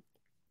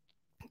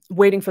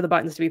waiting for the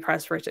buttons to be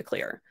pressed for it to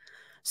clear.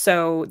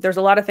 So there's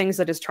a lot of things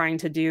that it's trying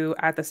to do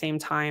at the same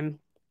time.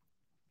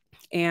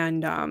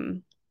 And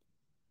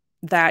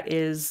that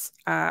is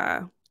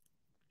what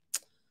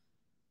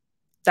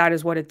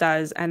it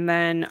does. And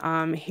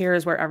then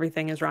here's where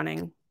everything is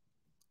running.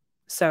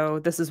 So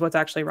this is what's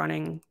actually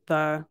running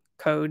the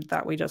code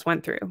that we just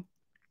went through.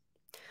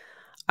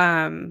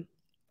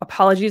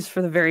 Apologies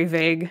for the very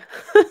vague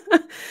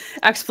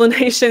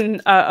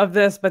explanation of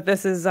this, but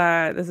this is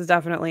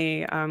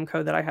definitely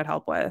code that I had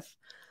help with.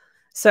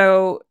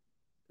 So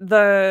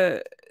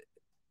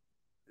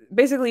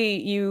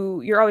basically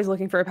you're always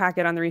looking for a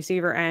packet on the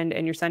receiver end,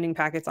 and you're sending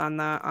packets on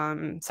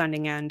the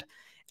sending end,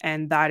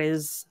 and that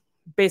is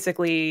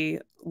basically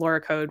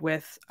LoRa code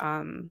with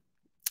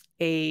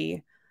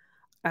a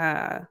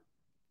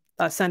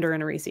sender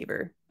and a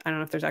receiver. I don't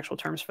know if there's actual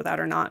terms for that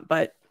or not,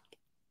 but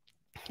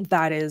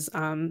that is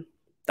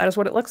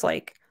what it looks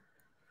like.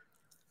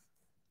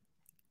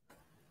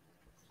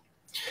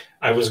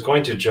 I was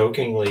going to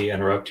jokingly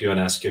interrupt you and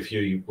ask if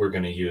you were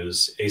going to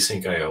use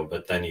async IO,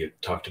 but then you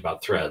talked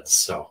about threads.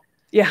 So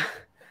yeah.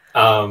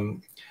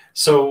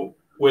 So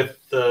with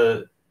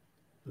the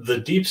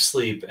deep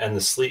sleep and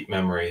the sleep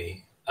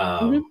memory,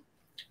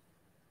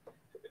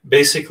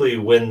 basically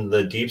when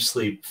the deep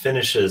sleep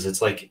finishes,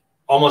 it's like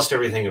almost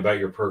everything about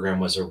your program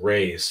was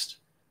erased,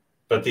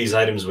 but these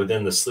items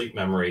within the sleep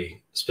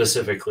memory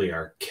specifically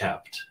are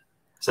kept.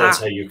 So that's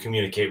how you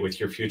communicate with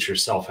your future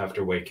self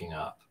after waking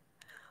up.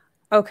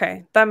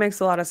 Okay, that makes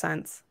a lot of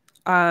sense.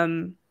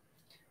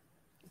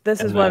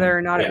 This is whether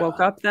or not it woke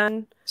up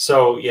then?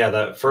 So yeah,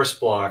 that first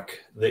block,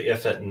 the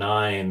if at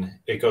 9,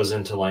 it goes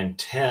into line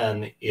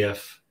 10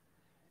 if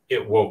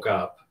it woke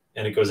up,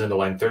 and it goes into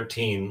line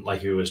 13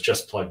 like it was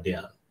just plugged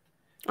in.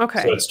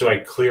 Okay. So it's, do I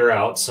clear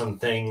out some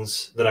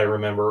things that I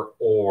remember,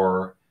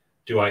 or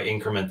do I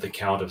increment the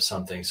count of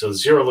something? So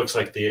 0 looks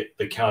like the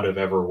count of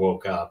ever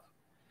woke up.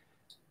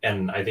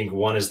 And I think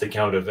 1 is the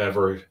count of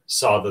ever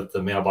saw that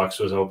the mailbox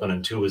was open,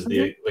 and 2 was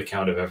the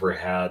count of ever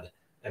had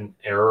an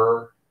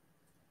error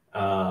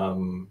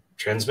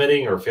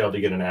transmitting or failed to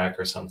get an ACK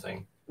or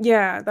something.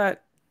 Yeah,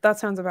 that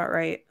sounds about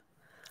right.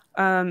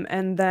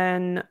 And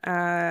then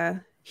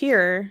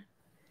here,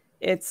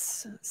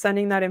 it's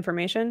sending that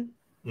information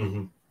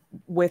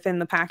within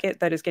the packet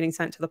that is getting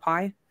sent to the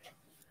Pi.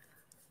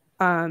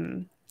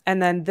 And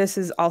then this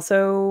is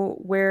also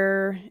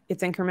where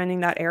it's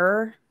incrementing that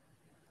error.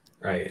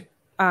 Right.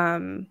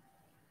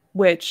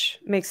 Which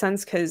makes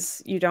sense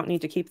because you don't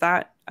need to keep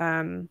that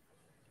on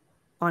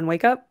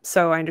wake up.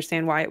 So I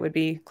understand why it would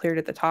be cleared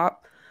at the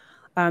top.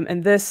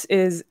 And this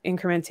is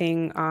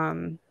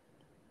incrementing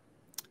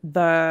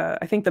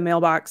I think the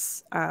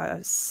mailbox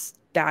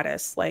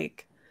status,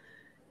 like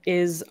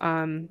has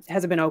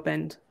it been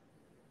opened,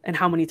 and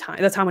how many times?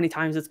 That's how many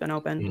times it's been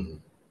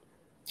opened.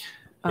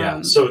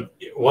 Yeah. So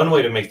one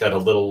way to make that a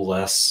little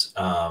less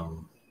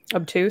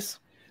obtuse.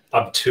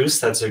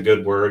 That's a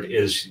good word.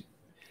 Is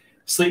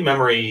sleep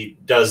memory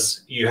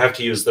you have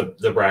to use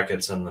the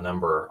brackets and the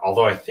number.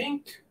 Although I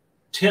think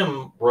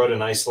Tim wrote a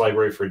nice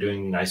library for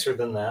doing nicer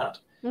than that.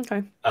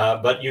 Okay.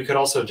 But you could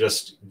also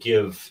just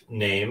give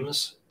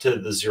names to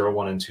the 0,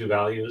 1, and 2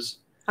 values.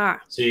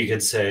 So you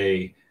could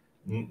say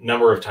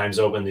number of times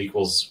opened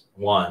equals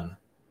 1,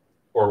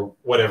 or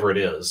whatever it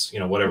is,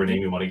 whatever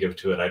name you want to give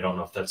to it. I don't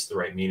know if that's the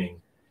right meaning.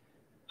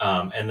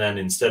 And then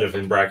instead of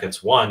in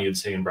brackets 1, you'd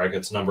say in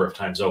brackets number of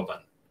times open.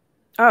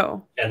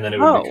 Oh. And then it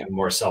would become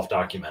more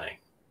self-documenting.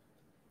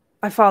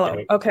 I follow.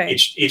 Okay.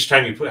 Each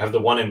time you have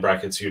the 1 in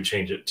brackets, you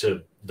change it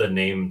to the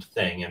named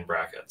thing in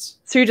brackets.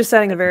 So you're just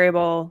setting a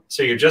variable.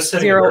 So you're just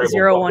setting a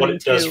variable. What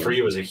it does for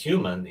you as a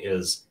human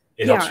is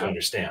it helps you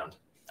understand.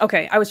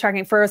 Okay, I was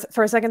tracking for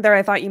a second there.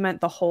 I thought you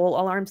meant the whole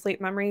alarm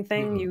sleep memory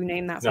thing. You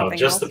name that something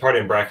just else? The part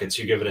in brackets.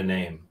 You give it a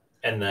name,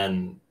 and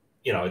then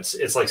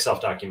it's like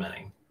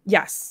self-documenting.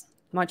 Yes,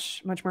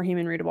 much more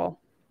human readable.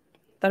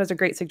 That is a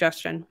great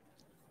suggestion.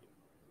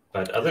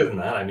 But other than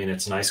that, I mean,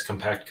 it's nice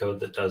compact code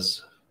that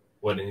does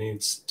what it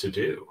needs to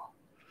do.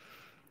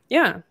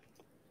 Yeah.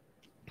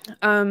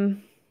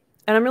 And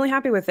I'm really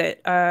happy with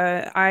it.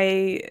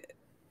 I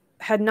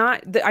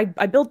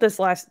built this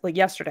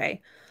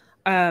yesterday.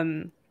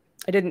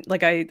 I didn't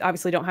I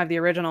obviously don't have the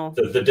original.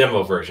 The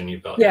demo version you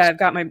built. Yeah, I've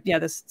got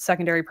this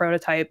secondary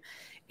prototype,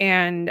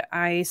 and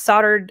I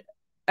soldered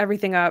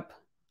everything up,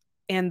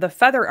 and the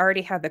Feather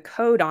already had the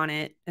code on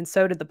it, and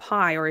so did the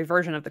Pi, or a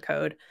version of the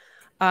code.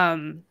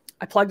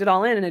 I plugged it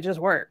all in and it just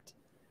worked.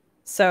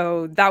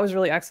 So that was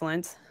really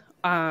excellent.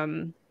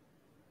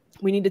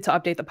 We needed to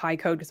update the Pi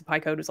code because the Pi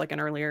code was like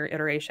an earlier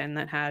iteration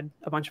that had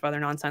a bunch of other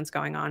nonsense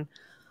going on.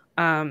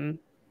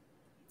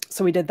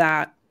 So we did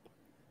that.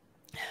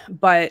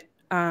 But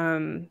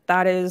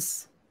that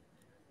is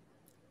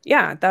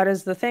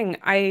the thing.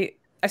 I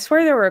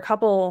swear there were a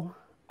couple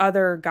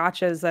other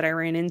gotchas that I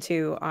ran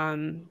into,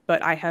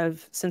 but I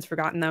have since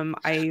forgotten them.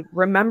 I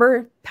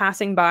remember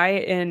passing by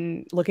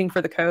and looking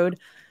for the code,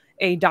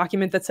 a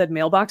document that said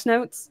mailbox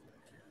notes.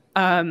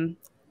 I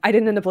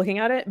didn't end up looking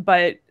at it,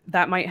 but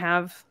that might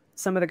have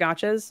some of the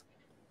gotchas.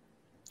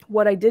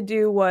 What I did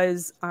do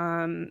was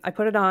I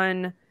put it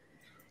on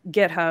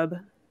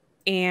GitHub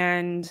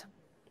and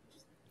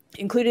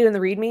included in the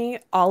README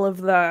all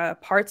of the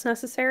parts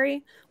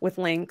necessary with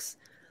links,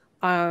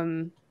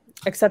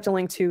 except a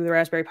link to the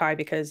Raspberry Pi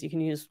because you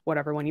can use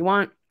whatever one you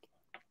want.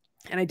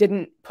 And I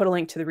didn't put a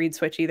link to the read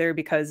switch either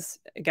because,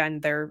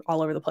 again, they're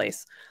all over the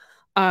place.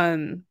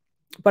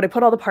 But I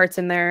put all the parts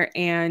in there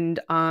and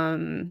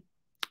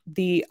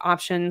the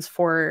options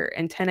for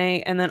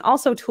antennae, and then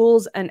also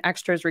tools and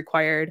extras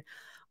required,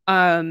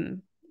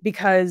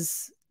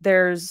 because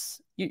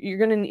you're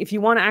gonna, if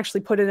you want to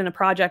actually put it in a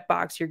project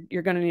box,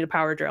 you're gonna need a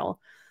power drill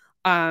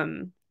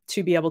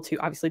to be able to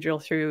obviously drill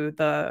through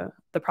the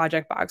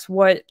project box.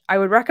 What I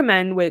would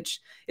recommend, which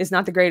is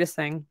not the greatest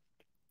thing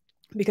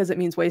because it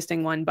means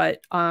wasting one,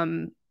 but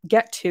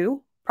get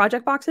 2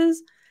 project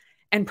boxes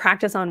and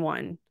practice on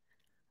one.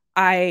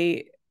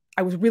 I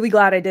was really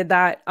glad I did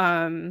that.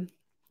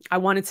 I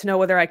wanted to know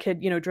whether I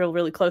could, drill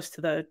really close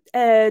to the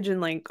edge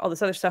and like all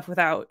this other stuff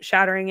without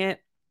shattering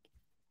it.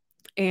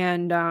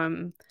 And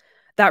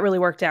that really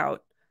worked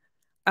out.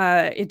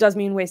 It does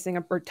mean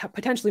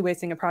potentially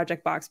wasting a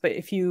project box, but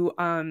if you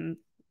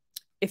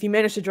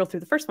manage to drill through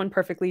the first one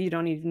perfectly, you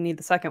don't even need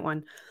the second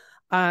one.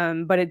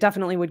 But it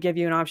definitely would give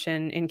you an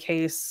option in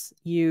case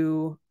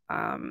you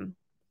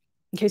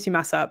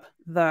mess up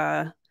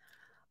the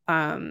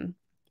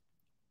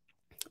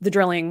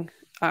drilling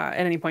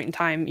at any point in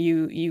time,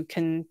 you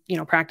can, you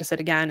know, practice it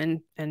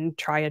again and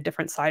try a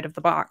different side of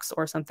the box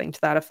or something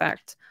to that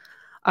effect.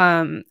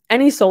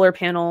 Any solar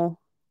panel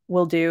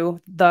will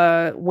do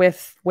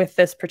with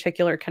this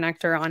particular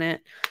connector on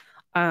it.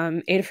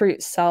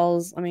 Adafruit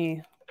sells, let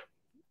me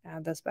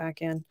add this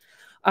back in.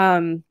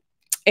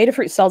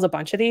 Adafruit sells a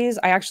bunch of these.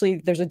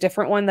 There's a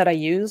different one that I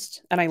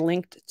used, and I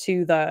linked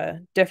to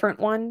the different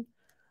one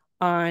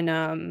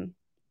on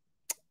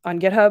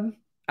GitHub.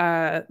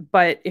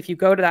 But if you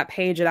go to that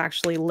page, it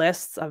actually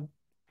lists a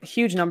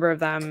huge number of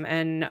them.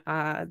 And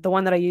the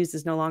one that I used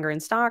is no longer in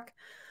stock.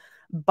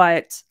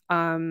 But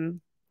the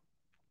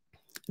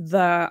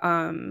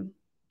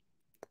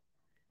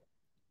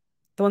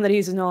one that I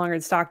use is no longer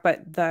in stock,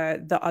 but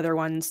the other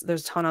ones,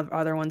 there's a ton of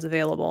other ones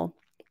available.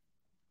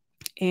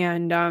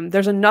 And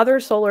there's another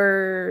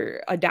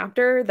solar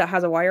adapter that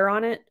has a wire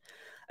on it.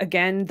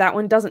 Again, that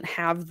one doesn't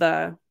have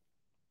the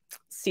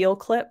seal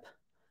clip.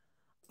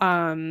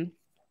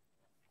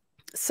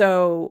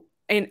 So,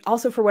 and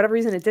also for whatever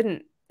reason, it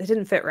didn't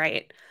fit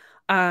right,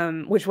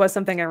 which was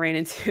something I ran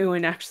into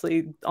and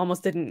actually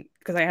almost didn't,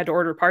 because I had to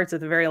order parts at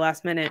the very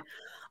last minute.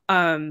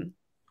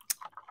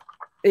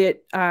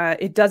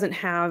 It doesn't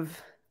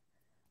have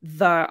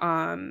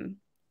the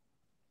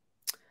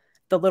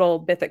little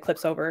bit that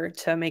clips over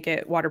to make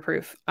it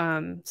waterproof.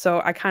 So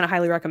I kind of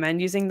highly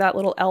recommend using that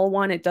little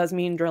L1. It does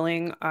mean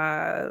drilling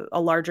a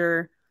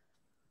larger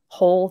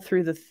hole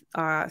through the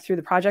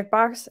project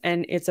box,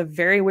 and it's a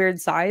very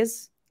weird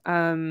size.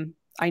 I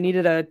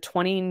needed a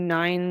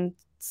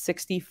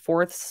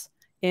 29/64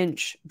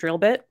 inch drill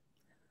bit,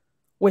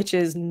 which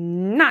is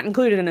not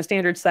included in a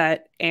standard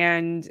set,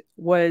 and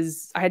I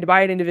had to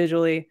buy it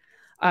individually.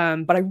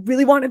 But I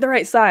really wanted the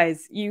right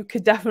size. You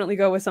could definitely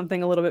go with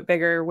something a little bit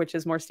bigger, which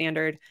is more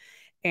standard,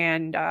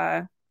 and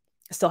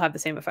still have the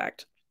same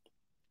effect.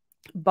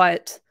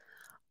 But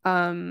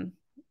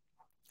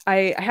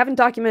I haven't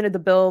documented the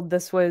build.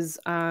 This was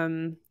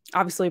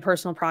obviously a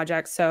personal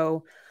project,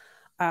 so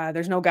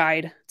there's no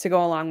guide to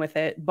go along with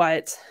it.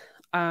 But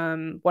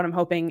what I'm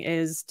hoping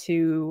is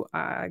to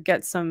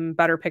get some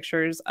better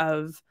pictures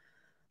of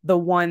the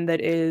one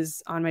that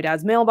is on my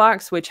dad's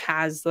mailbox, which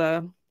has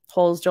the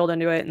holes drilled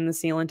into it and the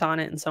sealant on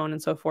it and so on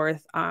and so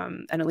forth,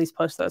 and at least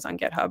post those on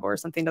GitHub or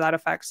something to that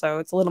effect, so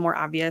it's a little more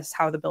obvious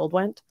how the build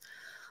went.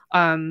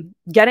 That's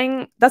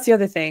the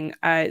other thing.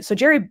 So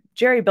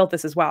Jerry built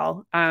this as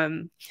well.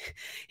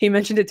 He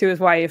mentioned it to his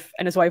wife,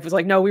 and his wife was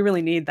like, no, we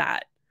really need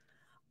that.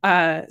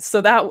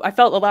 So that I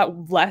felt a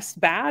lot less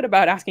bad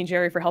about asking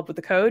Jerry for help with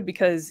the code,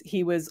 because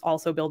he was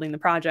also building the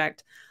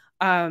project.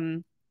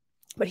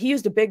 But he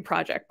used a big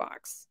project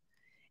box,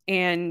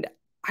 and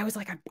I was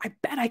like, I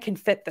bet I can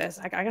fit this.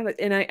 I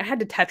had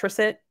to Tetris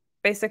it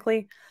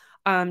basically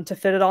to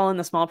fit it all in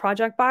the small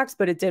project box,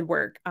 but it did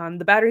work.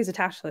 The battery is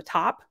attached to the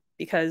top,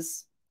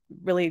 because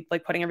really,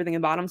 like, putting everything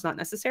in the bottom is not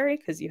necessary,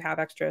 because you have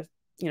extra,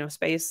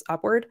 space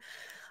upward.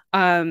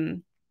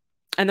 And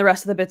the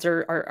rest of the bits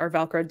are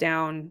Velcroed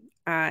down,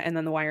 and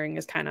then the wiring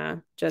is kind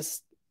of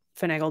just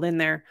finagled in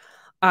there.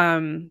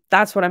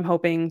 That's what I'm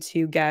hoping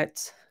to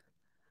get.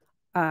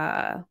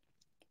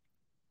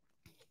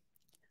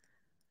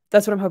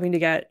 That's what I'm hoping to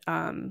get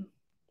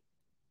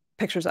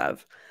pictures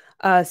of.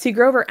 C.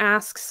 Grover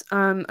asks,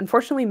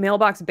 unfortunately,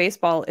 mailbox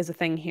baseball is a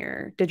thing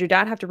here. Did your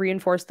dad have to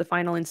reinforce the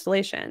final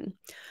installation?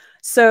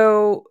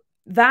 So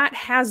that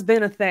has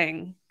been a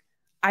thing.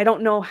 I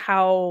don't know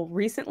how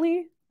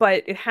recently,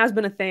 but it has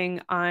been a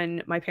thing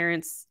on my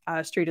parents'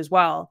 street as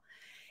well.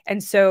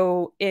 And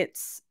so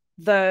it's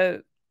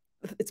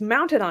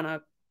mounted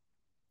on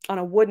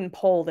a wooden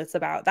pole that's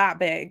about that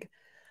big,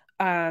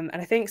 and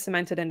I think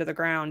cemented into the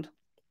ground.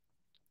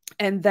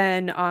 And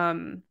then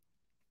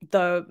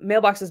the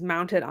mailbox is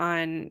mounted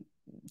on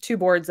two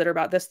boards that are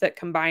about this thick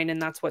combined,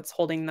 and that's what's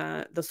holding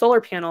the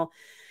solar panel.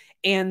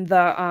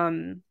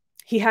 And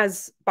he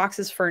has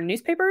boxes for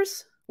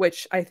newspapers,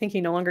 which I think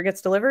he no longer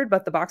gets delivered,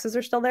 but the boxes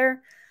are still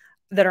there,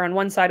 that are on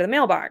one side of the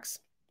mailbox.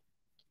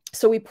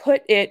 So we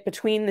put it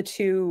between the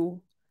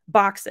two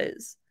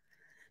boxes.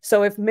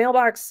 So if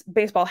mailbox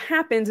baseball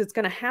happens, it's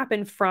going to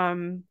happen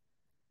from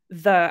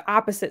the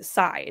opposite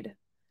side.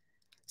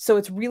 So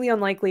it's really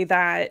unlikely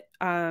that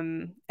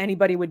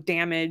anybody would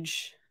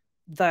damage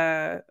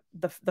the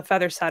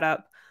feather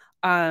setup,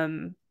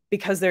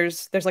 because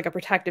there's like a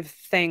protective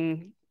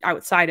thing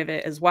outside of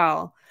it as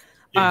well.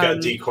 You've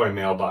got decoy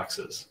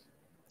mailboxes,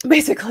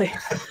 basically.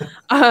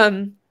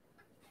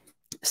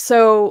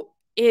 So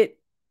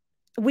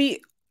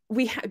we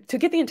had to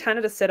get the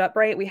antenna to sit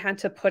upright. We had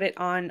to put it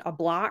on a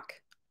block,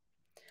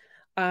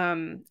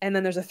 and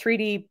then there's a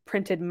 3D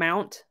printed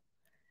mount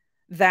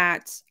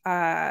that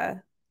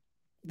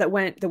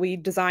we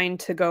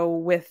designed to go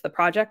with the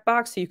project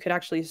box, so you could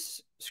actually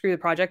screw the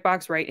project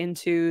box right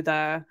into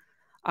the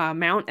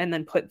mount and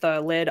then put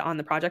the lid on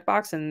the project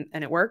box, and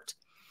it worked.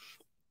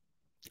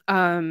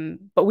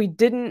 But we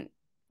didn't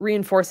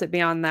reinforce it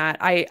beyond that.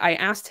 I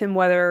asked him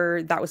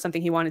whether that was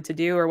something he wanted to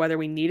do, or whether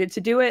we needed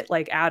to do it,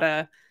 like add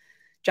a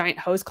giant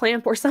hose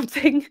clamp or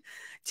something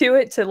to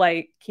it to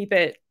like keep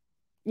it,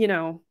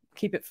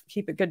 keep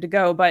it good to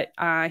go. But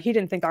he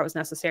didn't think that was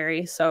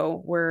necessary,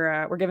 so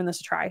we're giving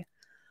this a try.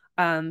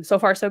 So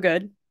far, so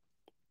good.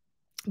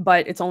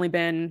 But it's only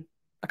been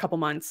a couple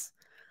months.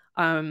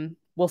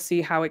 We'll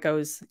see how it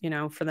goes,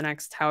 for the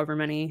next however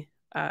many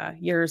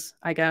years,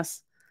 I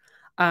guess.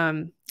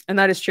 And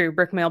that is true.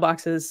 Brick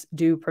mailboxes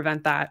do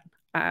prevent that.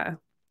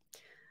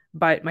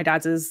 But my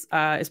dad's is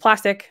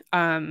plastic.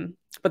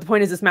 But the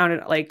point is, it's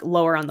mounted like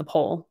lower on the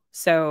pole,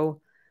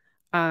 so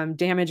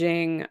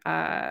damaging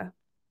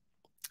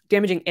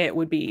it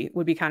would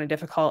be kind of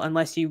difficult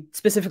unless you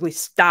specifically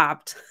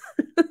stopped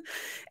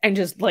and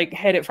just like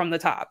hit it from the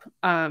top.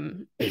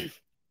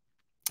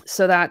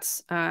 So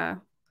that's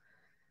kind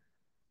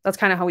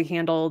of how we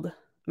handled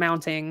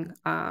mounting.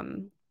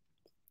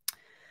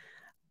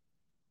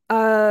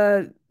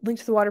 Link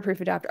to the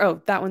waterproof adapter.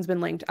 Oh, that one's been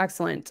linked.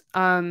 Excellent.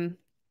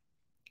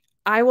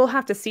 I will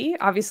have to see.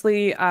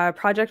 Obviously,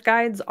 project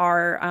guides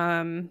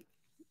are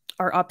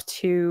up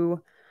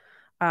to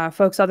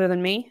folks other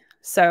than me.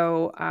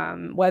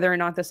 So whether or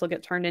not this will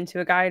get turned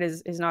into a guide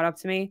is not up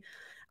to me.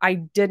 I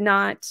did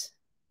not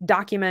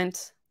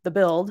document the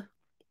build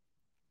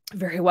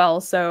very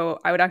well, so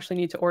I would actually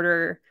need to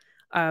order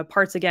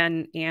parts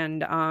again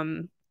and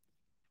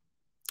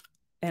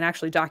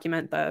actually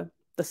document the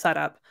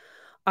setup.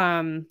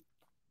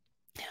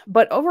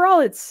 But overall,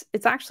 it's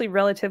actually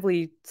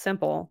relatively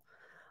simple.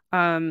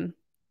 So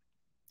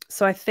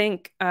I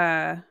think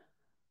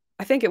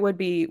it would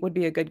be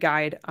a good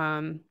guide.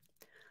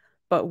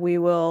 But we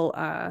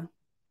will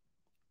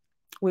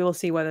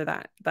see whether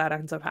that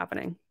ends up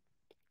happening.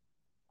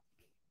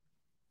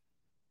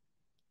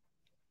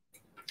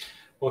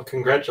 Well,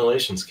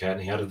 congratulations,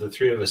 Kattni. Out of the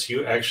three of us,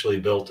 you actually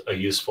built a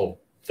useful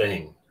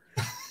thing.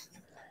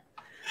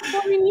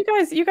 Well, I mean,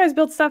 you guys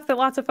build stuff that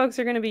lots of folks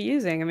are going to be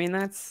using. I mean,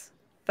 that's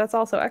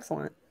also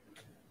excellent.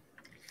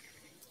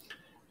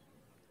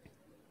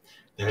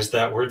 There's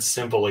that word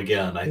simple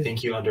again. I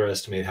think you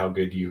underestimate how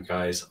good you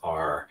guys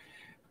are.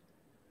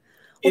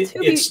 Well,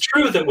 it's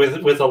true that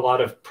with a lot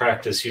of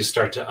practice, you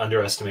start to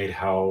underestimate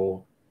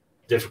how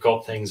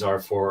difficult things are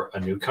for a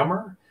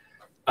newcomer.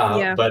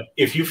 Yeah. But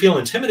if you feel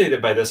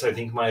intimidated by this, I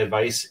think my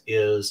advice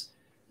is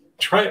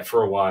try it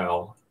for a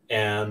while,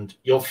 and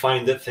you'll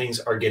find that things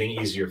are getting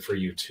easier for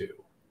you too.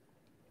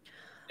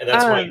 And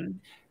that's why,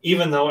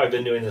 even though I've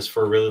been doing this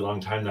for a really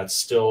long time, that's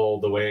still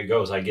the way it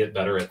goes. I get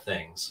better at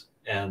things.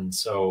 And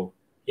so,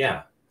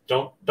 yeah,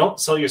 don't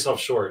sell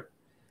yourself short,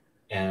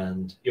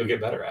 and you'll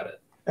get better at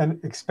it.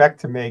 And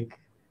expect to make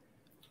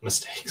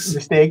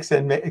mistakes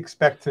and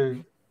expect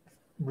to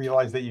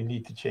realize that you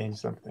need to change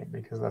something,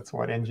 because that's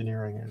what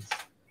engineering is.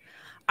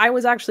 I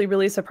was actually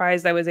really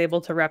surprised I was able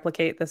to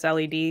replicate this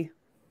LED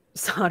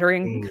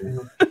soldering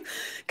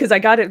because I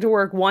got it to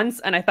work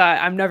once and I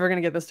thought I'm never going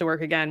to get this to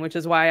work again, which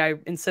is why I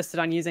insisted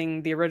on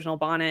using the original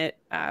bonnet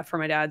for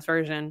my dad's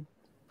version.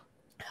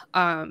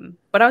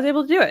 But I was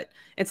able to do it.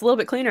 It's a little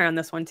bit cleaner on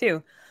this one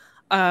too.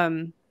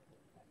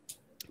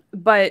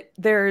 But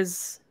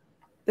there's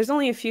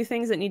only a few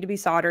things that need to be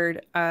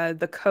soldered.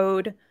 The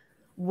code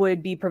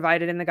would be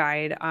provided in the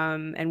guide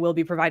and will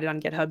be provided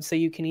on GitHub, so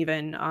you can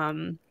even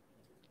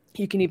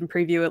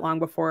preview it long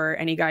before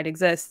any guide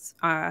exists.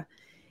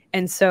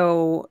 And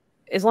so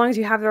as long as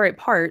you have the right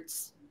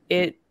parts,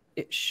 it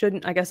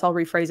shouldn't, I guess I'll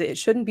rephrase it, it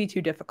shouldn't be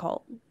too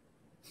difficult,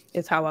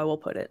 is how I will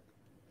put it.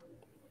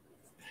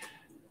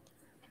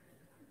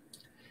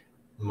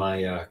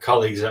 My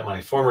colleagues at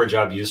my former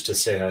job used to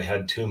say I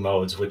had two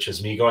modes, which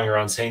is me going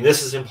around saying,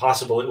 this is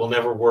impossible, it will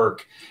never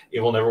work,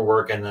 and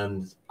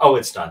then, oh,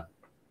 it's done.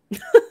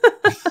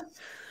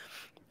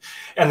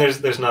 And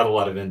there's not a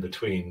lot of in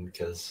between,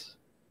 because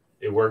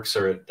it works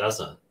or it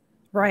doesn't.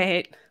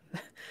 Right.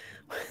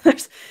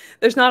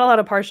 There's not a lot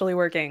of partially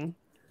working.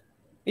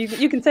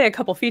 You can say a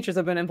couple features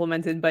have been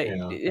implemented, but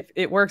if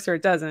it works or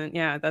it doesn't,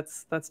 yeah,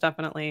 that's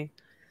definitely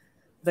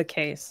the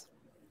case.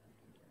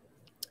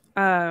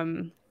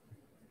 Does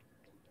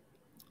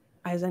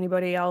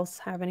anybody else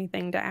have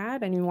anything to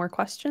add? Any more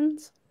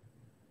questions?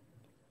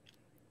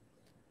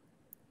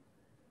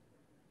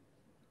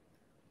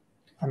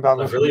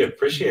 I've really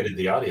appreciated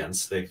the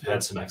audience. They've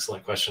had some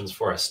excellent questions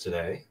for us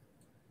today.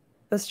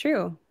 That's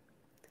true.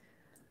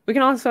 We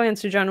can also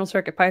answer general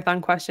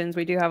CircuitPython questions.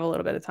 We do have a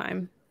little bit of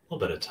time. A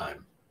little bit of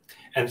time.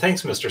 And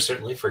thanks, Mr.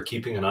 Certainly, for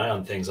keeping an eye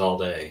on things all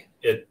day.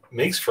 It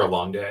makes for a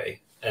long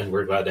day, and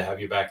we're glad to have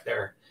you back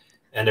there.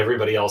 And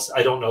everybody else,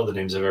 I don't know the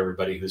names of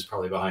everybody who's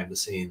probably behind the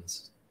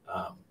scenes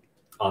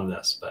on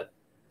this, but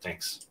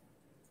thanks.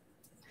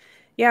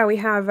 Yeah, we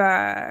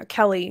have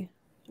Kelly,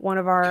 one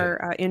of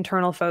our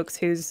internal folks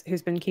who's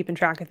been keeping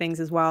track of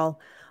things as well.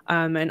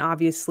 And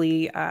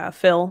obviously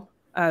Phil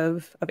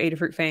of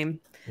Adafruit fame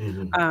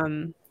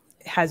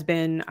has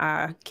been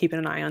keeping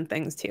an eye on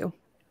things too.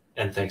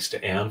 And thanks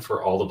to Anne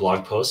for all the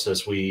blog posts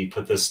as we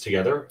put this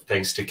together.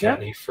 Thanks to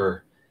Kattni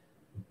for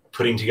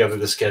putting together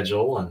the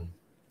schedule and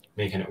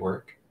making it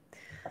work.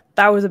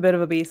 That was a bit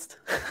of a beast.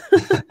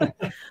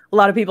 A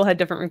lot of people had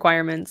different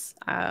requirements.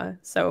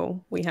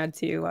 So we had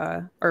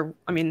to,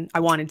 I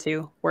wanted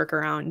to work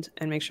around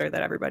and make sure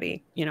that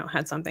everybody,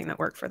 had something that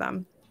worked for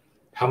them.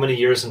 How many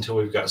years until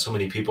we've got so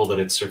many people that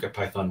it's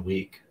CircuitPython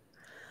week?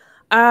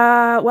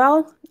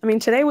 Well, I mean,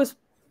 today was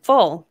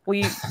full.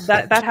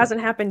 That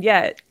hasn't happened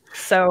yet.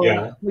 So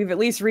Yeah. we've at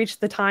least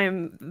reached the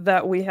time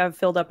that we have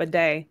filled up a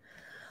day.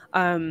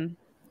 And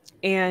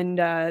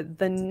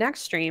the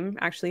next stream,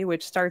 actually,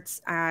 which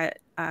starts at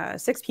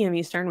 6 p.m.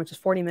 Eastern, which is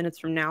 40 minutes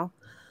from now,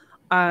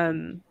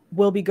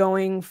 will be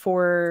going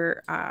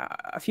for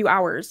a few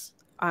hours.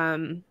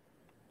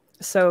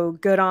 So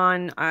good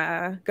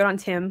on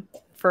Tim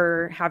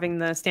for having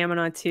the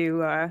stamina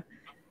to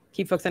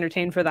keep folks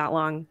entertained for that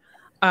long.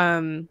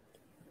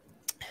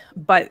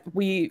 But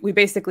we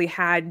basically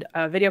had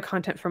video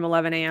content from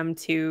 11 a.m.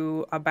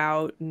 to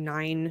about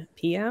 9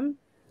 p.m.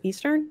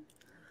 Eastern.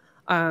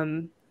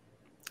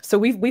 So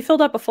we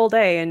filled up a full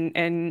day,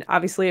 and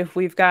obviously if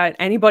we've got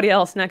anybody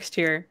else next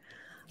year,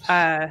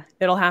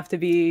 it'll have to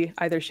be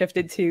either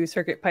shifted to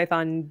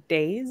CircuitPython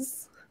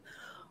days,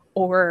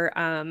 or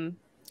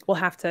we'll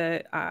have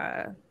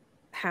to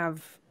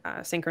have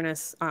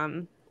synchronous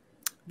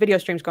video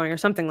streams going or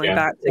something like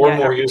that. Or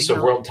more use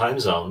of world time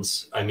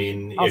zones. I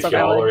mean, Also if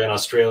y'all valid. are in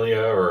Australia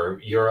or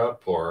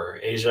Europe or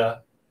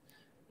Asia,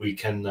 we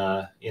can,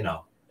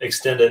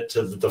 extend it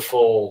to the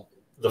full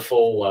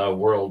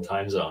world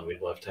time zone.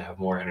 We'd love to have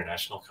more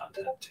international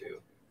content too.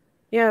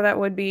 Yeah, that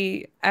would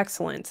be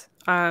excellent.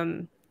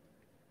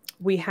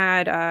 We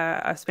had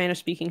a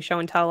Spanish-speaking show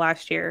and tell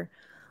last year,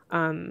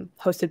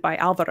 hosted by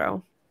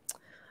Alvaro,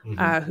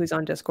 who's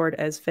on Discord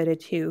as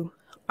Fede2.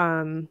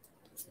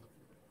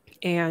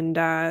 And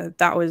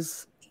that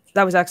was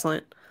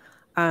excellent.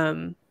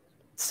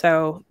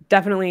 So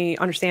definitely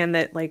understand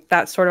that like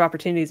that sort of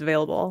opportunity is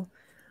available.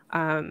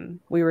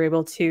 We were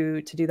able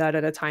to do that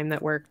at a time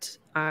that worked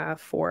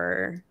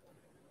for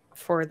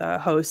the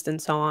host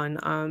and so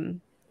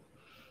on.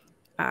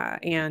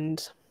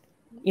 And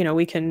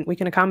we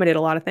can accommodate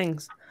a lot of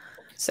things.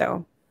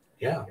 So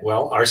yeah,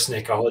 well, our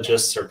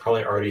snakeologists are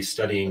probably already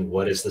studying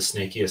what is the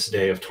snakiest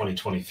day of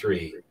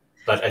 2023,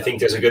 but I think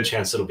there's a good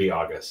chance it'll be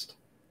August.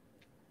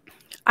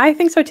 I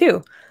think so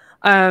too.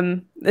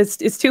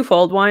 It's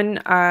twofold. One,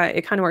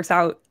 it kind of works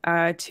out.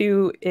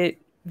 Two,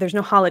 there's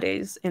no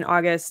holidays in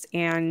August,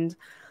 and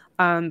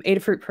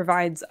Adafruit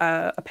provides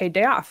a paid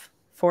day off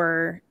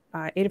for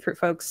Adafruit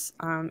folks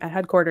at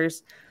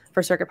headquarters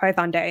for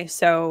CircuitPython Day.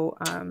 So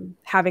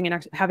having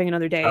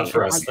another day. Not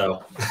for us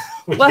though.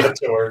 We well, get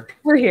to work.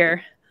 We're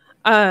here.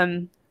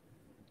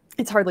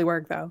 It's hardly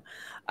work though.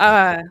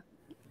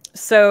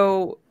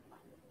 So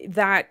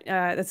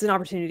that's an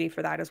opportunity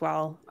for that as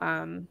well.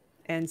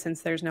 And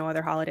since there's no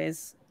other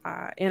holidays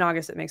in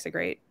August, it makes a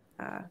great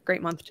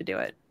month to do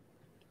it.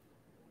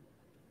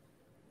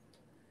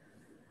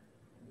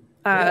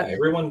 Yeah,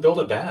 everyone build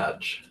a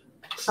badge.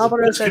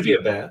 Alvaro could be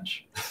a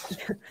badge.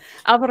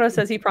 Alvaro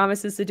says he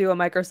promises to do a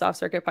Microsoft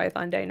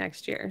CircuitPython Day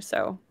next year,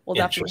 so we'll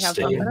definitely have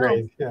something.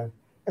 Great, yeah.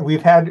 And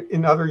we've had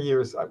in other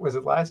years, was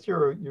it last year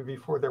or year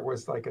before, there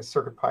was like a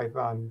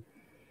CircuitPython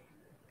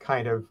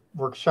kind of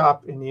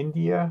workshop in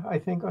India, I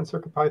think, on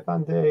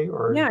CircuitPython Day,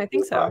 or yeah, I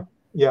think so.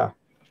 Yeah.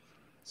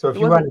 So if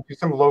you want to do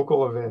some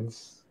local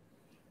events.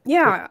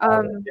 Yeah,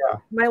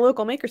 my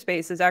local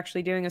makerspace is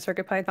actually doing a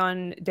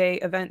CircuitPython Day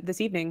event this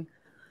evening.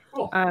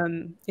 Cool.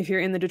 If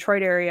you're in the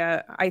Detroit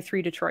area,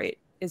 i3 Detroit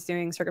is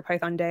doing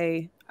CircuitPython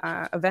Day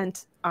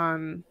event.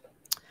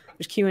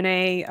 There's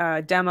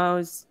Q&A,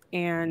 demos,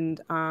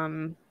 and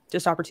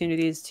just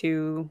opportunities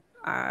to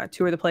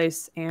tour the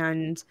place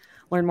and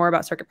learn more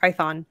about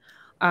CircuitPython.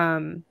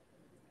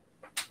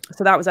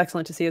 So that was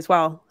excellent to see as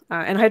well.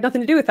 And I had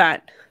nothing to do with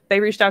that. They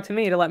reached out to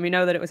me to let me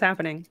know that it was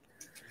happening.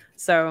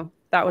 So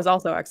that was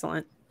also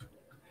excellent.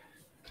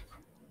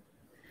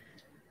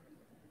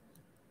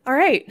 All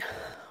right.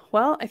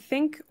 Well, I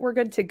think we're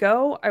good to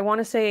go. I want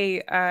to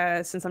say,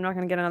 since I'm not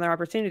going to get another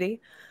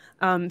opportunity,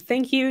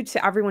 thank you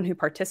to everyone who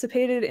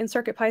participated in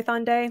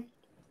CircuitPython Day.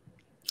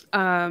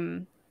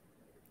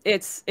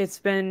 It's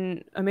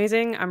been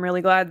amazing. I'm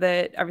really glad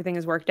that everything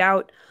has worked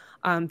out.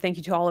 Thank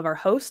you to all of our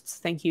hosts.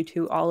 Thank you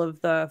to all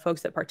of the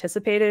folks that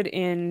participated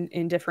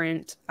in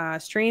different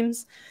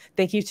streams.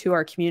 Thank you to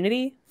our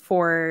community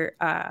for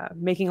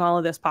making all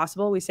of this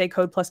possible. We say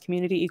code plus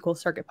community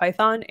equals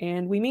CircuitPython,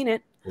 and we mean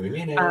it. We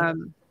mean it.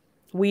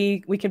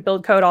 We can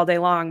build code all day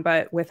long,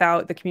 but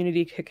without the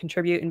community to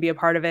contribute and be a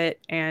part of it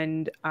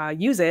and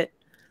use it,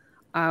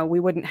 we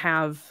wouldn't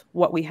have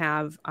what we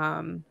have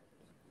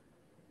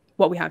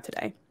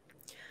today.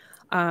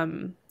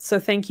 So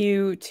thank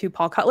you to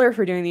Paul Cutler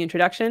for doing the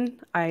introduction.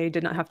 I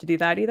did not have to do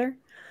that either.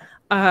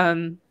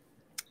 And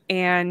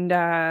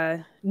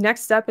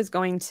next up is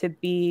going to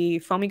be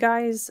Foamy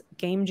Guy's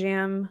Game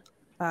Jam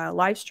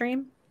live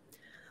stream,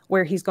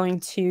 where he's going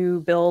to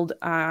build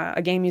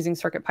a game using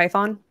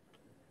CircuitPython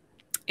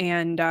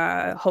and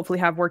hopefully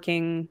have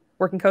working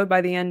code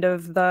by the end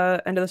of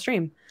the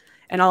stream.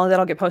 And all of that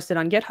will get posted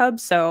on GitHub.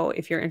 So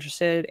if you're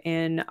interested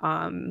in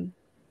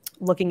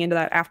looking into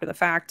that after the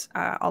fact,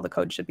 all the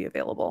code should be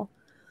available.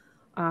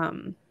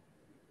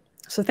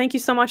 So thank you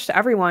so much to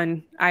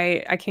everyone.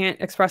 I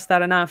can't express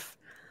that enough.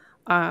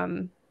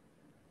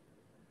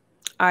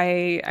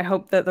 I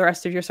hope that the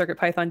rest of your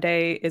CircuitPython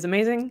day is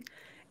amazing.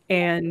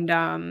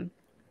 And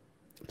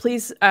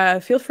please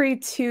feel free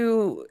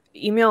to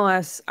email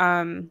us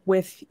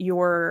with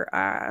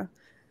your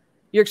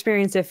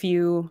experience if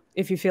you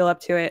feel up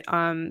to it.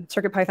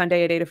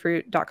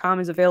 CircuitPythonDay@Adafruit.com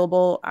is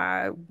available.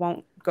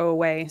 Won't go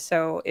away.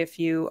 So if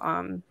you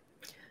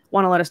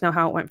want to let us know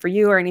how it went for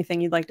you or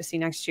anything you'd like to see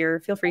next year,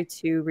 feel free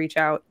to reach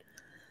out.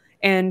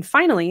 And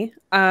finally,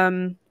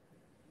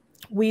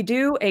 we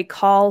do a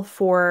call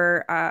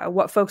for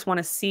what folks want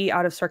to see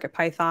out of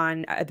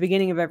CircuitPython at the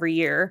beginning of every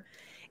year.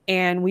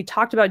 And we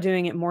talked about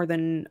doing it more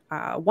than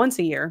once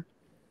a year.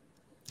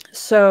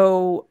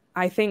 So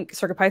I think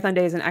CircuitPython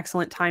Day is an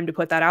excellent time to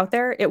put that out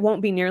there. It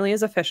won't be nearly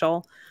as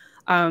official.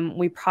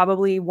 We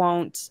probably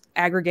won't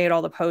aggregate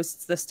all the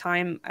posts this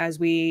time as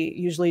we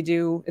usually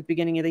do at the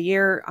beginning of the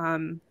year.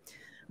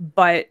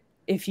 But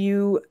if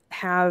you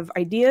have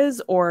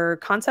ideas or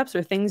concepts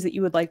or things that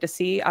you would like to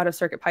see out of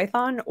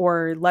CircuitPython,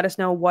 or let us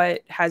know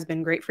what has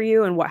been great for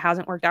you and what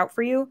hasn't worked out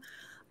for you,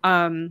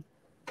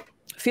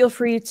 feel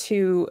free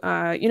to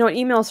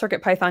email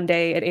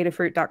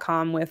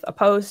CircuitPythonDay@Adafruit.com with a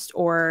post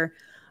or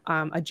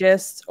a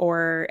gist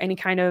or any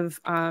kind of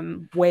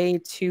way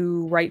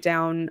to write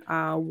down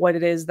what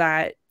it is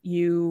that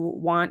you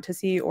want to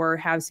see or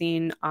have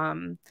seen,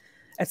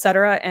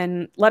 etc.,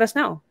 and let us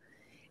know.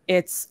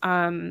 It's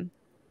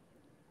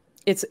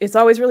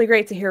always really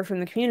great to hear from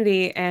the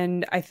community,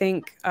 and I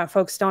think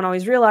folks don't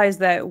always realize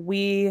that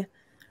we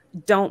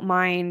don't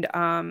mind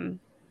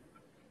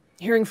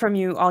hearing from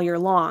you all year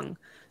long.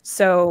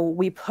 So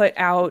we put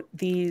out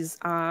these,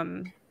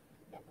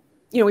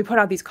 we put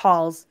out these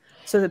calls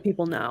so that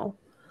people know.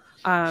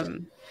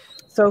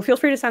 So feel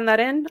free to send that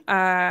in.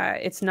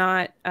 It's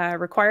not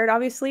required,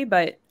 obviously,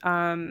 but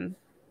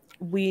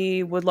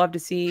we would love to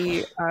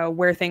see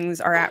where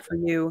things are at for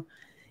you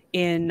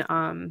in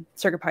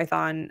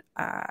CircuitPython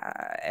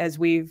as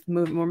we're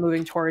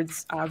moving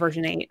towards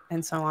version 8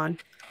 and so on.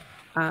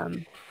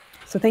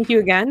 So thank you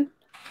again.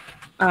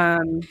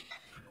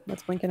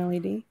 Let's blink an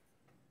LED.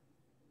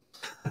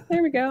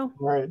 There we go.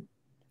 Right.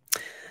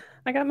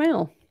 I got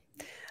mail.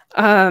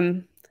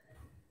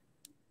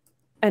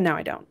 And now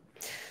I don't.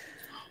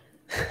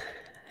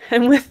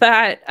 And with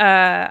that,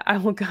 I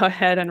will go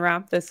ahead and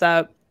wrap this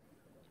up.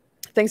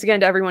 Thanks again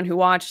to everyone who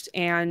watched,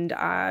 and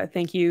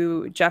thank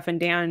you, Jeff and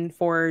Dan,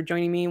 for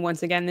joining me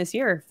once again this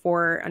year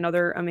for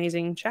another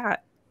amazing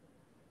chat.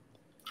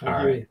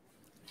 All right.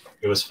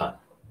 It was fun.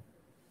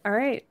 All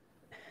right.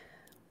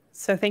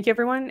 So thank you,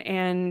 everyone,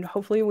 and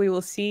hopefully we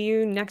will see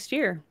you next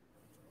year.